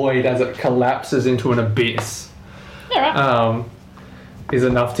this void as it collapses into an abyss Yeah, right. is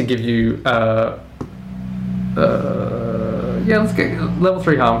enough to give you let's get level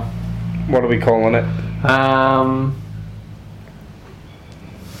 3 harm. What are we calling it?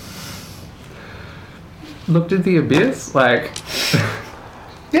 Looked at the abyss, like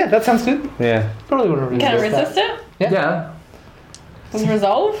Yeah, that sounds good. Yeah. Probably would have Can I resist that. resist it? yeah. With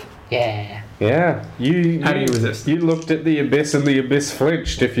resolve? Yeah. Yeah. How do you resist? You looked at the abyss and the abyss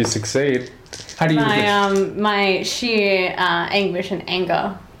flinched if you succeed. How do you resist? My sheer anguish and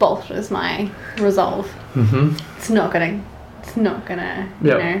anger bolsters my resolve. Mm-hmm. It's not gonna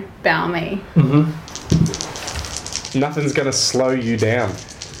Yep. bow me. Nothing's gonna slow you down.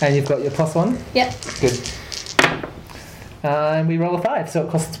 And you've got your +1. Yep. Good. And we roll a 5, so it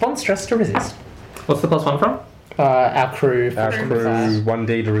costs 1 stress to resist. What's the +1 from? Our crew. Our from crew fire.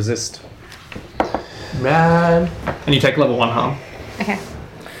 1D to resist. Rad. And you take level 1 harm. Okay.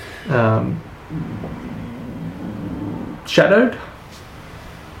 Shadowed.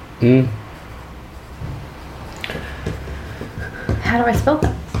 How do I spell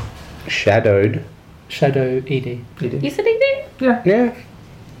that? Shadowed. Shadow ED. You said ED? Yeah.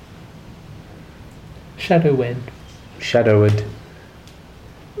 Shadow Wind. Shadowed.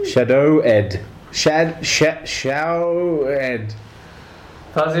 Shadow Ed. Shadow Ed.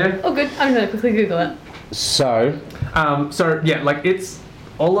 Fazio? Oh, good. I'm gonna quickly Google it. So, Like it's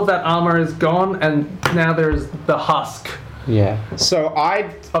all of that armor is gone, and now there's the husk yeah. So I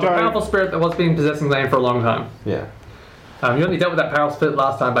of a powerful don't. spirit that was being possessing Lane for a long time. Yeah. You only dealt with that powerful spirit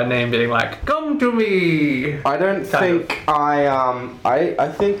last time by name being like, "Come to me." I don't Kind think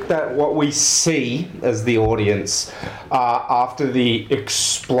I think that what we see as the audience after the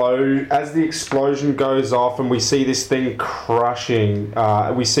as the explosion goes off and we see this thing crushing,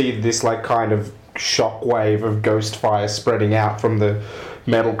 we see this like kind of shockwave of ghost fire spreading out from the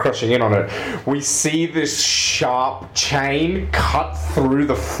metal crushing in on it. We see this sharp chain cut through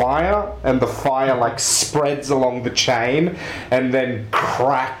the fire, and the fire like spreads along the chain, and then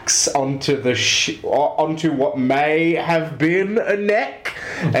cracks onto the onto what may have been a neck,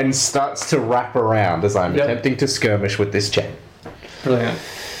 and starts to wrap around as I'm attempting to skirmish with this chain. Brilliant.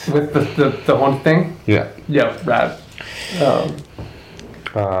 With the horn thing? Yeah. Yeah, rad.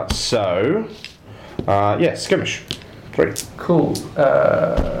 Skirmish. 3. Cool.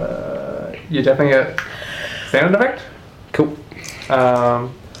 You definitely get standard effect. Cool.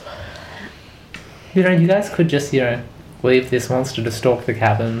 You guys could just, leave this monster to stalk the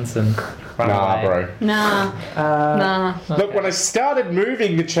cabins and run away. Bro. Nah. Look, when I started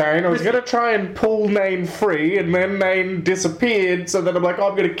moving the chain, I was going to try and pull Nain free, and then Nain disappeared, so then I'm like,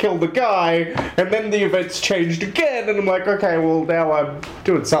 I'm going to kill the guy, and then the events changed again, and I'm like, okay, well, now I'm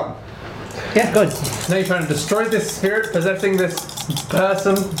doing something. Yeah, good. Now you're trying to destroy this spirit possessing this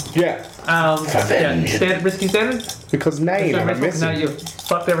person. Yeah. Standard, risky standard. Because Nain, I'm Now missing. you've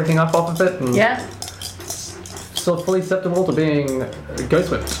fucked everything up off of it. And Yeah. Still fully susceptible to being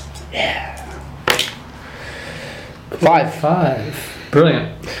ghost whipped. 5.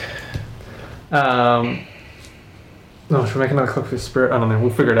 Brilliant. Should we make another clock for the spirit? I don't know. We'll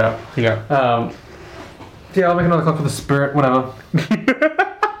figure it out. Yeah. I'll make another clock for the spirit. Whatever.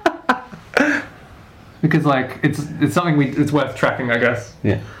 Because it's something it's worth tracking, I guess.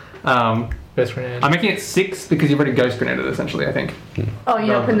 Yeah. Ghost grenade. I'm making it 6 because you've already ghost grenaded essentially. I think. Oh,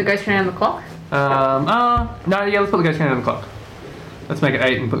 you're not putting the ghost grenade on the clock? No. Yeah. Let's put the ghost grenade on the clock. Let's make it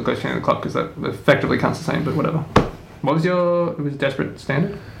 8 and put the ghost grenade on the clock because that effectively counts the same. But whatever. What was your? It was desperate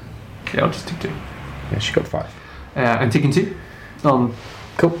standard. Yeah, I'll just tick 2. Yeah, she got 5. And ticking 2.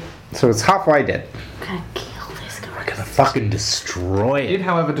 Cool. So it's halfway dead. I'm gonna kill this guy. We're gonna fucking destroy Did, it.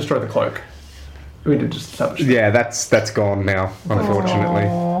 however, destroy the cloak. We did just establish. Yeah, that's gone now, unfortunately.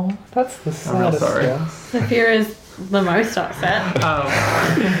 Oh, that's the I'm real saddest. sorry. Saphira's the most upset.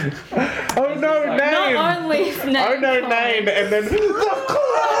 Oh no, Nain! Not only is Nain Oh no, gone. Nain! And then the cloak!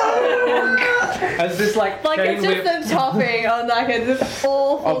 As this Like it's just a topping on this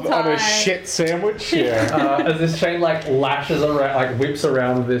awful time. On a shit sandwich. Yeah. as this chain lashes around, whips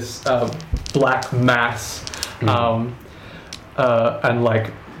around this black mass, and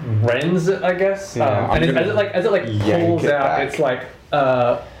rends it, I guess. Yeah, and I'm as it yank pulls it out, back. it's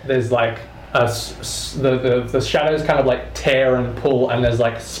there's the shadows kind of tear and pull, and there's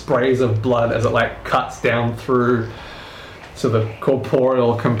sprays of blood as it cuts down through to the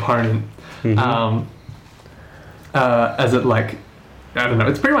corporeal component. As it I don't know,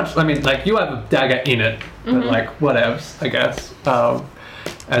 it's pretty much, you have a dagger in it, but whatevs, I guess.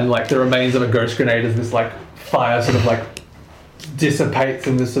 And the remains of a ghost grenade as this fire sort of dissipates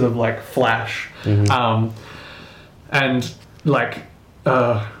in this sort of flash.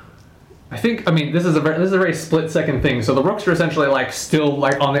 I think, this is a very split second thing. So the rooks are essentially still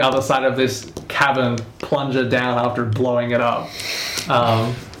on the other side of this cavern, plunger down after blowing it up.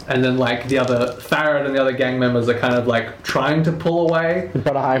 And then the other Farad and the other gang members are kind of trying to pull away.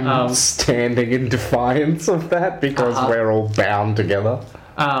 But I'm standing in defiance of that because we're all bound together.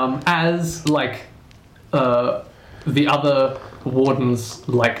 As the other wardens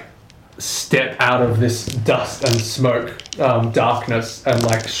step out of this dust and smoke darkness and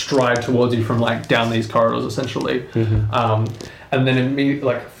stride towards you from down these corridors essentially. And then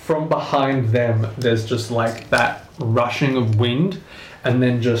immediately from behind them there's just that rushing of wind, and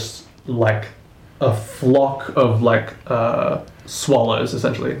then just a flock of swallows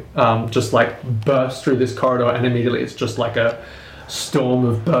essentially just burst through this corridor, and immediately it's just a storm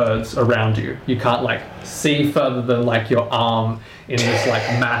of birds around you. You can't see further than your arm in this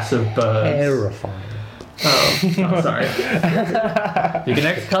mass of birds. Terrifying. Oh, sorry. You can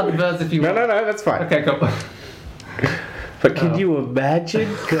X-cut the birds if you want. No, that's fine. Okay, cool. But can you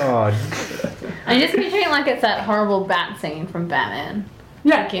imagine? God. I'm just picturing it's that horrible bat scene from Batman.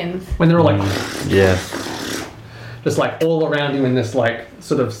 Yeah. Begins. When they're all Yeah. just all around you in this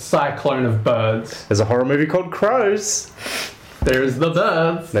sort of cyclone of birds. There's a horror movie called Crows. There's the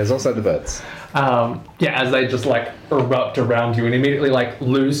birds. There's also the birds. As they just erupt around you and immediately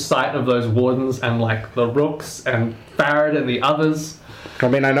lose sight of those wardens and the rooks and Farad and the others. I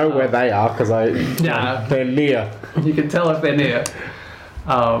know where they are because Yeah. they're near. You can tell if they're near.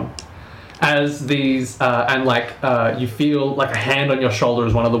 As these you feel a hand on your shoulder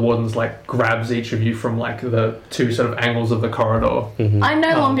as one of the wardens grabs each of you from the two sort of angles of the corridor. I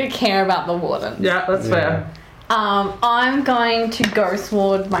no longer care about the warden. Yeah, that's fair. I'm going to ghost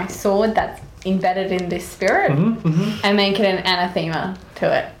ward my sword that's embedded in this spirit and make it an anathema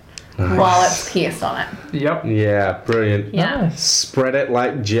to it. while it's pierced on it. Yep. Yeah, brilliant. Yeah. Spread it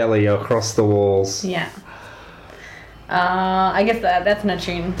like jelly across the walls. Yeah. I guess that's an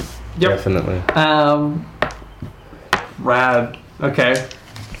attune. Yep. Definitely. Rad. Okay.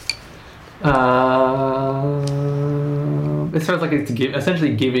 It sounds like it's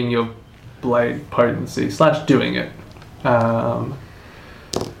essentially giving your blade potency / doing it.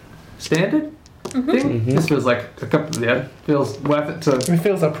 Standard thing. This feels like a couple. Yeah, feels worth it to, It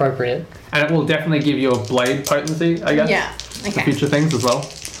feels appropriate. and it will definitely give you a blade potency, I guess. Yeah. For Okay. future things as well.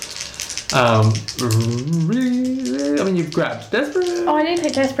 I mean, you've grabbed desperate. Oh, I didn't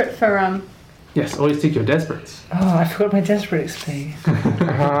take desperate for Yes, always take your desperates. Oh, I forgot my desperate XP.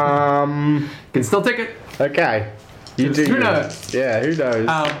 Can still take it. Okay. You Who do. knows? Yeah, who knows?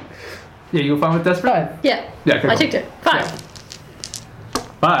 Yeah, you're fine with desperate. Fine. Yeah. Yeah, okay, I cool. ticked it. 5.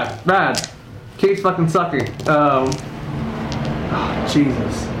 5. Rad. Keeps fucking sucking. Oh,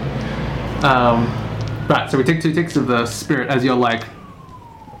 Jesus. Right, so we take 2 ticks of the spirit as your like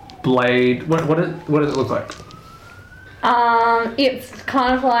blade. What does it look like? It's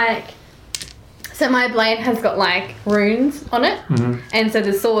kind of like. So my blade has got like runes on it, and so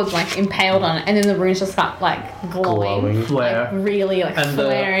the sword's like impaled on it, and then the runes just start like glowing. Flare. Like, really like And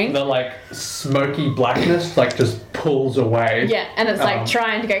flaring. the like smoky blackness like just pulls away. Yeah, and it's like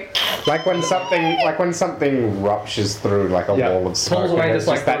trying to go. like when something ruptures through like a wall of smoke. Pulls away, and just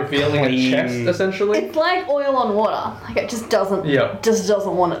it's like that revealing clean- a chest essentially. It's like oil on water. Like it just doesn't. Yeah. Just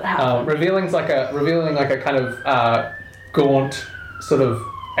doesn't want it to happen. Revealing like a kind of gaunt, sort of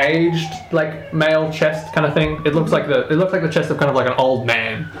aged like male chest kind of thing. It looks like the chest of kind of like an old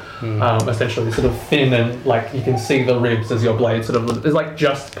man, essentially, sort of thin and like you can see the ribs as your blade sort of is like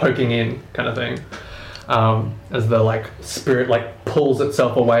just poking in kind of thing. As the like spirit like pulls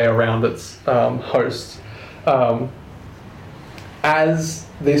itself away around its host. As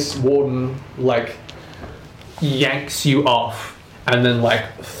this warden like yanks you off and then like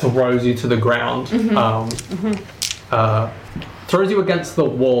throws you to the ground. Throws you against the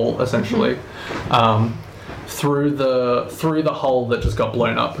wall essentially, through the hole that just got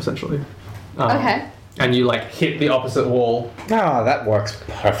blown up essentially. Okay. And you like hit the opposite wall. Ah, that works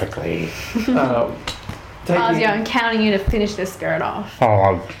perfectly. Fazio, I'm counting you to finish this spirit off.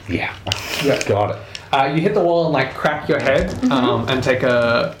 Oh, yeah. Yeah. Got it. You hit the wall and like crack your head and take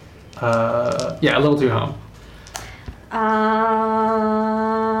a level 2 harm.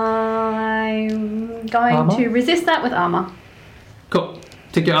 I'm going Armor? to resist that with armor. Cool.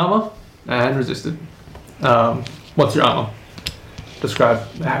 Take your armor and resist it. What's your armor? Describe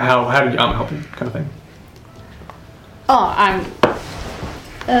how did your armor help you, kind of thing. Oh, I'm.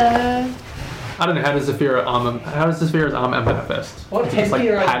 I don't know. How does Zephyra's armor manifest? What Is it just like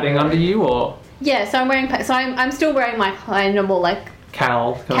headgear are you padding under you or Yeah, so I'm wearing. So I'm still wearing my normal like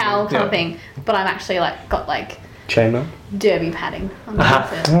cowl? cowl kind Yeah. of thing, but I'm actually like got like Chainmail? derby padding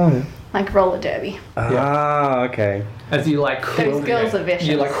underneath it, Oh, yeah. like roller derby. Ah, okay. As you like Those girls are vicious.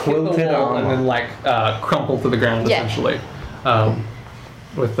 you like hit the Quilted wall and armor. then like crumple to the ground Yeah. essentially,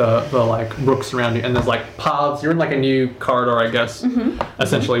 with the like rooks around you, and there's like paths. You're in like a new corridor, I guess,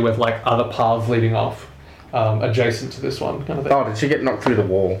 essentially with like other paths leading off, adjacent to this one kind of thing. Oh, did she get knocked through the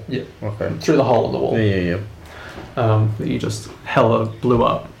wall? Yeah, Okay. through the hole in the wall Yeah. that you just hella blew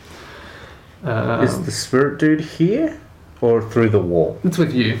up. Is the spirit dude here? Or through the wall? It's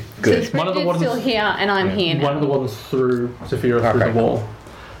with you. So the Good. spirit One of the dude's still ones- here, and I'm here now. One of the ones threw Zephyra through Okay, the wall.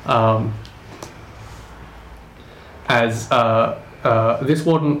 As this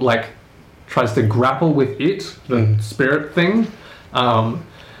warden like tries to grapple with it, the spirit thing, and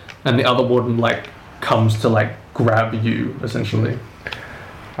the other warden like comes to like grab you essentially.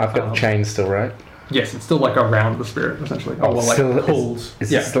 I've got the chain still, right? Yes, it's still like around the spirit essentially. Oh, well, like still- pulled.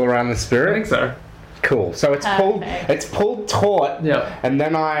 Is yeah, it still around the I spirit? think so. Cool. So it's pulled. Perfect. It's pulled taut. Yeah. And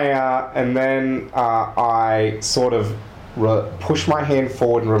then I sort of push my hand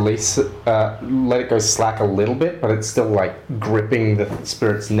forward and release it, let it go slack a little bit, but it's still like gripping the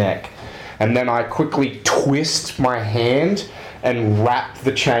spirit's neck. And then I quickly twist my hand and wrap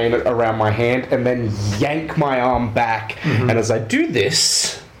the chain around my hand, and then yank my arm back. And as I do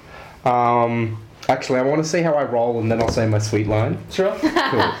this, actually, I want to see how I roll, and then I'll say my sweet line. Sure.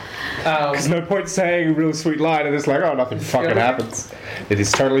 Cool. There's no point saying a real sweet line and it's like, oh, nothing fucking Skirmishing? happens. It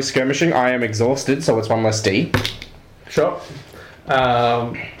is totally skirmishing. I am exhausted, so it's 1 less D. Sure.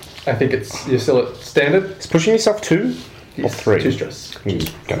 I think you're still at standard. It's pushing yourself 2 or 3. 2 stress. I'm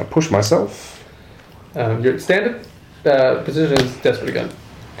gonna push myself. You're at standard. Position is desperate again.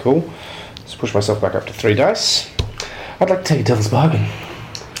 Cool. Let's push myself back up to 3 dice. I'd like to take a devil's bargain.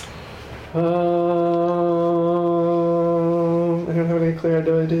 I don't have any clear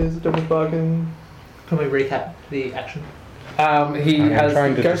ideas. Devil's bargain. Can we recap the action? He I'm has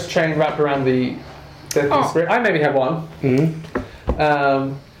trying to ghost chain wrapped around the death spirit. I maybe have one.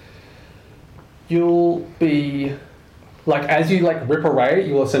 Mm-hmm. You'll be like, as you like rip away,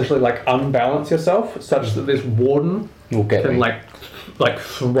 you will essentially like unbalance yourself such that this warden We'll get can me. like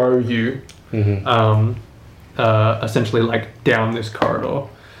throw you Mm-hmm. essentially like down this corridor.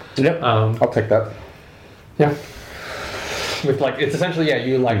 Yep. I'll take that. Yeah. With like, it's essentially,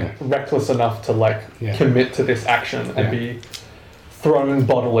 you like reckless enough to like commit to this action and be thrown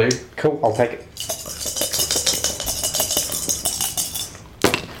bodily. Cool. I'll take it.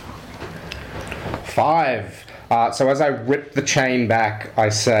 5. So as I rip the chain back, I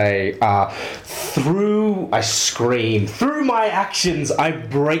say, I scream, through my actions, I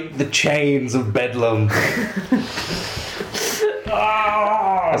break the chains of Bedlam.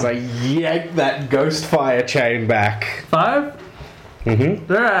 As I yank that ghost fire chain back. 5?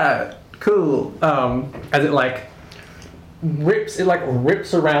 Mm-hmm. Alright, cool. As it like rips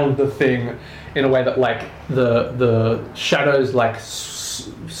around the thing in a way that like the shadows like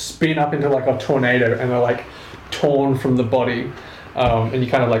spin up into like a tornado and they're like torn from the body, and you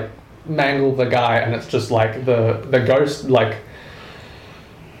kind of like mangle the guy, and it's just like the ghost like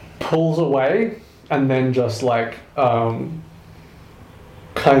pulls away and then just like kind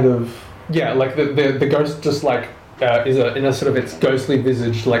of like the ghost just like is in a sort of its ghostly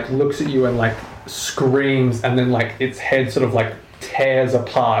visage, like looks at you and like screams, and then like its head sort of like tears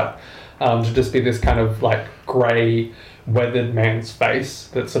apart to just be this kind of like grey weathered man's face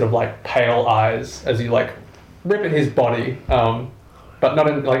that's sort of like pale eyes as you like rip at his body, but not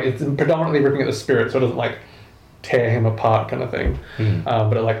in like, it's predominantly ripping at the spirit, so it doesn't like tear him apart kind of thing.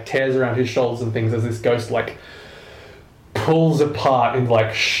 But it like tears around his shoulders and things as this ghost like pulls apart in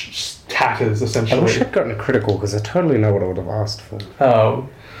like tatters essentially. I wish I'd gotten a critical because I totally know what I would have asked for.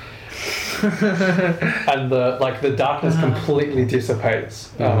 And the darkness completely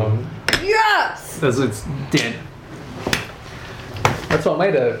dissipates. Yes! As it's dead. That's what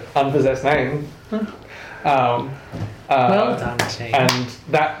made it unpossessed name. Well done, team. And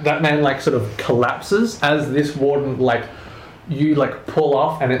that man like sort of collapses as this warden like you like pull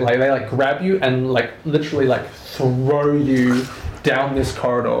off, and it like they like grab you and like literally like throw you down this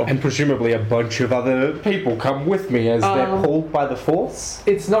corridor. And presumably a bunch of other people come with me as they're pulled by the force?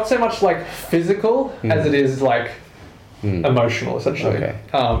 It's not so much like physical as it is like emotional, essentially. Okay.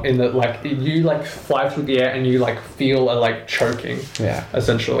 In that like you like fly through the air and you like feel a like choking. Yeah.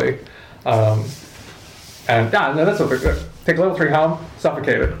 Essentially. And no, that's not very good. Take level 3 harm,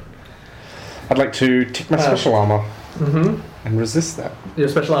 suffocated. I'd like to tick my special armor and resist that. Your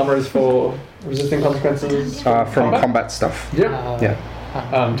special armor is for resisting consequences From combat stuff. Yep. Yeah.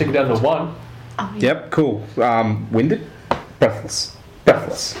 Take it down to 1. Yep, cool. Winded? Breathless.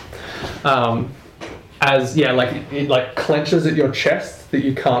 Breathless. As like it like clenches at your chest that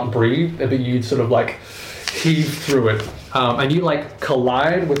you can't breathe, but you sort of like heave through it, and you like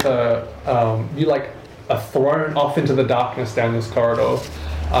collide with you like are thrown off into the darkness down this corridor,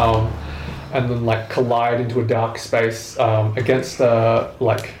 and then like collide into a dark space against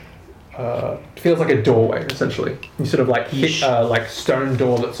feels like a doorway essentially. You sort of like hit like stone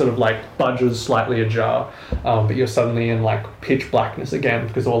door that sort of like budges slightly ajar, but you're suddenly in like pitch blackness again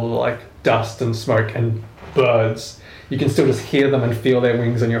because all the like dust and smoke and birds. You can still just hear them and feel their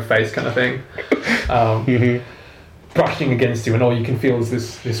wings on your face, kind of thing, brushing against you, and all you can feel is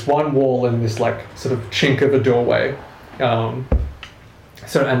this one wall and this like sort of chink of a doorway. So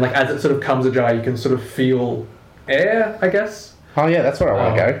and like as it sort of comes ajar, you can sort of feel air, I guess. Oh yeah, that's where I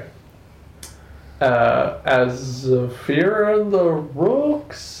want to go. As Zafira and the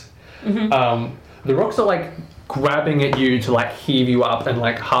rooks. The rooks are like grabbing at you to like heave you up, and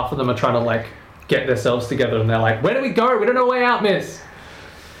like half of them are trying to like get themselves together, and they're like, "Where do we go? We don't know a way out, miss."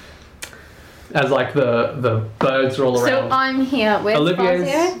 As like the birds are all So around. I'm here. Where's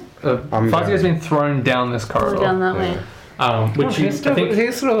Fazio? Fazio's been thrown down this corridor. Down that way. Which you, I think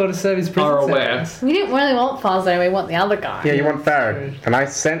he's still got to serve his prison are aware. sentence. We didn't really want Fazio, we want the other guy. Yeah, you want Farad. And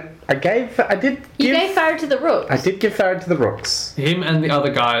You gave Farad to the Rooks. I did give Farad to the Rooks. Him and the other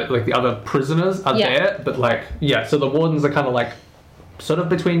guy, like the other prisoners, are there, but like so the wardens are kind of like sort of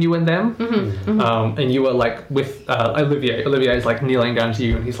between you and them, and you are like with Olivier. Olivier is like kneeling down to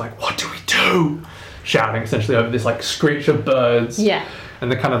you, and he's like, "What do we do?" Shouting essentially over this like screech of birds. Yeah.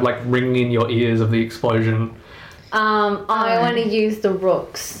 And they're kind of like ringing in your ears of the explosion. I want to use the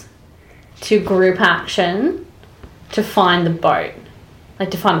Rooks to group action to find the boat.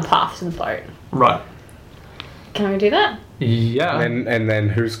 Like to find the path to the boat. Right. Can we do that? Yeah. And then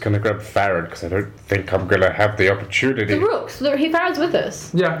who's going to grab Farad? Because I don't think I'm going to have the opportunity. The rooks. Farad's with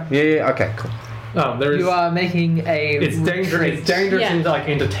us. Yeah. Yeah, okay, cool. There is. You are making a. It's dangerous. It's dangerous Yeah.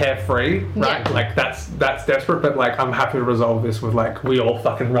 into tear free, right? Yeah. Like that's desperate. But like, I'm happy to resolve this with like we all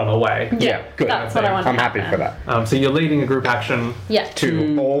fucking run away. Yeah, good. That's what I want. I'm happy for that. So you're leading a group action. Yeah.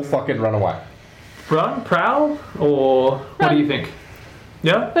 To all fucking run away. Run, prowl, or what do you think?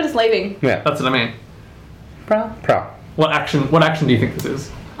 Yeah, We're just leaving. Yeah. that's what I mean. Prowl. What action do you think this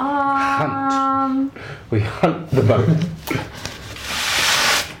is? We hunt the boat.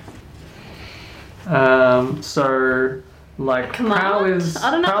 So like Command? prowl is I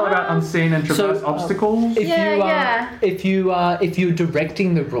don't know. prowl about unseen and traverse So, obstacles. If you're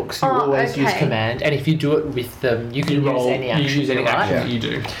directing the rooks, you always use okay. command, and if you do it with them, you can You use roll. any action. You use any right? action that you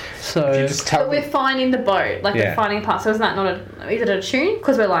do. So You just tell But we're finding the boat. Like, Yeah. we're finding parts. So isn't that not is it a tune?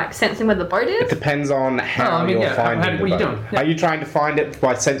 Because we're, like, sensing where the boat It is? depends on how I mean, you're yeah, finding what the are you boat. doing? Yeah. Are you trying to find it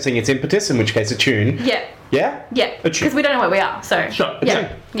by sensing its impetus, in which case a tune? Yeah. Yeah? Yeah. A tune. Because we don't know where we are, so. Sure. Yeah.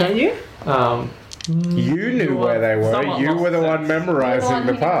 don't you? You knew where they were. somewhat You lost were the sense. one memorizing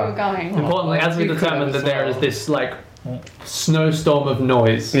the We're path. going. Importantly, as we you could determined have that there as is well. this like snowstorm of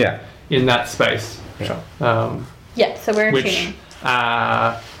noise Yeah. in that space, Sure. Yeah, so we're which tuning.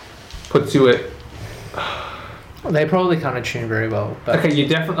 puts you at They probably can't attune very well. But okay. You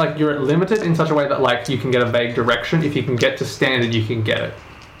definitely like you're at limited in such a way that like you can get a vague direction. If you can get to standard, you can get it.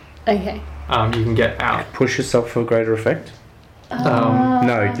 Okay. You can get out. Push yourself for greater effect?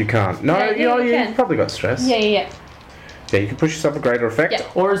 No, you can't. No, Yeah, you you've can. probably got stress. Yeah, yeah, yeah. Yeah, you can push yourself for greater effect. Yeah.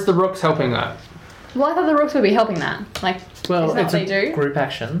 Or is the rooks helping that? Well, I thought the rooks would be helping that. Like, well, isn't that it's what a they do? group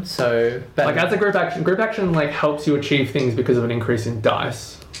action, so but Like as a group action like helps you achieve things because of an increase in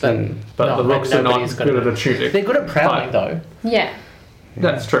dice. but, But no, the rooks are not nobody's good gonna- at attuning. They're good at prowling Fine. though. Yeah.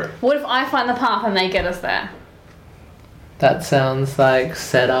 That's true. What if I find the path and they get us there? That sounds like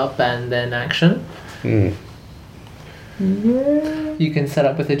set up and then action. Mm. You can set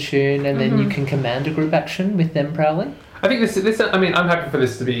up with a tune, and then you Mm-hmm. can command a group action with them prowling. I think this. I mean, I'm happy for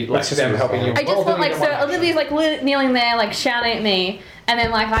this to be like Let's just them move helping on. you. I just while want, doing like, it in so one action. Olivia's, like, kneeling there, like, shouting at me, and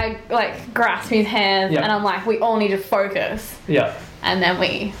then, like, I, like, grasp his hands, Yeah. and I'm like, we all need to focus. Yeah. And then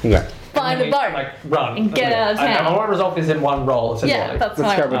we Yeah. find a boat. Like run And get out of I town. want to resolve this in one roll. Essentially. Yeah, that's Let's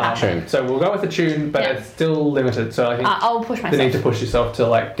what go I with want the to tune. So we'll go with the tune, but Yeah. it's still limited. So I think I'll push the need myself. to push yourself to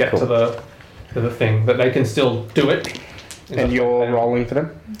like get Cool. to the thing, but they can still do it. And you're rolling for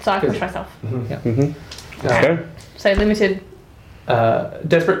them? So I push myself. Mm-hmm. Let's go. So limited.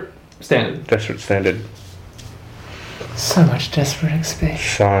 Desperate standard. Desperate standard. So much desperate XP.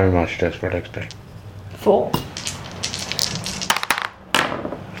 So much desperate XP. 4.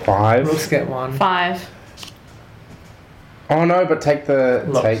 5. Rooks get one. 5. Oh no, but take the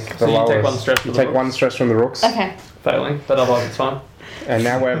Looks. So you lowest. take one stress from You the take rooks. one stress from the rooks. Okay. Failing, but otherwise it's fine. And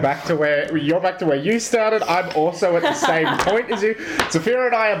now we're back to where you're back to where you started. I'm also at the same point as you. Zafira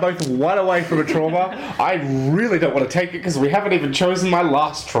and I are both one away from a trauma. I really don't want to take it because we haven't even chosen my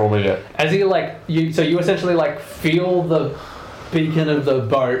last trauma yet. As you like you essentially like feel the beacon of the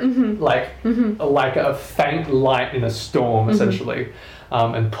boat like a faint light in a storm essentially,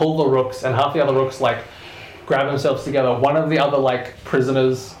 and pull the rooks, and half the other rooks like grab themselves together. One of the other like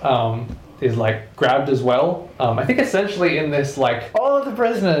prisoners is like grabbed as well. I think essentially in this like All of the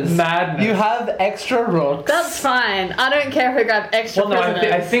prisoners. madness. You have extra rooks. That's fine. I don't care if we grab extra well, no,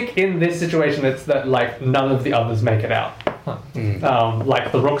 prisoners. I think in this situation it's that like none of the others make it out.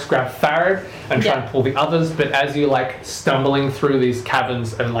 Like the rooks grab Farad and try Yeah. and pull the others, but as you like stumbling through these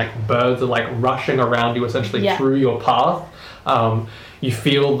caverns and like birds are like rushing around you essentially Yeah. through your path, you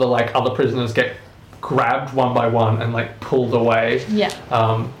feel the like other prisoners get grabbed one by one and like pulled away. Yeah.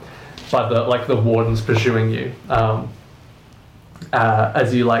 By the wardens pursuing you,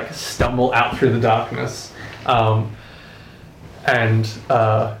 as you like stumble out through the darkness, and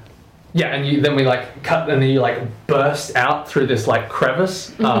then we like cut, and then you like burst out through this like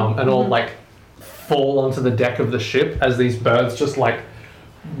crevice, and all like fall onto the deck of the ship as these birds just like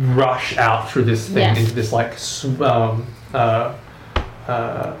rush out through this thing Yes. into this like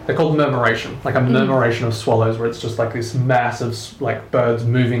they're called murmuration, like a murmuration of swallows, where it's just like this mass of like birds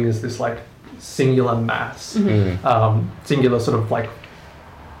moving as this like singular mass, singular sort of like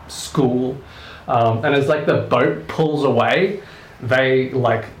school, and as like the boat pulls away, they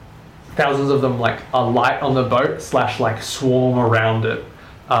like thousands of them like alight on the boat / like swarm around it,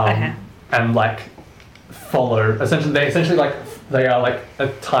 and like follow. They are like a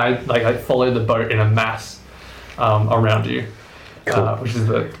tide, like follow the boat in a mass around you. Which is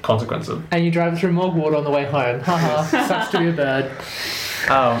the consequence of. And you drive through more water on the way home. Haha, sucks to be a bird.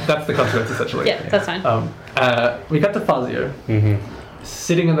 That's the consequence, essentially. Yeah, that's fine. We cut to Fazio,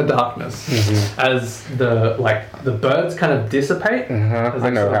 sitting in the darkness as the birds kind of dissipate. As I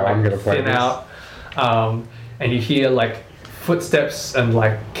know sort of, how I'm gonna play thin this. out, and you hear like footsteps and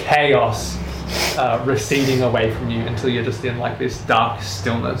like chaos receding away from you until you're just in like this dark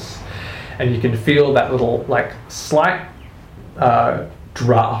stillness, and you can feel that little like slight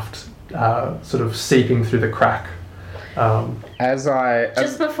draft sort of seeping through the crack.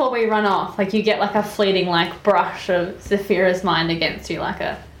 Just before we run off, like you get like a fleeting like brush of Zephyra's mind against you, like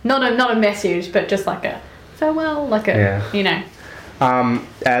a not a message, but just like a farewell, like a you know.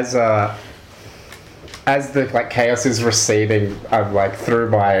 As the like chaos is receding, I'm like through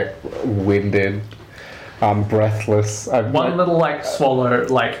my winded, breathless. One little like swallow,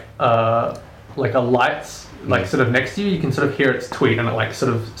 like a lights like sort of next to you. You can sort of hear its tweet, and it like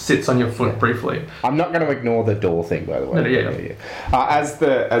sort of sits on your foot briefly. I'm not going to ignore the door thing, by the way. No, yeah. As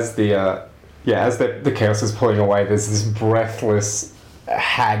the chaos is pulling away, there's this breathless,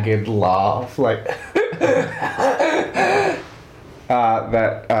 haggard laugh, like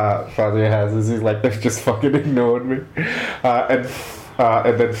that Fazio has. Is he's like, they've just fucking ignored me, and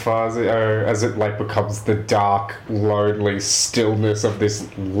then Fazio, as it like becomes the dark, lonely stillness of this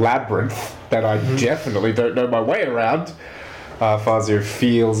labyrinth that I definitely don't know my way around, Fazio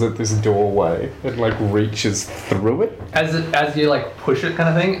feels at this doorway and like reaches through it. As you like push it, kind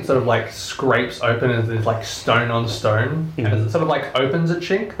of thing, it sort of like scrapes open, and there's like stone on stone, and as it sort of like opens a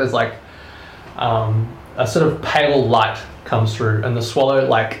chink, there's like a sort of pale light comes through, and the swallow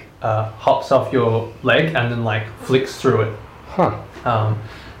like hops off your leg and then like flicks through it. And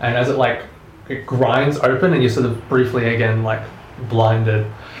as it grinds open, and you're sort of briefly again like blinded.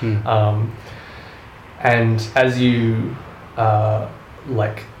 And as you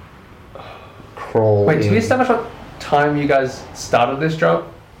like crawl. Wait, did we establish what time you guys started this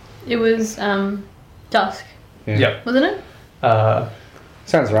job? It was dusk, Yeah. wasn't it?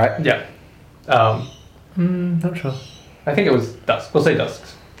 Sounds right. Yeah. Not sure. I think it was dusk. We'll say dusk.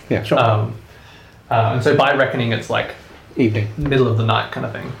 Yeah, sure. And so by reckoning, it's like Evening. middle of the night kind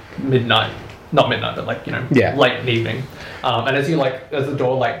of thing. Midnight. Not midnight, but like, late in the evening. And as the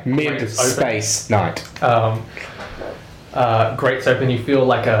door like grates open, Mid-space night. grates open, you feel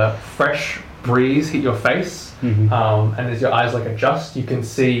like a fresh breeze hit your face. And as your eyes like adjust, you can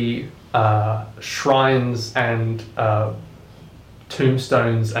see shrines and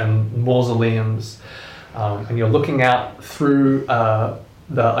tombstones and mausoleums. And you're looking out through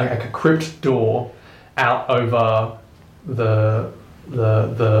like a crypt door out over the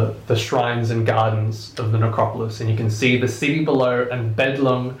shrines and gardens of the necropolis, and you can see the city below and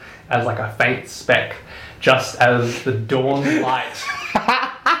Bedlam as like a faint speck, just as the dawn light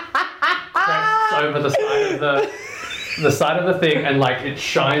crests over the side of the thing, and like it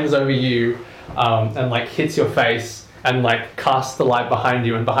shines over you, and like hits your face, and like casts the light behind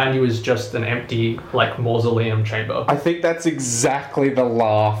you, and behind you is just an empty like mausoleum chamber. I think that's exactly the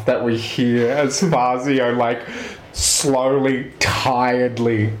laugh that we hear as Fazio like slowly,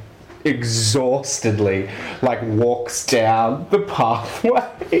 tiredly, exhaustedly like walks down the pathway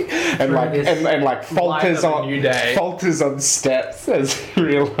and falters on steps as he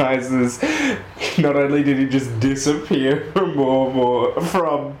realizes not only did he just disappear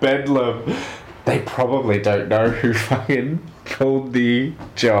from Bedlam, they probably don't know who fucking pulled the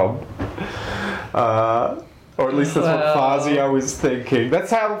job. Or at least that's what Fazio is thinking.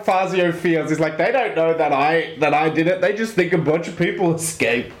 That's how Fazio feels. It's like they don't know that I did it. They just think a bunch of people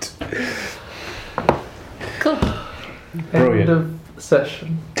escaped. Cool. Brilliant. End of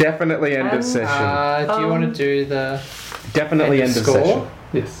session. Definitely end of session. Do you want to do the Definitely end of score? session.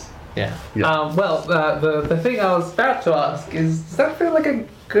 Yes. Yeah. Yeah. Well, the thing I was about to ask is, does that feel like a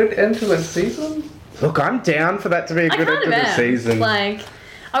good end to a season? Look, I'm down for that to be a I good kind end of of the am. season. Like,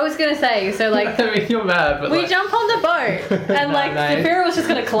 I was gonna say, so like I mean, you're mad, but we like, jump on the boat, and like mate. Zephyra was just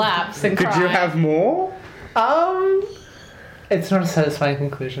gonna collapse and Could cry. you have more? It's not a satisfying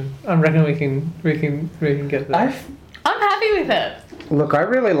conclusion. I reckon we can get there. I'm happy with it. Look, I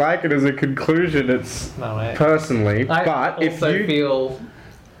really like it as a conclusion. It's No way. personally, I but if also you feel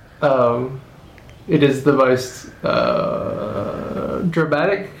it is the most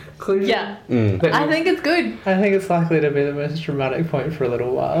dramatic conclusion. Yeah, that I we- think it's good. I think it's likely to be the most dramatic point for a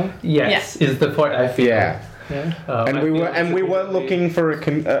little while. Yes, is the point I feel. yeah, Yeah. and I we feel were it's and we were immediately- looking for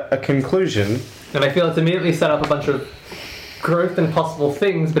a conclusion. And I feel it's immediately set up a bunch of growth and possible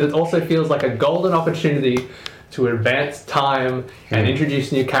things, but it also feels like a golden opportunity to advance time and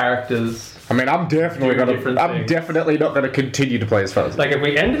introduce new characters. I mean, I'm definitely Do different things. not gonna continue to play as Fuzzy. Like, if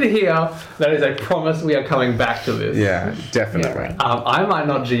we ended here, that is a promise we are coming back to this. Yeah, definitely. Yeah, right. I might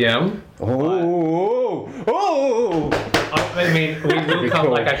not GM. Oh. I mean, we will Be come.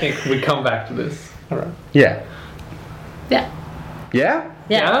 cool. Like, I think we come back to this. All right. Yeah. Yeah. Yeah.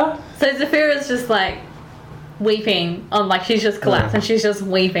 Yeah. So Zafira's just like weeping on, like she's just collapsed and she's just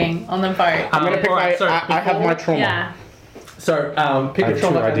weeping on the boat. I'm gonna pick alright, so I have my trauma. Yeah. So, pick I a have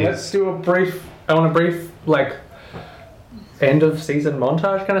trauma two and ideas. let's do a brief. I want a brief, like, end of season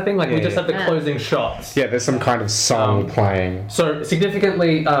montage kind of thing. Like, we Yeah, just yeah. have the closing shots. Yeah, there's some kind of song playing. So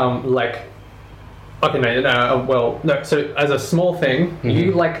significantly, like, okay, no. So as a small thing,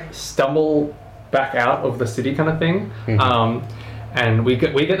 you like stumble back out of the city, kind of thing, and we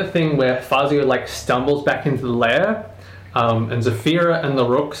get the thing where Fazio like stumbles back into the lair, and Zafira and the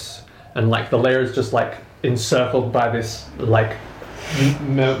Rooks, and like the lair is just like encircled by this like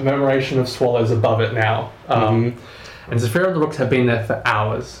commemoration of swallows above it now. And Zafira and the Rooks have been there for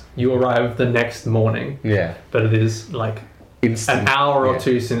hours. You arrive the next morning, Yeah. but it is like Instant. an hour or Yeah.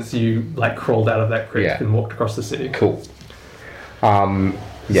 two since you like crawled out of that crypt Yeah. and walked across the city. Cool.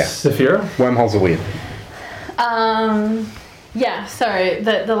 Yeah. Zafira? Wormholes are weird. Yeah, so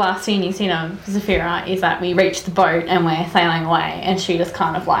the last scene you've seen of Zafira is that we reach the boat and we're sailing away and she just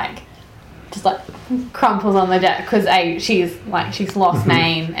kind of like crumples on the deck because she's lost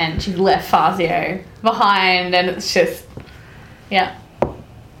Maine and she's left Fazio behind and it's just that's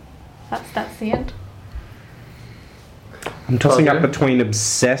the end. I'm tossing up Okay. between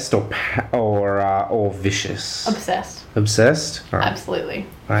obsessed or vicious. Obsessed. Obsessed? All right. Absolutely.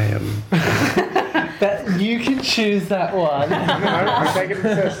 I am. That you can choose that one. I'm taking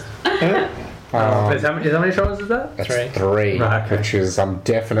obsessed. How many shows is that? That's Three. three, Right, okay. which is I'm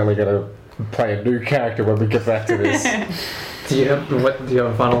definitely gonna play a new character when we get back to this. Do you have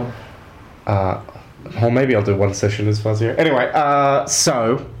a final? Or maybe I'll do one session as Fuzzy. Anyway,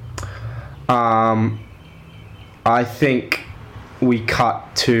 I think we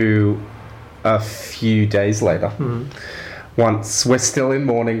cut to a few days later. Once we're still in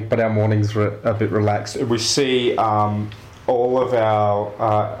mourning, but our mourning's a bit relaxed, and we see all of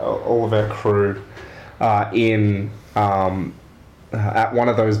our crew in at one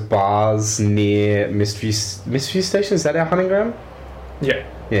of those bars near Mistview Station. Is that our hunting ground? Yeah.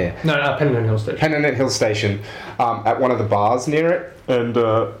 Yeah. No, Pennant Hill Station. Pennant Hill Station, at one of the bars near it, and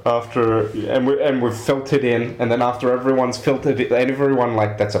we've filtered in, and then after everyone's filtered, everyone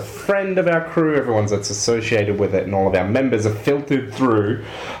like that's a friend of our crew, everyone that's associated with it, and all of our members are filtered through.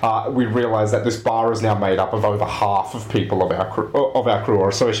 We realise that this bar is now made up of over half of people of our crew are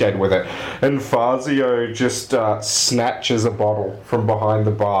associated with it, and Fazio just snatches a bottle from behind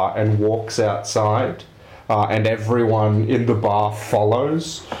the bar and walks outside. And everyone in the bar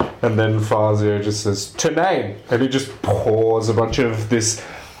follows, and then Fazio just says, "To name," and he just pours a bunch of this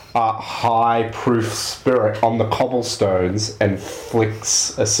high-proof spirit on the cobblestones and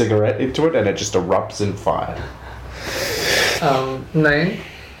flicks a cigarette into it, and it just erupts in fire. Name,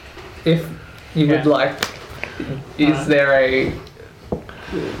 if you would like, is there a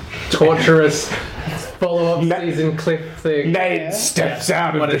torturous follow-up season clip thing? Nate steps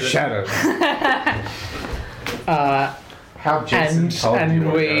out What of the is it? shadows. How and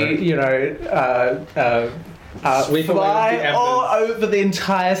we, Sweep away fly the embers. all over the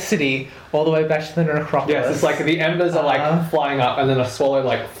entire city, all the way back to the necropolis. Yes, it's like the embers are like flying up, and then a swallow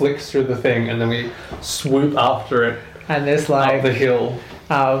like flicks through the thing, and then we swoop after it and there's up like the hill.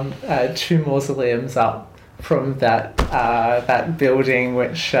 two mausoleums up from that building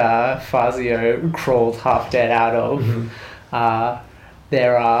which Fazio crawled half dead out of.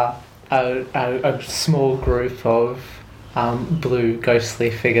 There are a small group of blue ghostly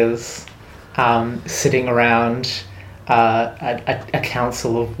figures sitting around a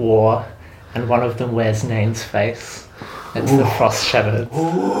council of war, and one of them wears Nain's face. It's the Frost Shepherds.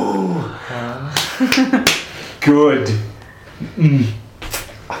 Good.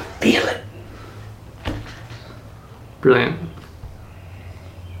 I feel it. Brilliant.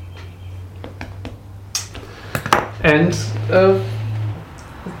 End of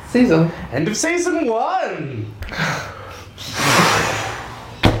season. End of season 1.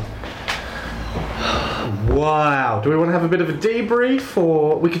 Wow. Do we want to have a bit of a debrief,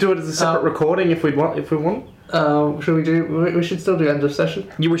 or we could do it as a separate recording if we want? Should we do? We should still do end of session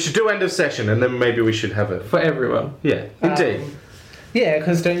Yeah, we should do end of session, and then maybe we should have it. for everyone. Yeah, indeed. Yeah,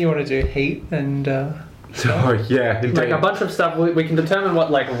 because don't you want to do heat and... Oh yeah, indeed. Like a bunch of stuff. We can determine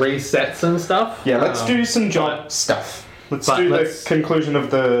what like resets and stuff. Yeah, let's do some job stuff. Let's do the conclusion of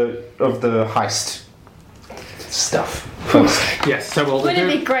the heist. stuff. Yes. So we'll Wouldn't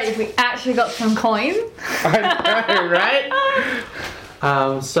it do. be great if we actually got some coins? I know,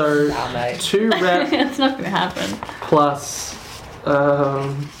 right? So Wow, mate. 2 rep It's not going to happen. plus.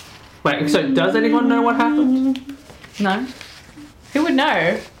 Wait. So does anyone know what happened? No. Who would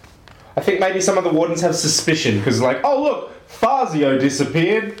know? I think maybe some of the wardens have suspicion because, like, oh look, Fazio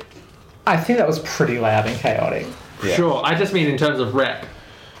disappeared. I think that was pretty loud and chaotic. Yeah. Sure. I just mean in terms of rep.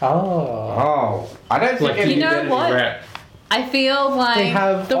 Oh. Oh, I don't think Like any. You know identity what? Rep. I feel like They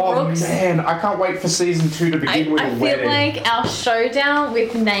have- the Oh Rooks. man, I can't wait for season 2 to begin with I a feel wedding. like our showdown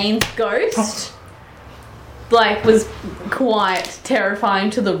with Nane's ghost, like, was quite terrifying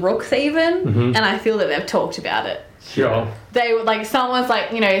to the Rooks even, and I feel that they've talked about it. Sure. They were like, someone's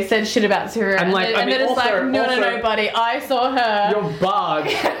like, you know, said shit about Zero, And, like, I mean, then it's also- like, no, also- buddy, I saw her. Your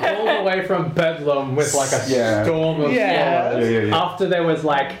barge all the way from Bedlam with like a Yeah. storm of Yeah. flowers Yeah. after there was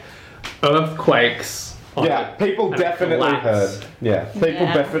like earthquakes. on Yeah, it people and a definitely collapse. heard. Yeah, people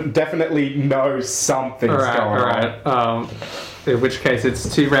Yeah. definitely know something's Alright, going on. alright. In which case it's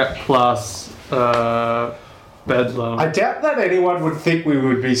 2 rep plus Bedlam. I doubt that anyone would think we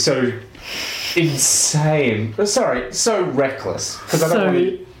would be so insane. Sorry, so reckless. Because I don't So- want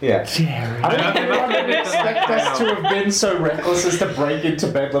to. Yeah. Jerry. I don't think anyone would expect us to have been so reckless as to break into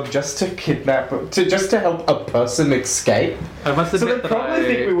Bedlam just to kidnap, just to help a person escape. I must So they admit that probably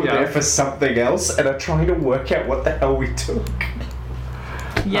think we were yeah. there for something else and are trying to work out what the hell we took.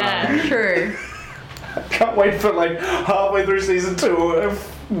 Yeah, true. Can't wait for like halfway through season 2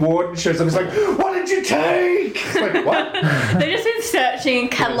 if Warden shows up. He's like, "What did you take?" It's like, what? They've just been searching,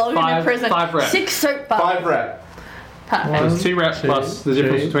 cataloguing in Five- prison. 5 reps. 6 soap bars. 5 rep. Perfect. One. There's 2 reps two, plus the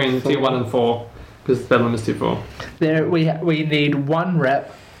difference three, between tier 1 and 4 because Bedlam is tier 4. There we need 1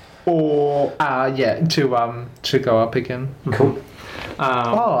 rep, or to go up again. Cool.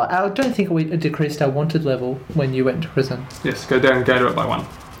 Oh, I don't think we decreased our wanted level when you went to prison. Yes, go to it by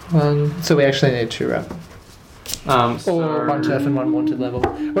 1. So we actually need 2 rep, So or 1 turf and 1 wanted level.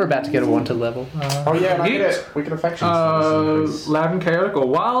 We're about to get a wanted level. Oh yeah, and I Hit. get it. We get a faction. increase. loud and chaotic or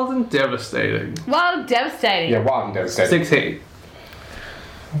wild and devastating. Well, devastating. Yeah, wild and devastating. 6 heat.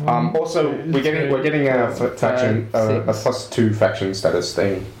 Also, we're getting a faction, a six. +2 faction status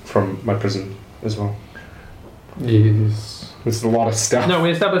thing from my prison as well. Yes. It's a lot of stuff. No,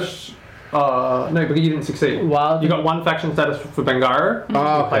 we established. No, because you didn't succeed. Wild. You got 1 faction status for Bengara.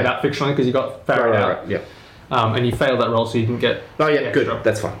 Oh, Played out fictionally because you got ferried out. Yeah. And you failed that roll, so you didn't get. Oh yeah, extra. good.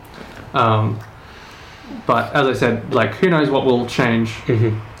 That's fine. But as I said, like who knows what will change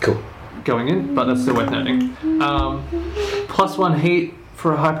Cool. going in, but that's still worth noting. +1 heat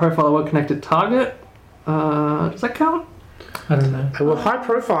for a high-profile, well-connected target. Does that count? I don't know. Well, high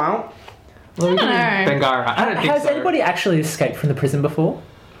profile, Well, we don't can do know. Bengara. I don't think Has so. anybody actually escaped from the prison before?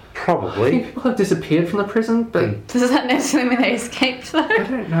 I probably. think people have disappeared from the prison, but Does that necessarily mean they escaped though? I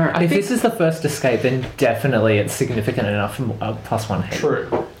don't know. I If think this is the first escape, then definitely it's significant enough for +1 hit.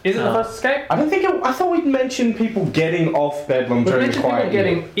 true. Is it the first escape? I don't think. I thought we'd mentioned people getting off Bedlam We during the mentioned people quiet.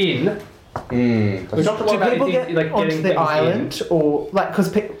 getting in. We We talked a lot Do about people things, get like onto getting the things island, or like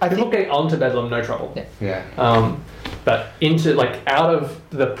because I in. People think getting onto Bedlam, no trouble. Yeah. Yeah. But into like out of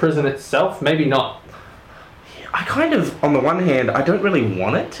the prison itself, maybe not. I kind of, on the one hand, I don't really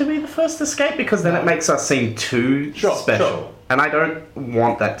want it to be the first escape because then it makes us seem too Sure, special, sure. and I don't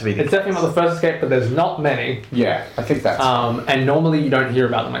want that to be the It's definitely not the first escape, but there's not many. Yeah, I think that's. And normally you don't hear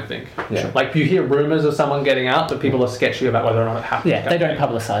about them, I think. Yeah. Like you hear rumors of someone getting out, but people are sketchy about whether or not it happened. yeah, they don't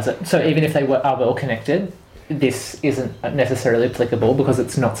publicise it. So even if they are well connected, this isn't necessarily applicable because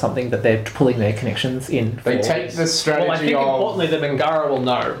it's not something that they're pulling their connections in. they for. take the strategy Well, I think of. importantly, the Bengara will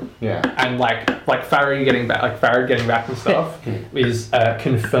know, Yeah. and like Farad getting back, and stuff is a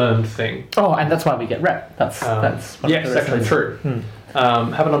confirmed thing. Oh, and that's why we get rep. That's one of yes, the definitely reasons. true.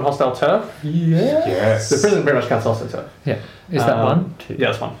 Have it on hostile turf. Yes. The prison pretty much counts hostile turf. Yeah, is that 1, 2? Yeah,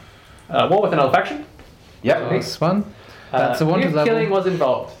 that's one. War with another faction. Yep. That's 1. That's a wanted if level. killing was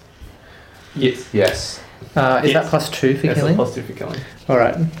involved. Yes. Yes. Is Yes. that +2 for Yes, killing? +2 for killing. All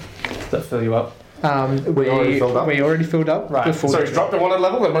right. Does that fill you up? We already filled up? We already filled up. Right. Before So it's dropped to 1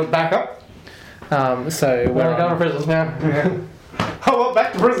 level and went back up. So We're we're going on, to prison now. Oh, well,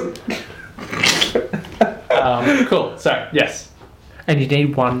 back to prison. Cool. So yes. and you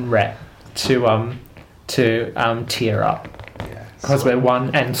need 1 rep to tier up because we're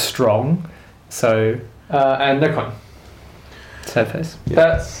 1 and strong. So And no coin. surface.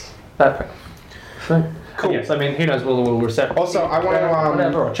 That's that. So Cool. yes, I mean who knows? We'll reset. Also, I want to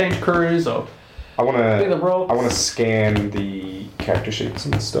whatever, or change crews, or I want do the to. role. I want to scan the character sheets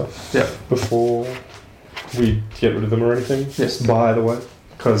and stuff. Yep. Before we get rid of them or anything. Yes. By the way.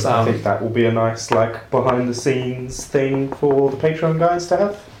 Because I think that will be a nice, like, behind-the-scenes thing for the Patreon guys to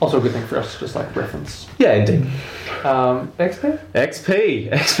have. Also a good thing for us to just like reference. Yeah, indeed. XP?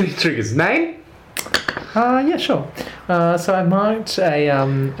 XP triggers. Name? Yeah, sure. So I marked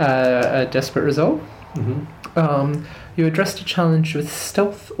a desperate resolve. You addressed a challenge with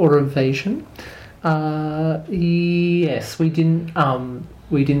stealth or evasion. Yes, we didn't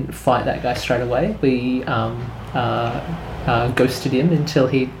fight that guy straight away. We ghosted him until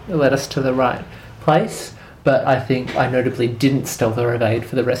he led us to the right place. But I think I notably didn't stealth or evade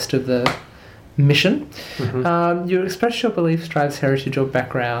for the rest of the mission. You express your beliefs, drives, heritage, or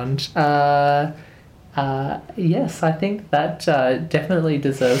background. Yes, I think that definitely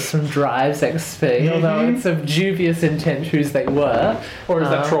deserves some drives XP, although it's of dubious intent whose they were. Or is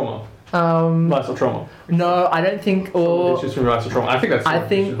that trauma? Vital trauma. No, I don't think. Or It's just from vital trauma. I think that's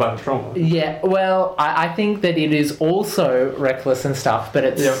vital trauma. yeah, well, I think that it is also reckless and stuff, but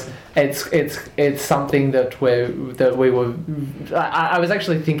it's something that we were. I was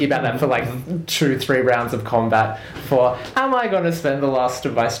actually thinking about that for like 2-3 rounds of combat. For am I going to spend the last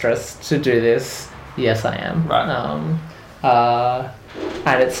of my stress to do this? Yes, I am. Right.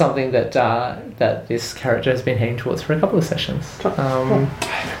 And it's something that that this character has been heading towards for a couple of sessions. I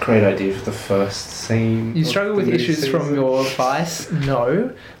have a great idea for the first scene. You struggle with issues from your vice?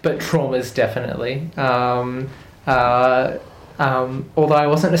 No, but traumas definitely. Although I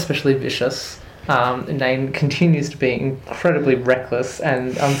wasn't especially vicious, Nain continues to be incredibly reckless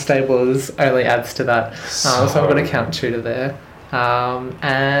and unstable as only adds to that. So I'm going to count 2 to there.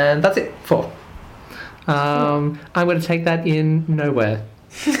 And that's it. 4. I'm going to take that in nowhere.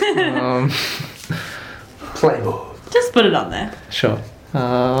 Playboard. Just put it on there. Sure.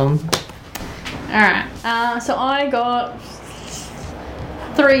 Alright, so I got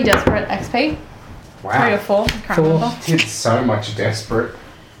 3 desperate XP. 3 or 4, I can't 4. remember. Did so much desperate.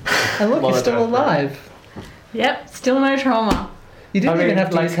 And look, you're Lot of still desperate. alive. Yep, still no trauma. You didn't I mean, even have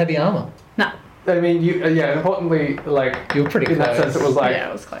to like- use heavy armor. No. I mean, importantly, like You were pretty in close. that sense, it was like Yeah,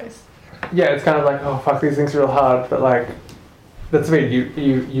 it was close. it's kind of like, oh fuck, these things are real hard, but like that's weird.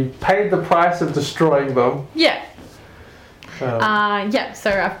 You paid the price of destroying them. Yeah. Um,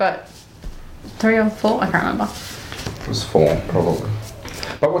 So I've got 3 or 4, I can't remember. It was 4, probably.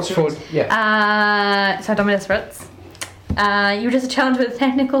 But what's your... Yeah. So I've done my desperates. You were just a challenge with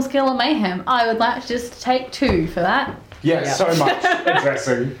technical skill or mayhem. I would like to just take 2 for that. Yeah, Yeah. so much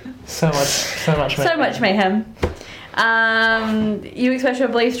addressing. So much. So much mayhem. You express your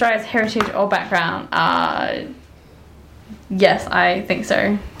beliefs, drives, heritage, or background. Yes, I think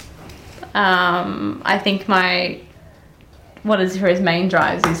so. I think what is for his main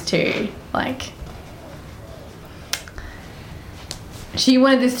drives is to, like, she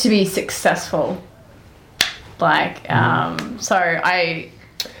wanted this to be successful. Like, so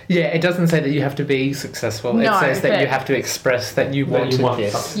Yeah, it doesn't say that you have to be successful. No, it says that but- you have to express that you wanted want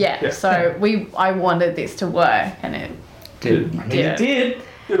this. something. yeah, Yeah. so I wanted this to work, and it Did. I mean, it did.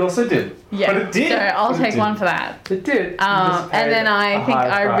 It also did. yeah. But it did. So I'll But it take did. 1 for that. It did. And then I think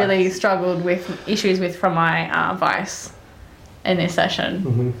I really struggled with issues from my vice in this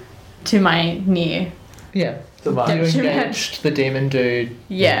session to my near. Yeah. You Yeah. engaged the demon dude.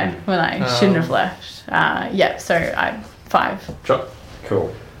 Yeah, when I shouldn't have left. So I 5. Sure.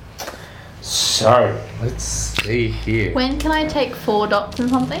 Cool. So, let's see here. When can I take 4 dots and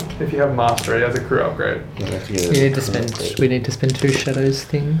something? If you have mastery as a crew upgrade. We need to spend 2 shadows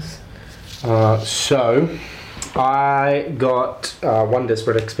things. So, I got 1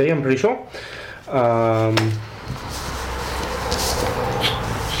 desperate XP, I'm pretty sure.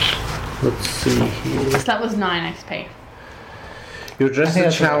 Let's see here. So that was 9 XP. You address I think the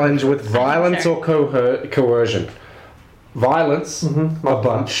that's what challenge with violence so. or coercion. Violence, a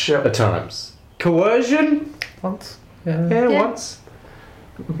bunch Yep. of times. Coercion, Once. Yeah. yeah, Yeah. once.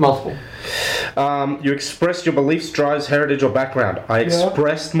 Multiple. You expressed your beliefs, drives, heritage, or background. I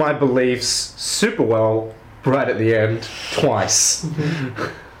expressed my beliefs super well right at the end, twice. And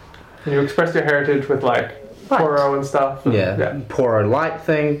you expressed your heritage with like Poro and stuff. And, Poro light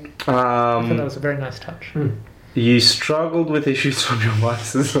thing. I thought that was a very nice touch. You struggled with issues from your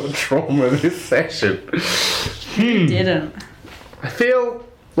vices or trauma this session. Didn't. I feel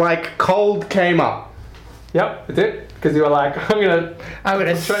like cold came up. Yep, it did. Because you were like, I'm gonna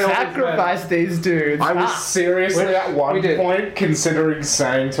Sacrifice sacrifice these dudes. I was seriously Which at one we did. point considering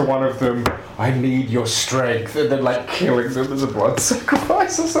saying to one of them, I need your strength, and then like killing them as a blood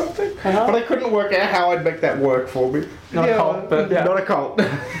sacrifice or something. But I couldn't work out how I'd make that work for me. Not a cult, but yeah. Not a cult.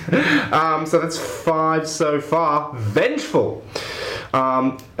 So that's 5 so far. Vengeful.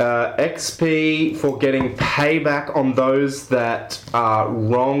 XP for getting payback on those that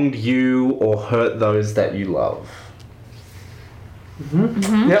wronged you or hurt those that you love.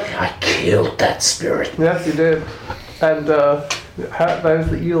 Yep. I killed that spirit. Yes, you did. And hurt those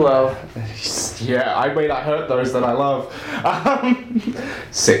that you love. Yeah, I mean, I hurt those that I love.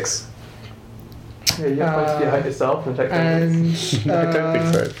 6. Yeah, you're supposed to hurt yourself and take damage. And I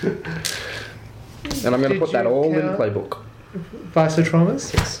don't think so. And I'm going to did put that you all in count- playbook. Vice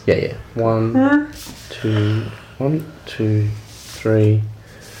traumas? Yes. Yeah. 1, 2, 3,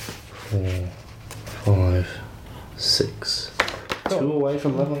 4, 5, 6. 2 away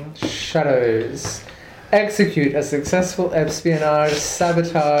from leveling. Shadows. Execute a successful espionage,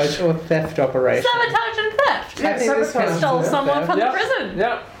 sabotage, or theft operation. Sabotage and theft. I think this counts Stole as someone theft. from Yep. the prison.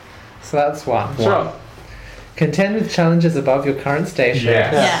 Yep. So that's 1. Sure. Contend with challenges above your current station.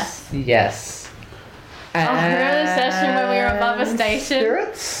 Yes. Yes. Oh, remember the session when we were above a station?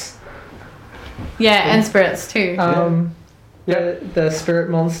 Spirits? Yeah, and spirits too. The spirit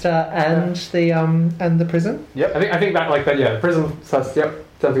monster and the prison. Yep. I think that like that. Yeah, prison. Yep. Sounds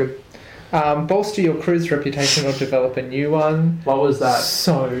good. Bolster your crew's reputation or develop a new one. What was that?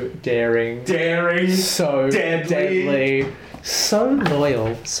 So daring. Daring. So deadly. So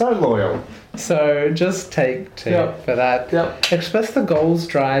loyal. So loyal. So just take 2 Yep. for that. Yep. Express the goals,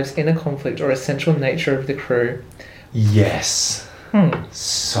 drives, inner conflict, or essential nature of the crew. Yes.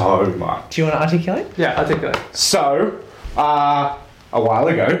 So much. Do you want to articulate? Yeah, I'll take that. So, a while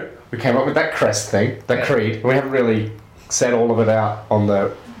ago, we came up with that crest thing, that Yeah. creed. We haven't really said all of it out on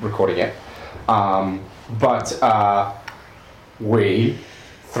the recording yet. But we,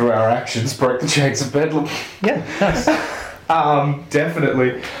 through our actions, broke the chains of Bedlam. Yeah, nice.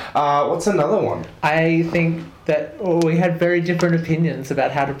 Definitely. What's another one? I think that we had very different opinions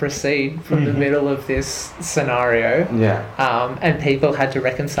about how to proceed from the middle of this scenario. Yeah. And people had to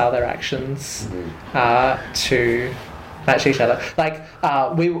reconcile their actions to match each other.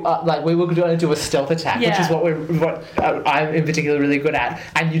 We were going to do a stealth attack, which Yeah. is what I'm in particular really good at.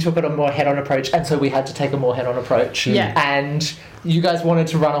 And you took it a more head-on approach, and so we had to take a more head-on approach. Yeah. And you guys wanted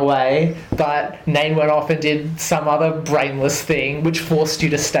to run away, but Nain went off and did some other brainless thing, which forced you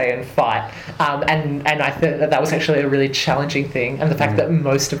to stay and fight. And I think that was actually a really challenging thing. And the fact that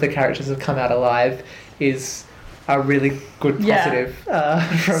most of the characters have come out alive is a really good Yeah. positive.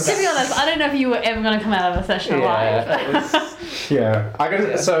 From To be honest, I don't know if you were ever going to come out of a session alive. it was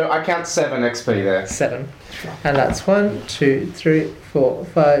Yeah. So I count 7 XP there. 7. And that's 1, 2, 3, 4,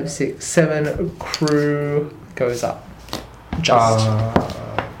 5, 6, 7. Crew goes up. Just.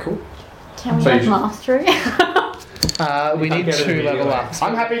 Cool. Can we So have you- mastery? We can't need get it 2 level immediately. ups.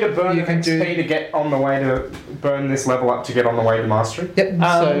 I'm happy to burn You can XP to get on the way to burn this level up to get on the way to mastery. Yep,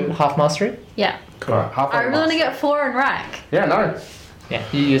 so half mastery. Yeah. Alright, half I level really want to mastery. get 4 in rack. Yeah, no. Yeah,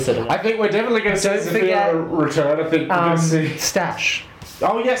 you use it a I lot. think we're definitely going to see Don't Sophia forget, return. I think we're going to see. Stash.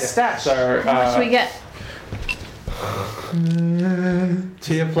 Oh yes, stats. So How much do we get?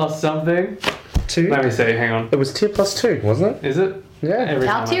 tier plus something. 2. Let me see. Hang on. It was tier plus 2, wasn't it? Is it? Yeah. Every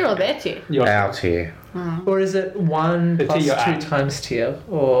Our time tier or their tier? Your Our tier. Or is it 1 The plus tier 2 you're at. times tier?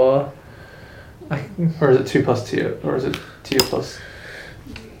 Or. Or is it 2 plus tier? Or is it tier plus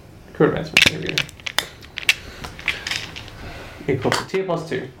crew advancement? There we go. Equal to tier plus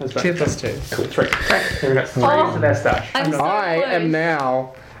 2. That's better. Tier plus 2. Cool. 3. There we go. 3 Oh. to their stash. I'm so I close. am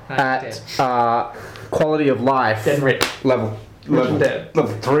now at Dead. quality of life Dead and rich. level Rich and dead.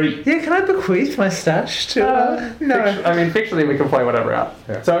 level 3. Yeah, can I bequeath my stash to. No. I mean, fictionally, we can play whatever out.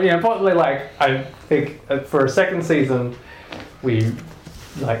 Yeah. So, yeah, importantly, I think for a second season, we,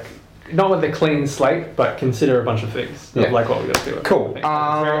 not with a clean slate, but consider a bunch of things. Yeah. Of, what we're going to do. Cool. It's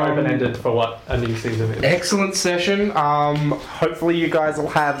very open-ended for what a new season is. Excellent session. Hopefully you guys will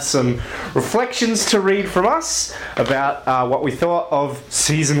have some reflections to read from us about what we thought of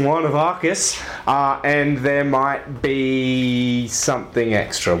season 1 of Arcus, and there might be something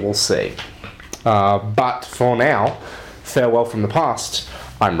extra. We'll see. But for now, farewell from the past.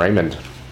 I'm Raymond.